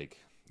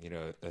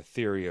a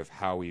theory of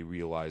how we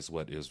realize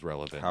what is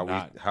relevant.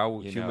 How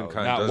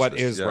humankind not does what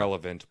this, is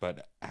relevant,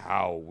 but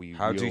how we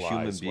how do human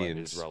realize what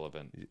beings is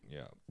relevant.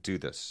 Yeah. do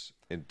this.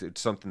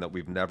 It's something that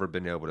we've never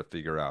been able to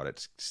figure out.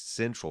 It's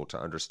central to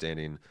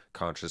understanding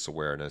conscious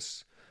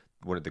awareness,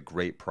 one of the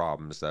great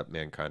problems that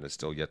mankind is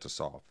still yet to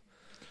solve.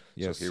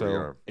 Yeah, so here we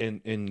are.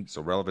 So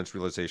So relevance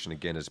realization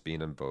again is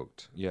being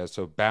invoked. yeah,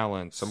 so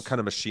balance. Some kind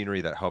of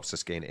machinery that helps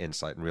us gain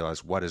insight and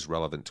realize what is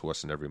relevant to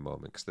us in every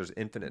moment. Because there's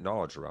infinite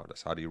knowledge around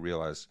us. How do you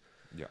realize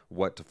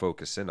what to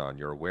focus in on?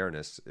 Your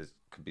awareness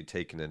could be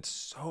taking in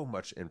so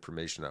much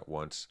information at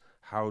once.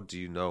 How do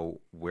you know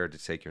where to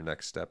take your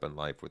next step in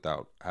life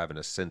without having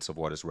a sense of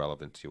what is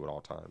relevant to you at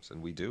all times?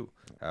 And we do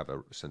have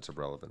a sense of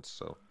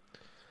relevance.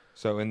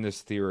 So in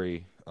this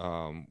theory,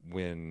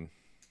 when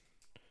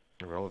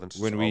relevance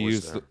when is we always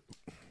use there.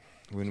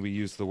 when we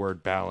use the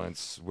word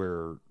balance,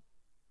 we're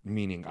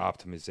meaning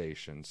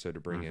optimization. So to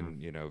bring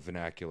in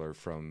vernacular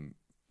from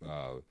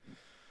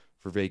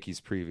Vervaeke's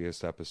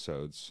previous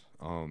episodes,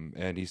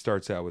 and he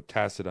starts out with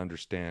tacit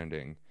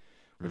understanding,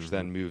 which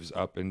then moves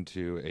up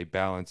into a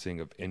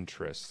balancing of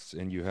interests,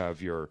 and you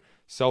have your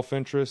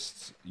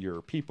self-interests,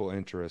 your people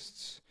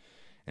interests,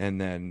 and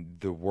then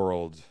the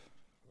world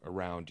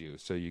around you.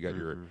 So you got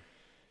your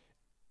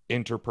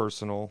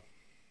interpersonal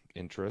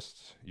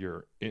interests,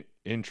 your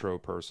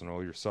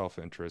intrapersonal, your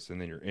self-interest, and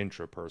then your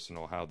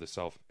intrapersonal, how the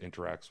self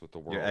interacts with the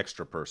world. Your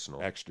extra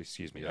personal. Extra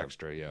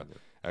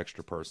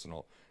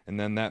personal. And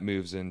then that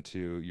moves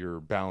into your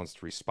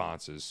balanced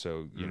responses.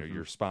 So, your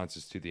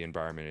responses to the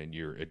environment, and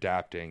you're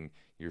adapting,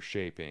 you're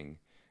shaping,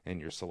 and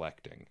you're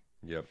selecting.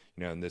 Yep.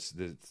 And this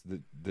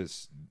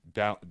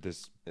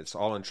It's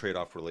all in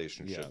trade-off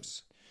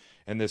relationships.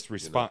 and this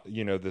response,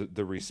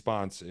 the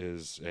response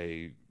is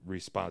a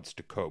response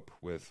to cope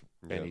with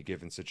any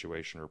given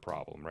situation or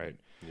problem, right?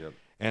 Yep.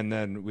 And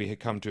then we had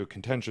come to a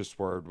contentious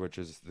word, which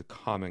is the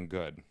common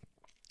good.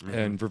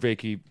 And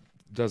Vervaeke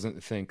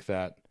doesn't think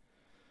that.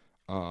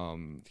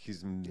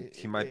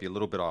 He might be a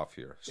little bit off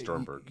here,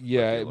 Sternberg.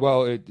 Yeah,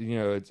 well, it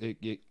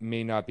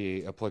may not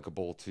be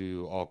applicable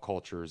to all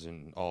cultures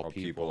and all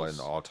people and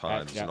all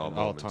times at and all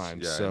moments.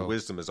 times. Yeah, So, and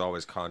wisdom is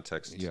always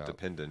context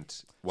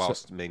dependent,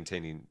 whilst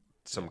maintaining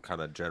some kind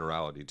of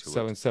generality to it.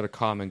 So instead of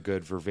common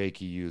good,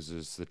 Vervaeke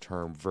uses the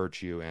term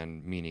virtue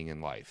and meaning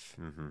in life.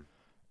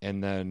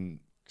 And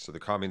then So the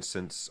common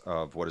sense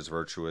of what is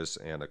virtuous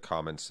and a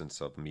common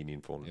sense of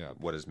meaningful,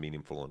 what is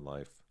meaningful in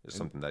life, is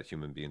something that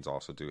human beings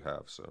also do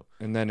have. So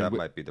and then that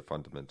might be the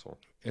fundamental.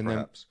 And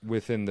perhaps. then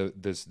within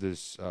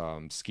this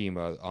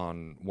schema,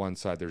 on one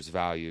side there's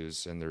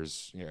values and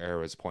there's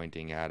arrows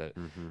pointing at it,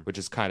 which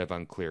is kind of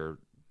unclear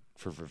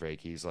for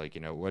Vervaeke. He's like,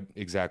 what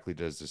exactly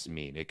does this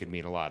mean? It could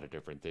mean a lot of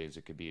different things.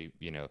 It could be,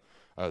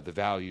 the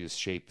values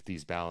shape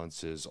these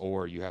balances,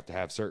 or you have to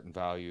have certain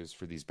values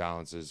for these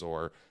balances,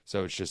 or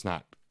so it's just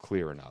not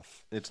clear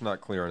enough. It's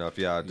not clear enough.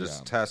 Yeah,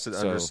 just tacit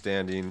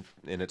understanding,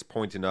 and it's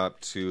pointing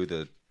up to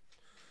the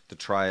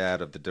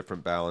triad of the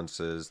different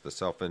balances: the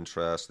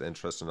self-interest, the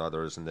interest in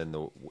others, and then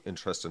the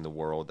interest in the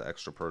world, the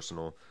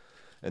extrapersonal,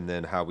 and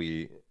then how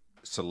we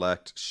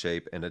select,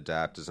 shape, and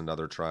adapt is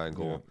another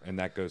triangle. And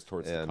that goes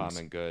towards the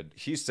common good.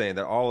 He's saying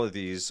that all of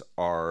these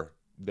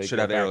should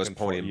have arrows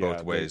pointing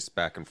both ways,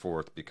 back and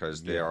forth,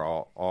 because they are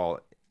all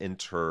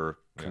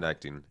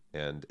interconnecting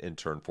and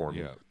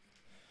interinforming.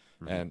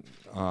 And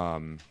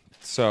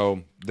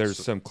so there's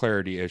some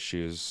clarity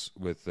issues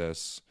with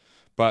this,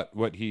 but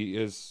what he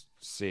is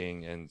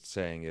seeing and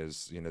saying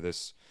is,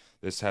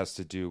 this has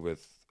to do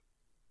with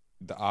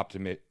the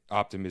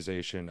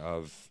optimization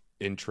of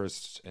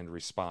interests and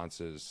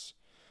responses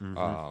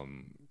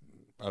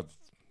of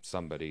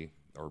somebody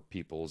or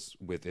people's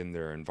within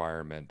their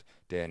environment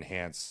to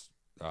enhance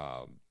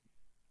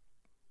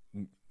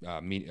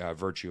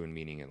virtue and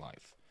meaning in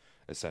life.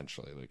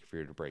 Essentially, like if you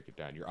were to break it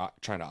down, you're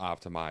trying to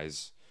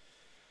optimize,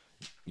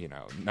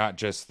 not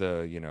just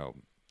the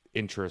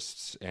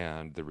interests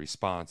and the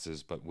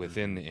responses, but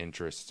within the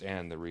interests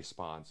and the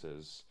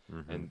responses,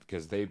 and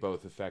because they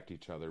both affect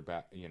each other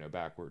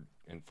backward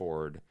and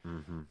forward.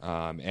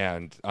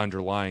 And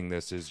underlying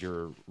this is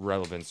your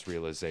relevance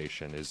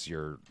realization, is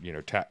your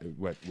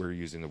what we're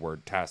using the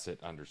word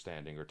tacit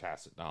understanding or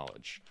tacit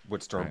knowledge.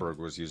 What Sternberg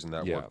was using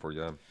that word for,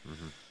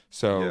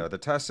 So the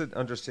tacit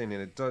understanding,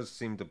 it does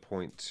seem to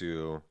point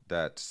to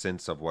that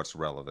sense of what's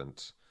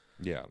relevant.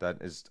 Yeah,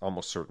 that is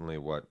almost certainly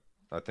what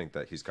I think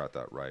that he's got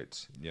that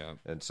right. Yeah,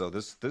 and so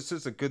this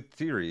is a good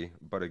theory,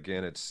 but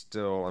again, it's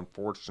still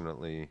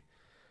unfortunately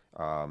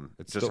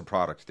it's just a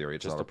product theory.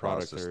 It's just not a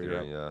product theory,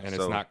 yeah. And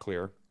it's not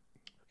clear.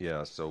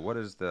 Yeah, so what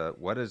is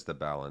the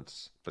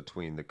balance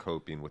between the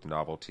coping with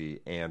novelty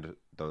and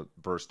the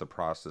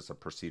process of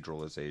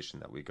proceduralization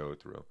that we go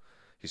through?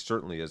 He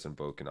certainly is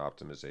invoking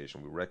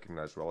optimization. We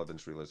recognize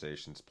relevance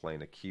realizations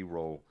playing a key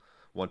role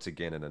once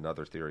again in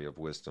another theory of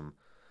wisdom,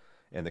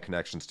 and the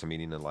connections to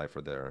meaning in life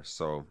are there.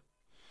 So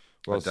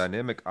Well, a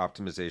dynamic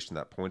optimization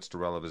that points to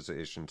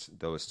relativizations,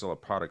 though, is still a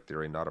product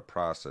theory, not a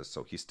process.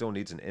 So he still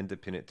needs an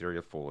independent theory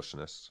of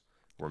foolishness.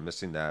 We're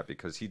missing that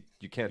because you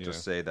can't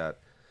just say that.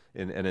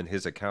 In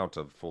his account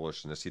of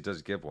foolishness, he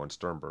does give one,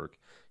 Sternberg.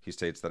 He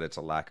states that it's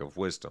a lack of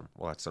wisdom.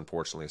 Well, that's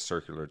unfortunately a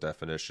circular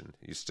definition.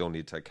 You still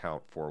need to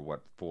account for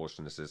what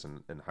foolishness is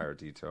in higher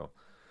detail.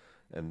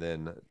 And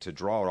then to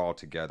draw it all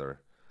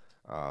together,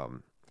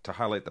 to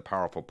highlight the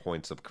powerful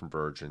points of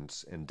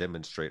convergence and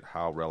demonstrate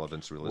how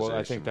relevance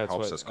realization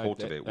helps us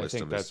cultivate wisdom. I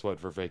think that's what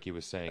Vervaeke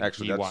was saying.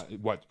 Actually,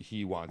 what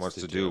he wants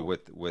to do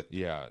with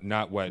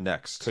not what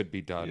next could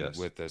be done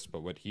with this,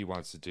 but what he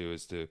wants to do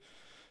is to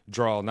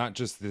draw not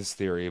just this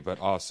theory, but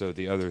also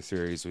the other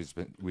theories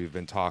we've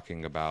been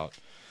talking about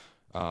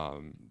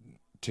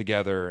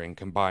together and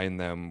combine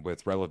them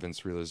with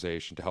relevance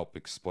realization to help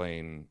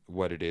explain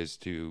what it is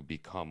to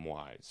become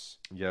wise.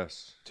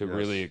 Yes. To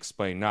really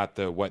explain not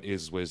the what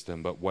is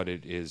wisdom, but what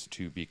it is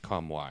to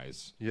become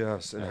wise.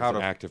 Yes, and how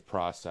to active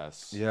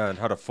process. Yeah, and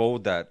how to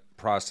fold that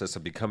process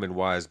of becoming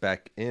wise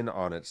back in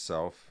on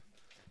itself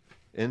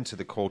into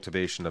the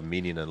cultivation of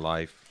meaning in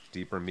life,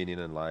 deeper meaning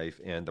in life,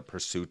 and the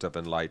pursuit of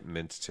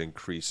enlightenment to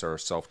increase our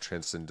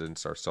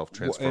self-transcendence, our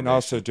self-transformation. And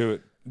also do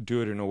it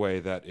in a way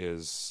that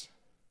is...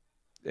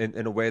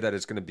 In a way that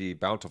is going to be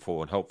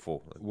bountiful and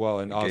helpful,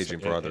 and engaging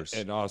also, for others.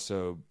 And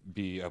also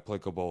be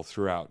applicable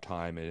throughout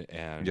time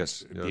and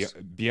yes.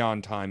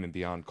 Beyond time and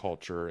beyond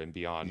culture and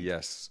beyond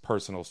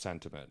personal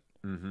sentiment.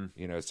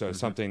 Mm-hmm. So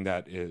something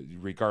that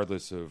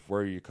regardless of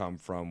where you come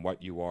from,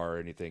 what you are,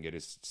 anything, it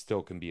is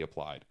still can be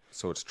applied.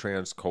 So it's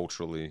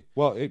transculturally.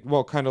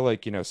 Well, kind of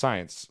like,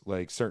 science,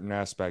 like certain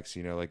aspects,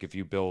 like if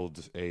you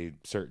build a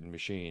certain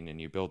machine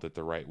and you build it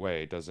the right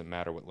way, it doesn't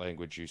matter what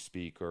language you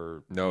speak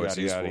or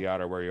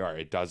yada, where you are.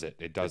 It does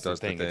the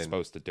thing it's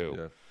supposed to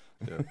do.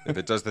 Yeah. If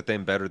it does the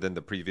thing better than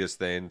the previous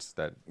things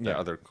that the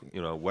other,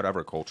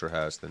 whatever culture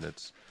has, then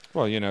it's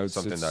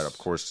something that, of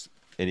course,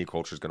 any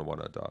culture is going to want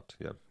to adopt.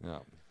 Yeah. Yeah.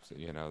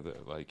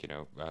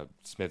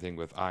 Smithing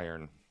with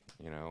iron,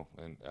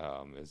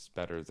 is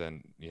better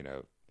than,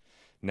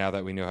 now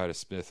that we know how to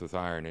smith with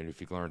iron, and if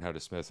you learn how to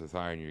smith with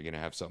iron, you're going to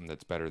have something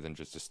that's better than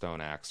just a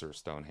stone axe or a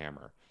stone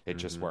hammer. It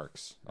just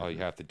works. All you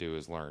have to do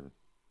is learn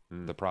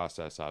the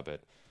process of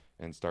it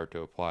and start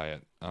to apply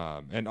it.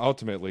 And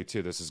ultimately,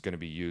 too, this is going to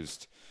be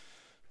used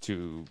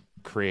to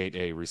create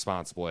a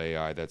responsible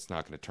AI that's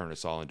not going to turn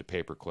us all into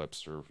paper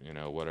clips or,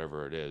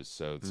 whatever it is.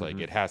 So it's like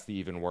it has to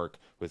even work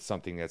with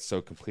something that's so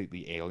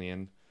completely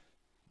alien,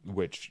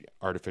 which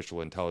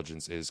artificial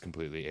intelligence is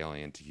completely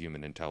alien to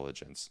human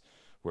intelligence,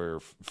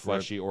 where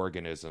fleshy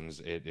organisms,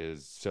 it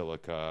is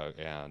silica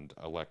and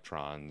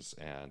electrons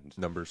and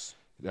numbers.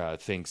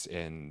 Thinks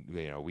in,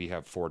 we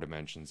have 4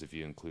 dimensions if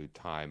you include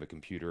time. A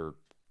computer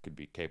could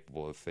be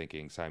capable of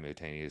thinking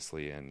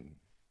simultaneously in,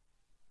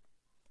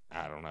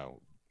 I don't know,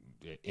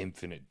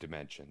 infinite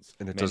dimensions,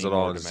 and it does it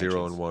all in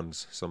 0 and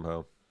 1s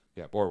somehow.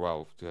 Yeah,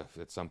 or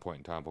at some point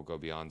in time we'll go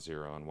beyond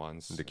 0 and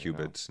 1s, into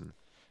qubits,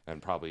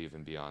 and probably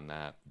even beyond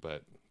that.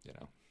 But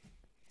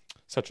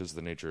such is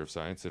the nature of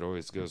science; it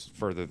always goes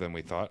further than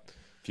we thought.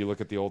 If you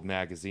look at the old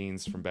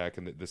magazines from back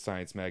in the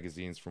science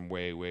magazines from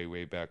way, way,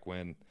 way back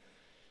when,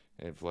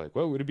 if what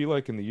would it be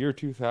like in the year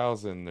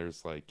 2000?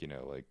 There's like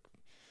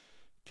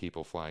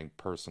people flying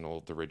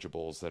personal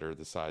dirigibles that are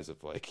the size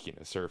of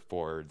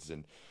surfboards,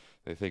 and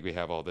they think we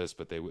have all this,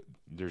 but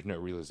there's no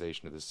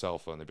realization of the cell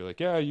phone. They'd be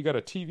like, yeah, you got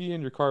a TV in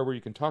your car where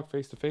you can talk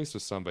face to face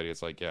with somebody.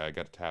 It's like, yeah, I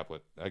got a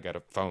tablet. I got a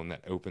phone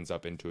that opens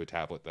up into a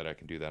tablet that I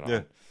can do that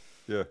on.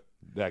 Yeah.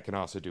 That can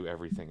also do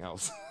everything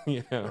else.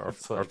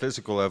 Our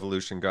physical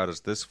evolution got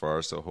us this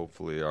far, so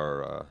hopefully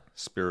our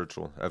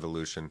spiritual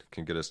evolution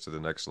can get us to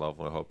the next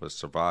level and help us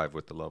survive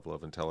with the level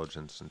of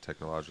intelligence and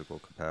technological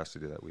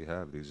capacity that we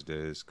have these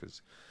days,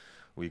 because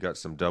we got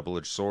some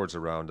double-edged swords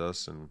around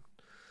us, and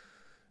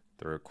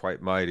they're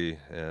quite mighty,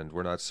 and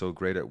we're not so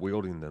great at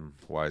wielding them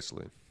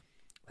wisely.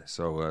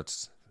 So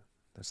that's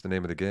the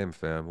name of the game,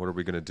 fam. What are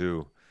we going to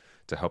do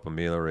to help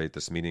ameliorate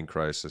this meaning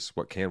crisis?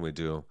 What can we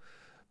do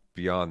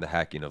beyond the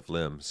hacking of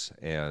limbs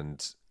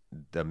and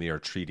the mere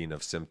treating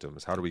of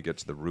symptoms? How do we get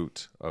to the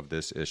root of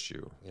this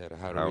issue? Yeah,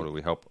 how do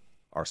we help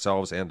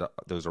ourselves and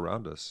those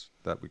around us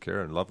that we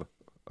care and love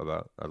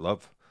about,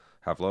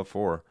 have love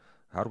for?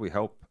 How do we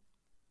help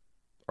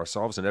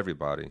ourselves and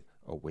everybody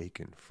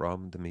awaken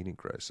from the meaning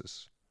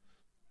crisis?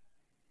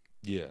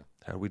 Yeah.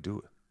 How do we do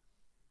it?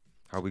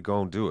 How are we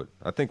going to do it?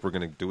 I think we're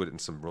going to do it in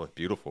some really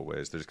beautiful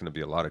ways. There's going to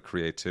be a lot of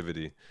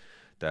creativity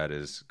that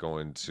is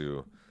going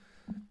to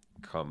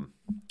come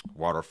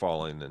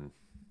waterfalling and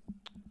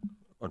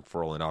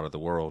unfurling out of the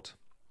world.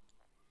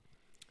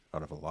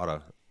 Out of a lot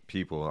of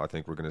people, I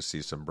think we're going to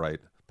see some bright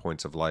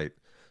points of light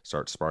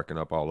start sparking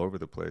up all over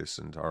the place,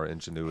 and our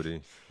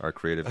ingenuity, our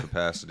creative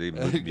capacity,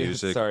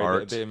 music, Sorry,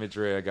 art. the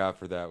imagery I got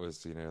for that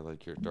was,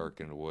 like you're dark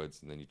in the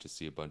woods, and then you just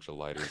see a bunch of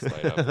lighters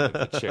light up with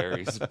the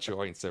cherries,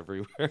 joints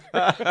everywhere,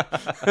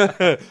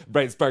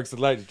 bright sparks of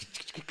light.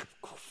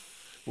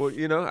 Well,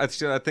 I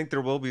think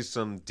there will be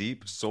some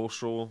deep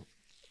social,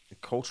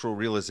 cultural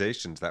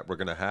realizations that we're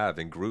going to have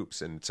in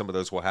groups, and some of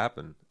those will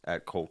happen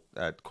at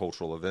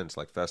cultural events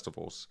like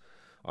festivals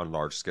on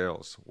large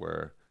scales,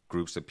 where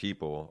groups of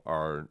people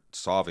are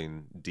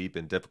solving deep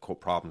and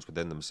difficult problems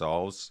within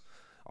themselves,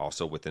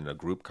 also within a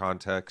group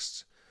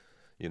context,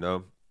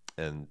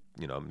 and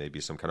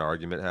maybe some kind of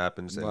argument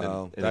happens, and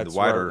Well, then the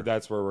wider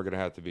that's where we're going to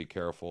have to be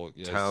careful.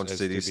 town,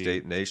 city,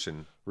 state,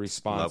 nation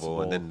responsible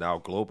level, and then now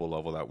global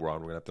level that we're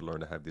on. We're going to have to learn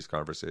to have these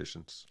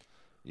conversations.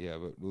 Yeah,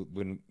 but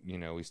when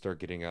we start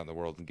getting out in the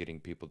world and getting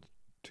people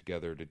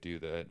together to do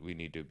that, we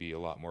need to be a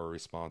lot more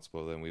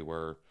responsible than we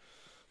were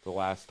the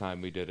last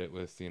time we did it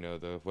with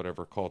the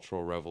whatever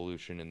cultural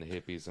revolution and the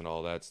hippies and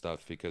all that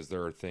stuff, because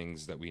there are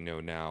things that we know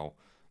now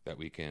that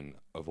we can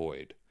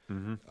avoid,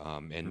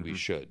 and we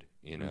should.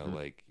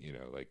 Like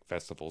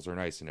festivals are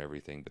nice and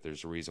everything, but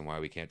there's a reason why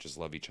we can't just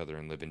love each other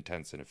and live in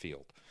tents in a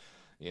field.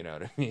 You know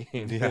what I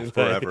mean? Yeah,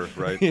 forever,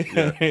 right?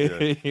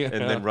 Yeah.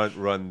 And then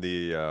run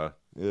the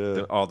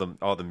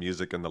all the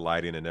music and the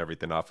lighting and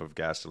everything off of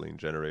gasoline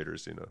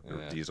generators,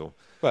 or diesel.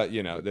 But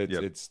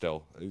it's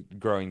still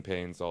growing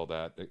pains, all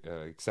that,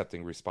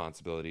 accepting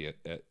responsibility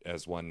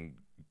as one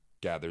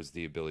gathers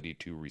the ability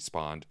to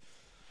respond.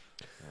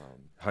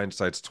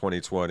 Hindsight's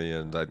 2020,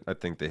 and I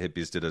think the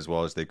hippies did as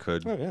well as they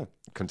could,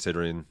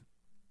 considering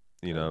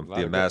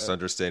the mass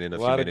understanding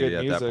of humanity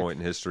at that point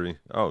in history.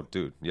 Oh,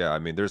 dude, yeah. I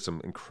mean, there's some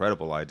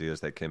incredible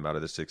ideas that came out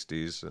of the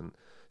 60s and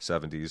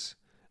 70s,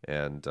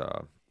 and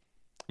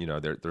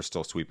they're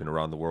still sweeping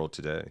around the world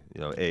today.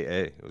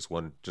 AA, it was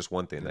one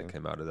thing that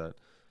came out of that.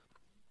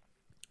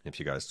 If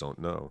you guys don't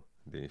know,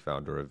 the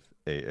founder of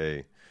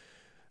AA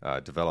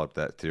developed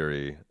that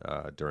theory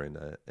during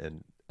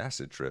an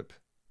acid trip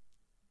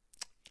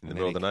in the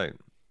middle of the night.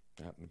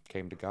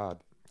 Came to God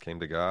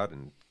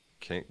and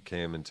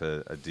came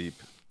into a deep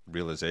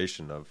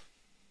realization of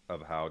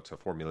how to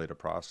formulate a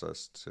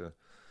process to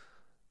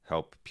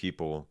help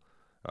people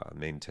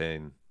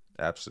maintain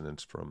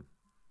abstinence from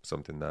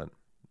something that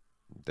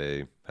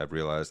they have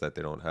realized that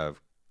they don't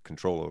have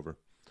control over.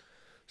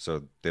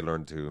 So they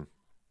learn to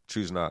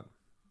choose not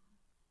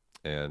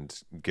and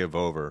give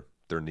over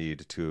their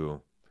need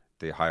to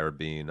the higher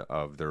being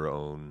of their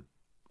own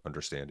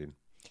understanding.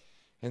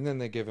 And then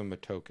they give him a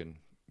token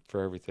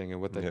for everything.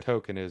 And what that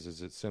token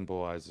is it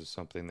symbolizes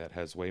something that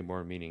has way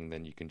more meaning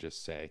than you can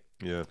just say.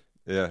 Yeah.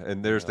 Yeah.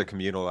 And there's the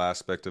communal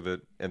aspect of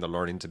it, and the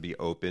learning to be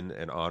open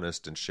and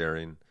honest and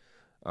sharing,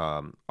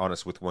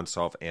 honest with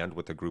oneself and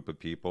with a group of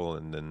people.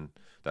 And then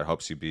that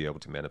helps you be able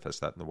to manifest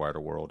that in the wider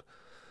world.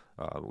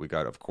 We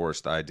got, of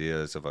course, the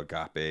ideas of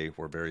agape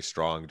were very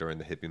strong during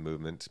the hippie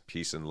movement.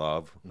 Peace and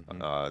love.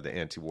 The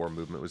anti-war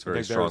movement was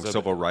very strong.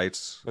 Civil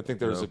rights. I think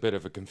there was a bit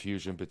of a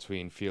confusion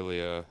between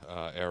philia,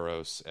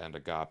 eros, and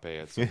agape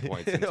at some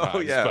points in time. Oh,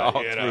 yeah.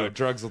 But,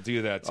 drugs will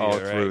do that to you,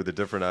 right? Through the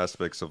different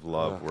aspects of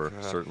love were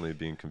certainly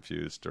being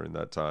confused during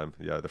that time.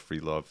 Yeah, the free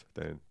love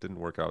thing didn't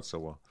work out so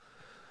well.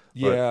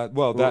 Yeah,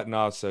 that and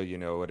also,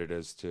 what it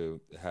is to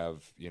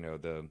have,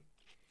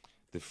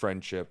 the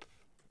friendship,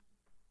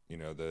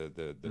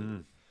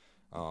 the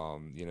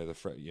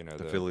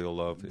filial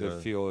love, the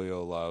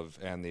filial love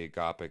and the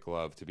agapic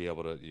love, to be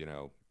able to,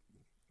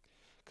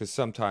 because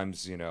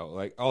sometimes,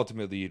 like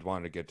ultimately you'd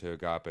want to get to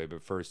agape,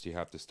 but first you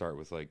have to start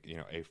with a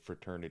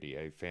fraternity,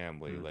 a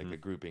family, like a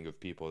grouping of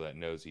people that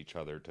knows each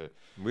other.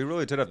 We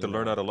really did have to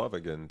learn how to love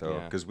again,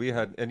 though, because we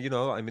had, and the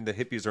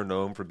hippies are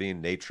known for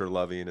being nature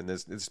loving, and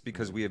it's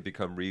because we have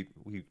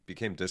we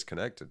became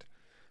disconnected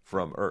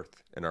from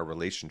Earth and our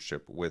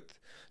relationship with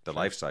the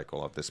life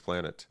cycle of this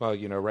planet. Well,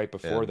 right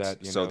before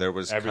that, so there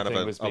was kind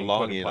of a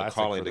longing, a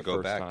calling to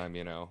go back. Time,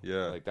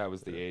 like that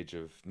was the age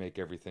of make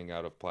everything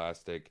out of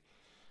plastic.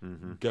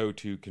 Go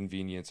to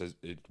convenience as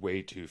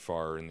way too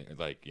far, and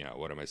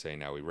what am I saying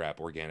now? We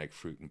wrap organic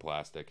fruit in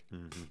plastic.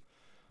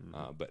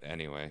 But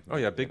anyway. Oh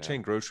yeah, big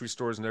chain grocery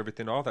stores and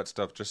everything. All that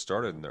stuff just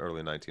started in the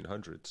early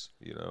 1900s.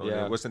 And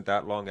it wasn't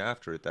that long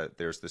after it that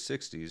there's the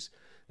 60s.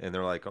 And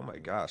they're like, oh my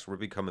gosh, we're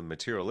becoming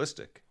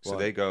materialistic. So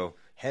they go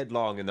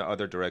headlong in the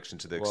other direction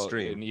to the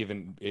extreme. And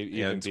even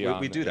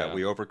beyond, we do that.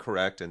 We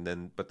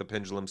overcorrect, but the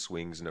pendulum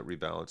swings and it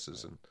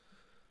rebalances. And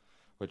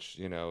which,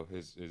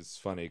 is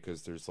funny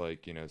because there's so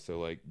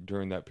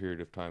during that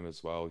period of time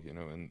as well,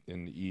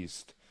 in the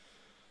East,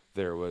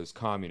 there was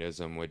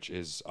communism, which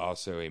is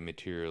also a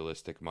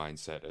materialistic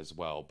mindset as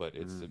well. But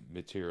it's a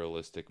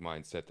materialistic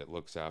mindset that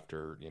looks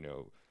after,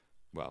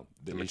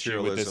 the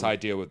issue with this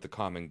idea with the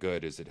common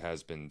good is it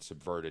has been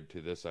subverted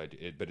to this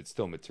idea, but it's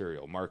still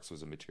material. Marx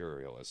was a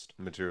materialist.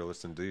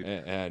 Materialist indeed.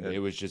 And it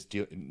was just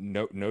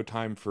no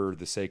time for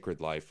the sacred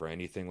life or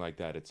anything like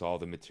that. It's all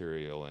the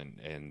material,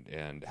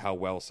 and how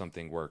well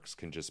something works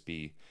can just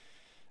be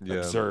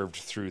observed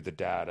through the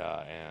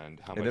data and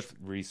how much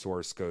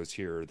resource goes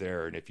here or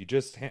there. And if you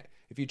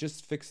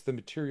just fix the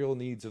material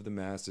needs of the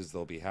masses,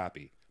 they'll be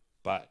happy.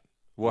 But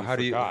well, how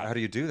do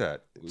you do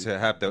that? To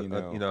have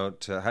the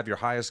to have your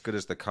highest good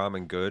as the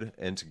common good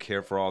and to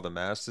care for all the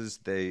masses,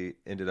 they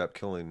ended up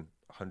killing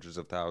hundreds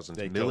of thousands,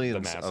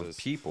 millions of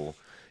people.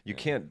 You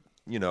can't,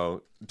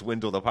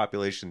 dwindle the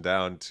population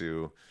down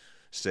to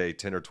say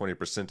 10 or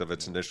 20% of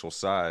its initial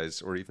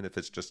size, or even if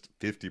it's just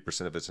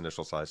 50% of its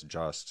initial size,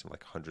 just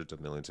like hundreds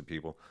of millions of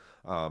people,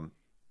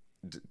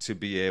 to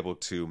be able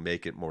to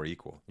make it more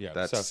equal. Yeah,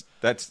 that's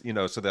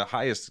so the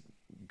highest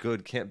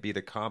good can't be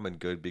the common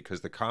good,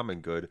 because the common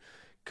good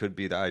could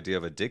be the idea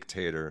of a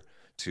dictator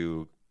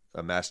to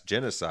a mass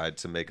genocide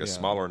to make a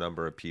smaller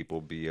number of people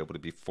be able to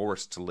be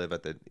forced to live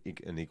at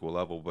an equal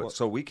level. But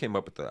so we came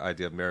up with the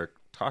idea of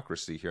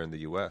meritocracy here in the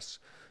U.S.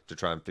 to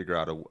try and figure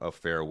out a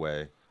fair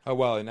way. Oh,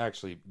 well, and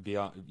actually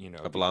beyond,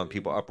 of allowing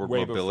people upward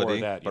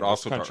mobility, but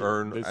also to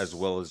earn as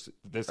well as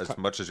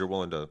much as you're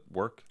willing to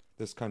work.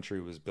 This country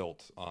was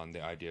built on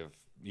the idea of,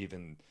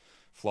 even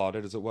flawed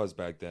as it was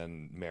back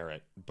then,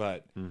 merit.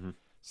 But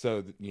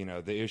so,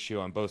 the issue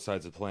on both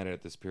sides of the planet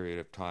at this period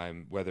of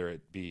time, whether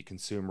it be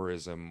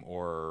consumerism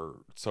or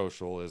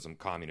socialism,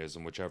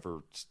 communism,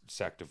 whichever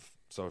sect of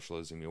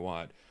socialism you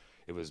want,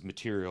 it was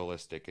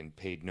materialistic and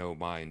paid no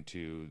mind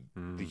to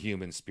the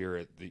human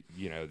spirit.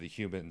 The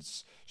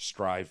humans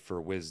strive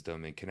for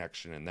wisdom and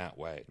connection in that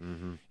way.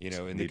 In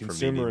the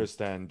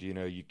consumerist end,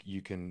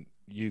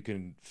 you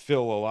can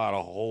fill a lot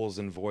of holes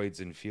and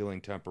voids and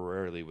feeling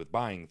temporarily with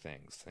buying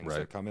things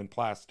that come in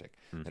plastic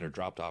and are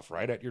dropped off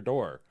right at your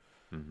door.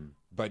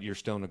 But you're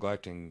still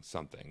neglecting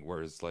something.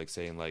 Whereas,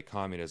 saying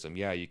communism,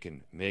 you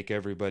can make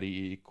everybody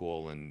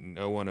equal and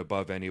no one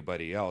above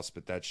anybody else,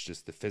 but that's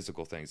just the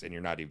physical things, and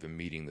you're not even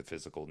meeting the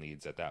physical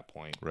needs at that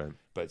point. Right.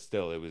 But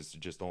still, it was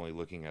just only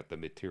looking at the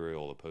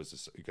material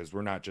opposed to, because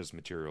we're not just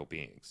material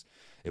beings.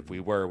 If we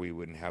were, we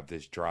wouldn't have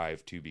this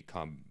drive to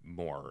become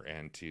more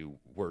and to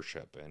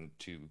worship and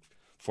to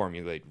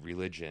formulate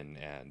religion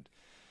and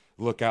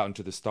look out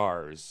into the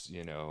stars,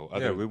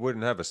 we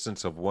wouldn't have a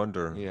sense of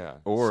wonder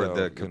or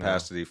the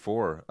capacity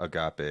for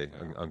agape,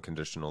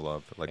 unconditional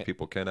love,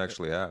 people can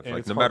actually have.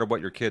 No matter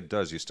what your kid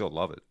does, you still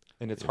love it.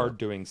 And it's hard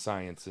doing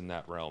science in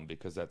that realm,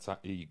 because that's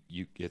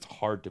it's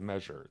hard to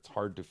measure. It's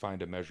hard to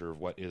find a measure of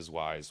what is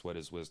wise, what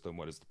is wisdom,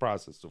 what is the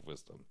process of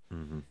wisdom.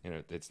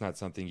 It's not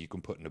something you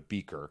can put in a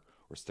beaker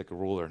or stick a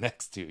ruler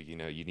next to. You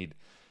need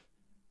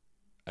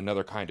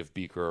another kind of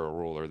beaker or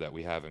ruler that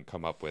we haven't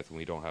come up with, and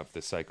we don't have the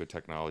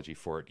psychotechnology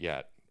for it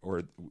yet,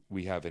 or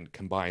we haven't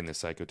combined the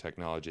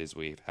psychotechnologies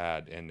we've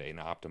had in an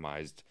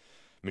optimized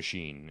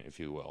machine, if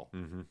you will,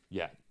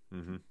 yet.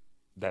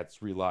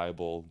 That's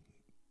reliable,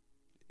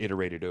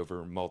 iterated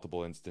over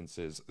multiple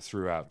instances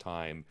throughout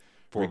time,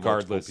 for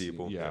regardless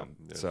people.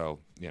 So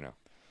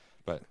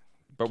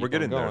but we're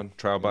getting there,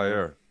 trial by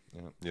error.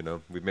 Yeah.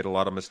 We've made a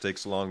lot of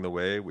mistakes along the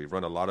way. We've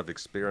run a lot of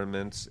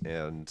experiments,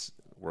 and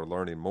we're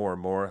learning more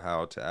and more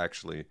how to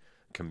actually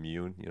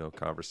commune,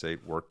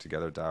 conversate, work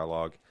together,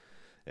 dialogue.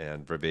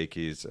 And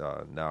Vervaeke's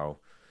now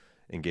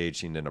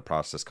engaging in a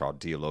process called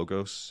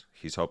dialogos.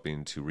 He's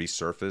hoping to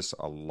resurface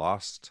a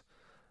lost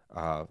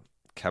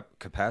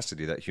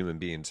capacity that human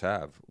beings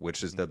have,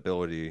 which is the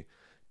ability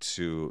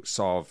to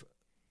solve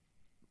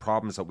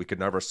problems that we could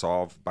never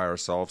solve by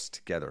ourselves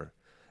together.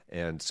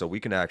 And so we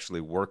can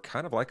actually work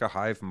kind of like a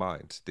hive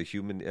mind, the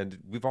human, and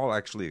we've all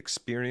actually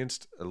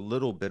experienced a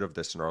little bit of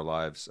this in our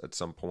lives at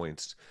some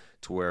points,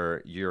 to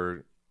where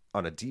you're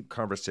on a deep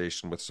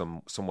conversation with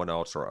someone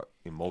else or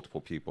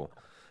multiple people,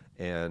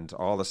 and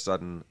all of a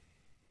sudden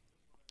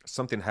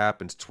something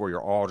happens to where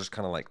you're all just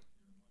kind of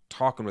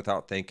talking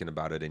without thinking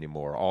about it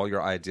anymore. All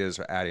your ideas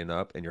are adding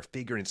up, and you're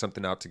figuring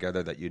something out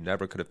together that you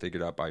never could have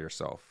figured out by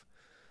yourself.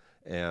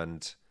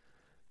 And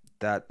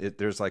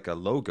there's a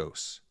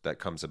logos that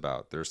comes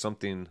about. There's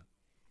something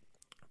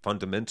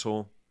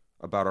fundamental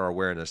about our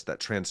awareness that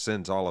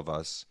transcends all of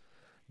us,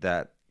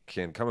 that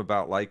can come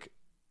about,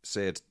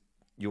 say it's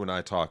you and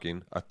I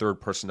talking, a third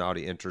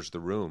personality enters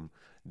the room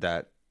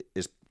that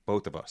is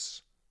both of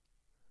us.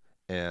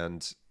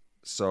 And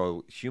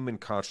so human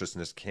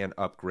consciousness can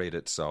upgrade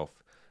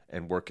itself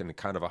and work in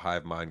kind of a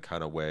hive mind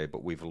kind of way,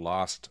 but we've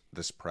lost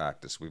this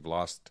practice. We've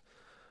lost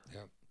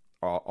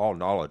all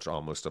knowledge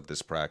almost of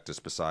this practice,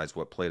 besides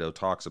what Plato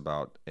talks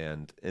about,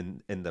 and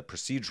in the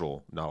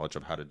procedural knowledge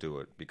of how to do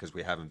it, because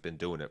we haven't been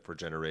doing it for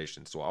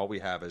generations. So all we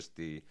have is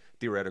the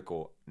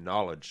theoretical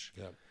knowledge.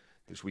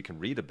 Is we can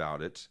read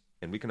about it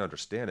and we can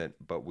understand it,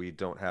 but we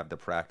don't have the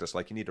practice.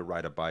 You need to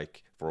ride a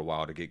bike for a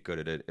while to get good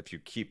at it. If you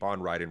keep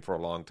on riding for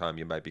a long time,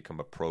 you might become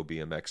a pro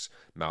BMX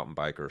mountain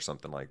biker or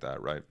something like that,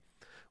 right?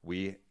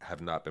 We have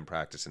not been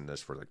practicing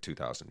this for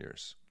 2,000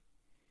 years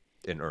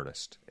in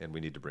earnest, and we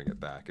need to bring it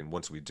back. And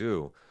once we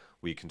do,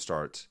 we can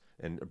start.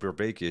 And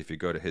Vervaeke, if you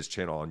go to his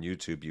channel on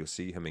YouTube, you'll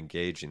see him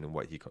engaging in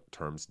what he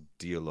terms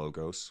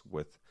dialogos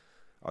with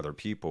other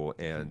people,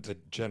 and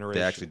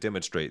they actually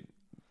demonstrate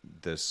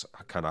this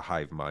kind of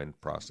hive mind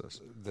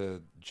process.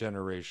 The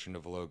generation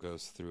of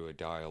logos through a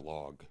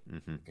dialogue,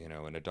 you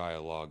know, and a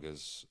dialogue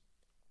is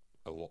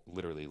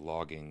literally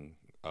logging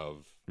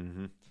of.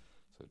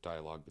 So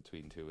dialogue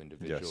between two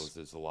individuals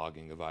is the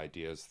logging of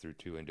ideas through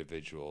two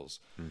individuals.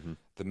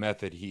 The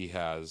method he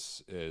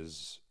has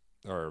is,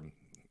 or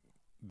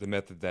the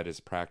method that is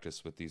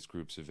practiced with these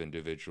groups of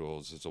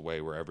individuals is a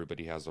way where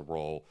everybody has a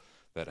role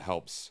that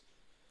helps.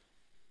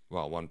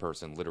 Well, one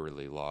person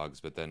literally logs,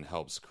 but then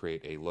helps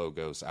create a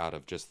logos out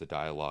of just the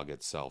dialogue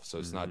itself. So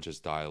it's not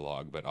just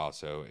dialogue, but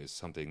also is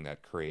something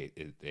that create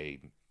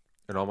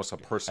And almost a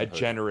person.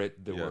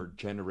 Word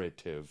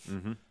generative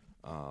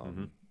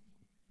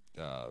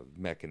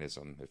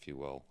mechanism, if you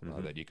will,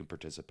 that you can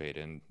participate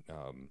in.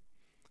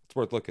 It's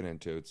worth looking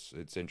into.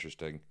 It's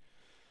interesting.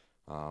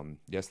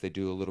 Yes, they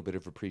do a little bit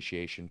of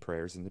appreciation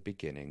prayers in the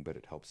beginning, but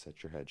it helps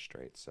set your head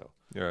straight. So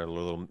yeah, a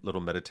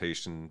little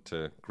meditation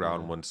to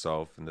ground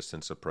oneself in the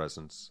sense of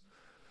presence.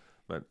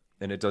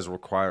 And it does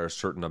require a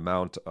certain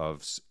amount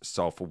of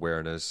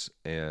self-awareness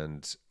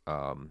and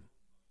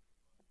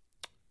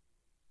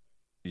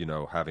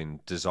having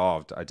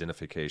dissolved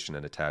identification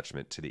and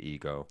attachment to the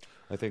ego.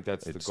 I think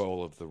that's the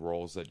goal of the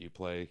roles that you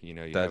play.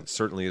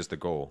 Certainly is the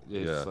goal.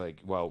 It's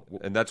like,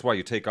 and that's why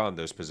you take on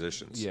those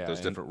positions,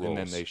 those different roles,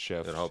 and then they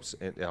shift. It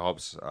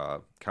helps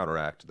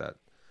counteract that.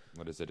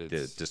 What is it? The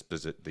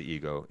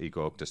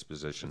egoic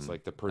disposition. It's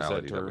like the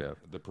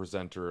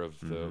presenter of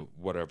the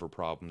whatever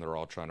problem they're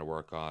all trying to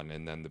work on,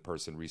 and then the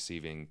person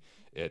receiving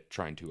it,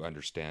 trying to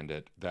understand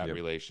it. That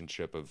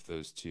relationship of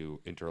those two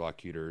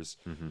interlocutors.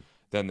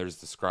 Then there's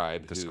the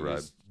scribe who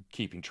is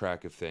keeping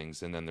track of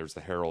things, and then there's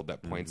the herald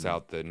that points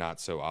out the not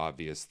so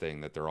obvious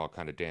thing that they're all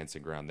kind of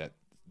dancing around that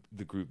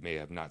the group may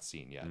have not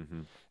seen yet.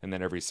 And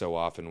then every so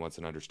often, once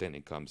an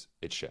understanding comes,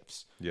 it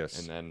shifts. Yes.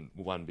 And then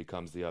one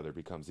becomes the other,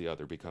 becomes the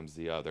other, becomes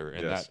the other,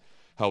 and that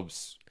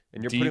helps.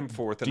 And you're putting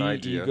forth an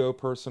idea. Ego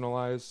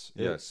personalize.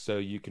 Yes. So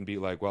you can be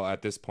like, well,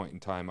 at this point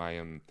in time, I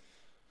am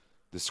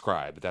the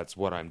scribe. That's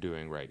what I'm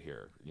doing right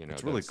here.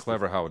 It's really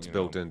clever how it's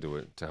built into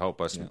it to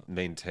help us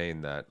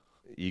maintain that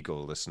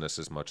egolessness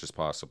as much as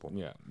possible.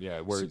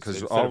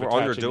 Because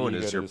all you're doing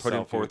is you're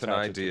putting forth an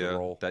idea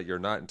that you're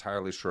not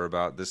entirely sure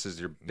about. This is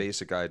your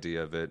basic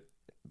idea of it,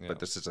 but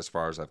this is as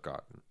far as I've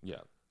gotten.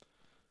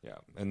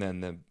 And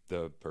then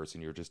the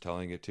person you're just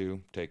telling it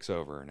to takes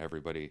over, and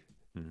everybody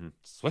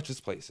switches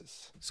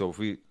places. So if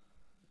we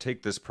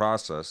take this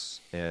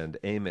process and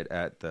aim it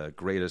at the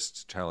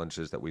greatest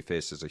challenges that we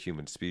face as a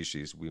human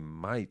species, we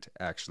might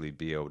actually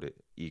be able to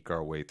eke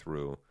our way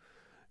through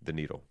the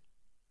needle.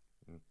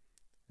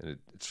 And it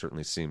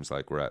certainly seems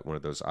like we're at one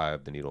of those eye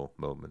of the needle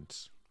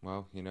moments.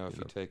 Well, if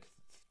you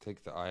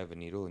take the eye of a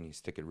needle and you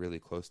stick it really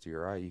close to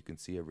your eye, you can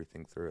see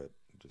everything through it.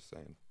 Just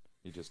saying.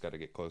 You just got to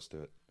get close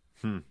to it.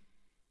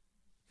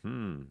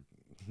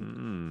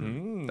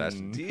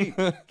 That's deep.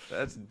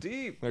 That's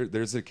deep.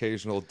 There's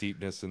occasional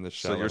deepness in the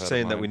show. So you're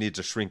saying that we need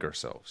to shrink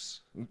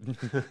ourselves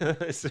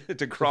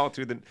to crawl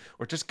through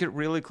or just get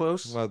really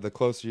close? Well, the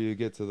closer you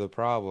get to the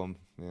problem,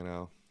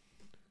 well,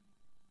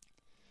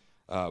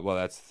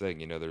 that's the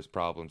thing. There's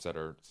problems that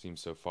seem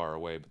so far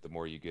away, but the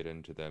more you get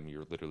into them,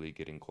 you're literally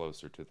getting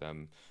closer to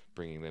them,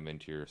 bringing them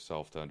into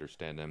yourself to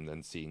understand them,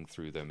 then seeing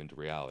through them into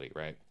reality,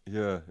 right?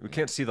 Yeah. We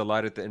can't see the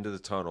light at the end of the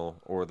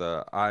tunnel or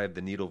the eye of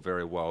the needle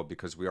very well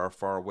because we are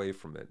far away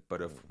from it.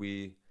 But if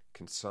we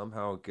can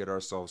somehow get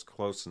ourselves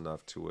close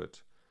enough to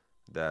it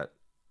that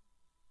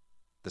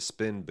the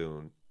spin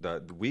boon,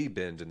 we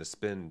bend and the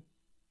spoon.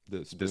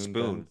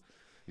 Bend.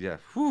 Yeah.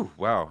 Whew,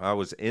 wow. I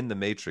was in the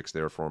matrix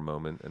there for a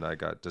moment and I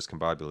got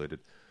discombobulated.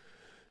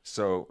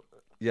 So,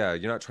 yeah,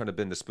 you're not trying to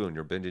bend the spoon.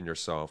 You're bending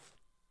yourself.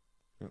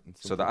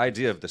 So the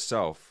idea of the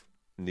self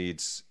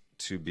needs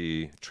to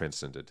be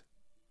transcended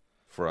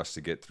for us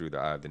to get through the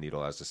eye of the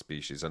needle as a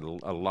species.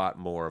 And a lot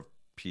more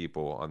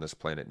people on this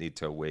planet need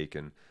to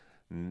awaken.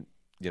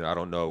 I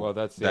don't know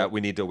we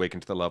need to awaken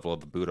to the level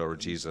of the Buddha or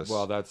Jesus.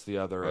 Well, that's the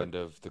other end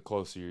of the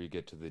closer you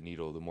get to the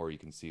needle, the more you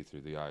can see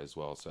through the eye as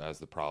well. So as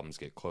the problems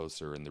get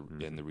closer and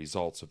the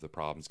results of the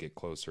problems get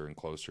closer and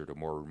closer to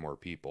more and more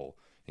people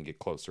and get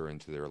closer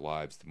into their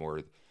lives, the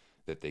more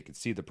that they can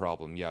see the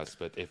problem, yes,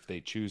 but if they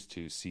choose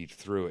to see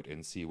through it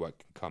and see what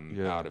can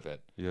come out of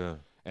it. Yeah.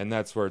 And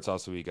that's where it's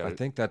also I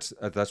think that's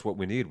what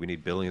we need. We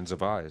need billions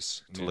of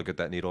eyes to look at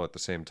that needle at the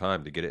same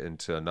time to get it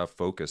into enough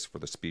focus for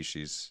the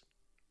species.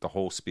 The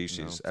whole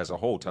species as a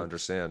whole to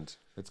understand.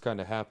 It's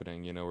kind of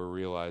happening, we're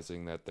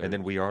realizing that and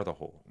then we are the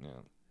whole.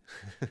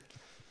 Yeah.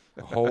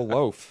 A whole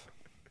loaf.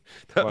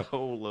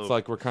 Whole loaf. It's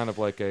like we're kind of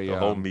like a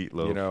whole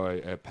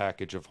meatloaf. A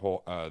package of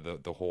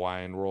the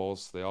Hawaiian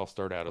rolls. They all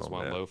start out as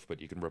one loaf,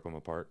 but you can rip them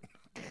apart.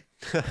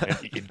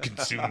 And you can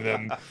consume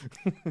them.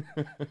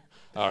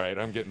 All right,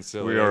 I'm getting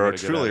silly. We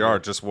truly are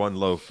just one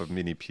loaf of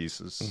many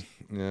pieces.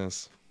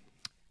 Yes.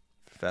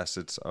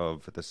 Facets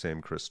of the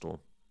same crystal.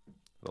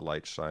 The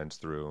light shines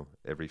through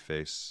every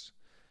face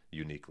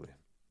uniquely.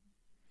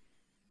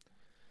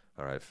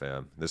 All right,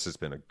 fam. This has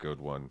been a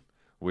good one.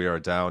 We are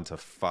down to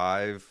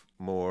 5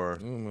 more.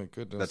 Oh, my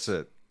goodness. That's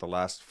it. The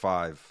last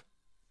 5.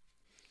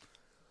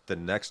 the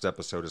next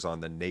episode is on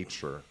the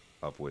nature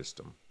of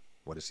wisdom.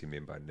 What does he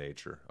mean by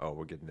nature? Oh,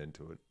 we're getting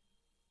into it.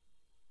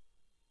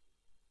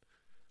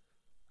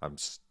 I'm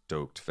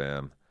stoked,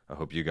 fam. I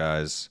hope you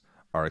guys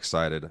are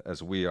excited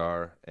as we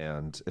are.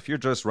 And if you're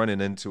just running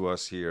into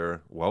us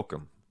here,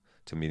 welcome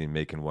to Meaning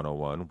Making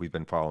 101. We've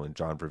been following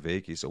John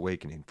Vervaeke's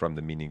Awakening from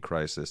the Meaning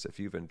Crisis. If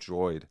you've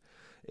enjoyed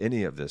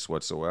any of this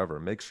whatsoever,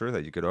 make sure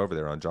that you get over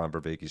there on John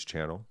Vervaeke's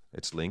channel.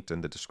 It's linked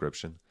in the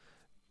description.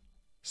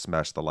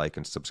 Smash the like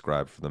and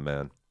subscribe for the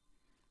man.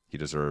 He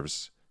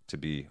deserves to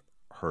be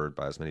heard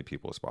by as many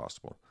people as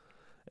possible.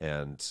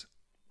 And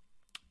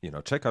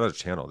check out his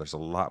channel. There's a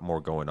lot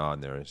more going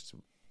on there. There's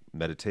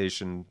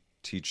meditation,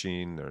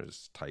 teaching,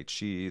 there's Tai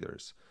Chi,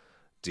 there's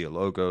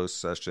Dialogos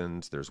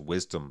sessions, there's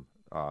wisdom.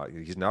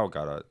 He's now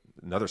got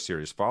another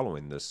series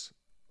following this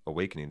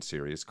Awakening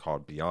series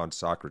called Beyond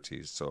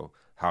Socrates. So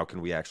how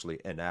can we actually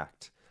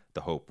enact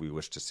the hope we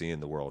wish to see in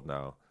the world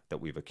now that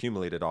we've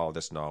accumulated all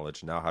this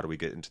knowledge? Now how do we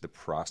get into the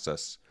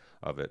process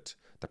of it,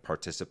 the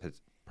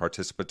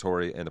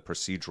participatory and the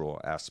procedural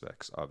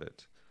aspects of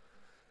it?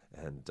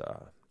 And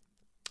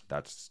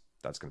that's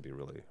going to be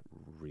really,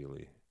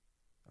 really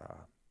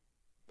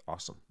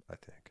awesome,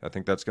 I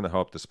think that's going to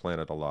help this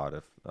planet a lot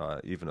if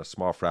even a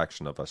small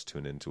fraction of us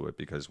tune into it,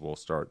 because we'll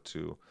start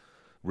to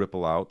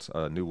ripple out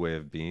a new way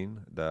of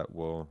being that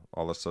will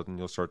all of a sudden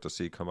you'll start to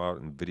see come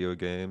out in video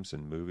games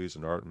and movies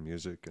and art and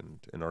music and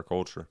in our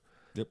culture.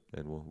 Yep.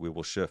 And we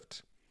will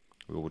shift.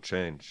 We will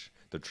change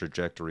the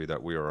trajectory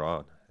that we are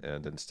on.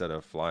 And instead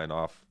of flying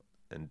off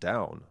and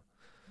down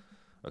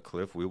a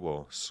cliff, we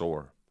will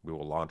soar. We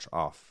will launch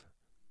off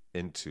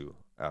into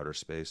outer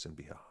space and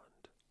beyond,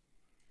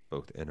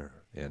 both inner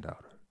and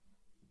outer,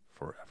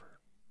 forever,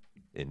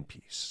 in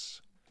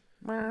peace.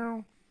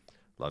 Meow.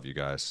 Love you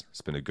guys.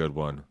 It's been a good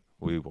one.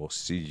 We will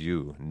see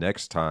you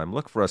next time.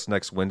 Look for us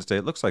next Wednesday.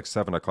 It looks like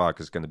 7 o'clock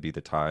is going to be the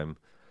time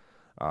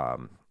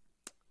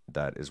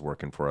that is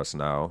working for us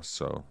now.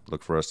 So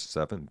look for us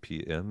 7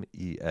 p.m.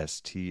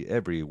 EST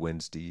every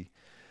Wednesday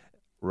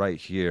right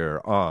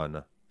here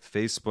on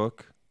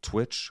Facebook,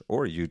 Twitch,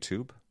 or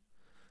YouTube.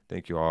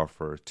 Thank you all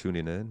for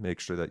tuning in.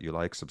 Make sure that you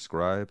like,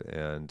 subscribe,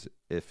 and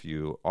if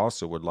you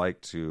also would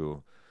like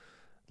to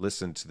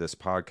listen to this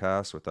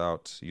podcast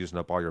without using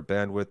up all your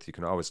bandwidth, you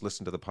can always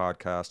listen to the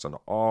podcast on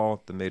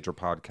all the major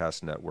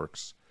podcast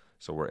networks.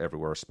 So we're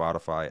everywhere: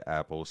 Spotify,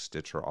 Apple,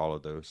 Stitcher, all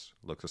of those.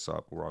 Look us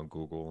up. We're on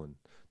Google and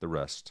the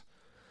rest.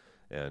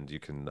 And you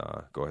can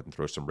go ahead and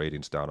throw some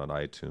ratings down on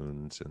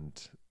iTunes,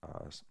 and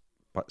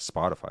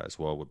Spotify as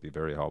well would be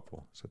very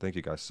helpful. So thank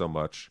you guys so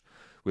much.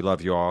 We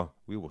love you all.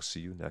 We will see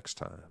you next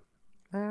time.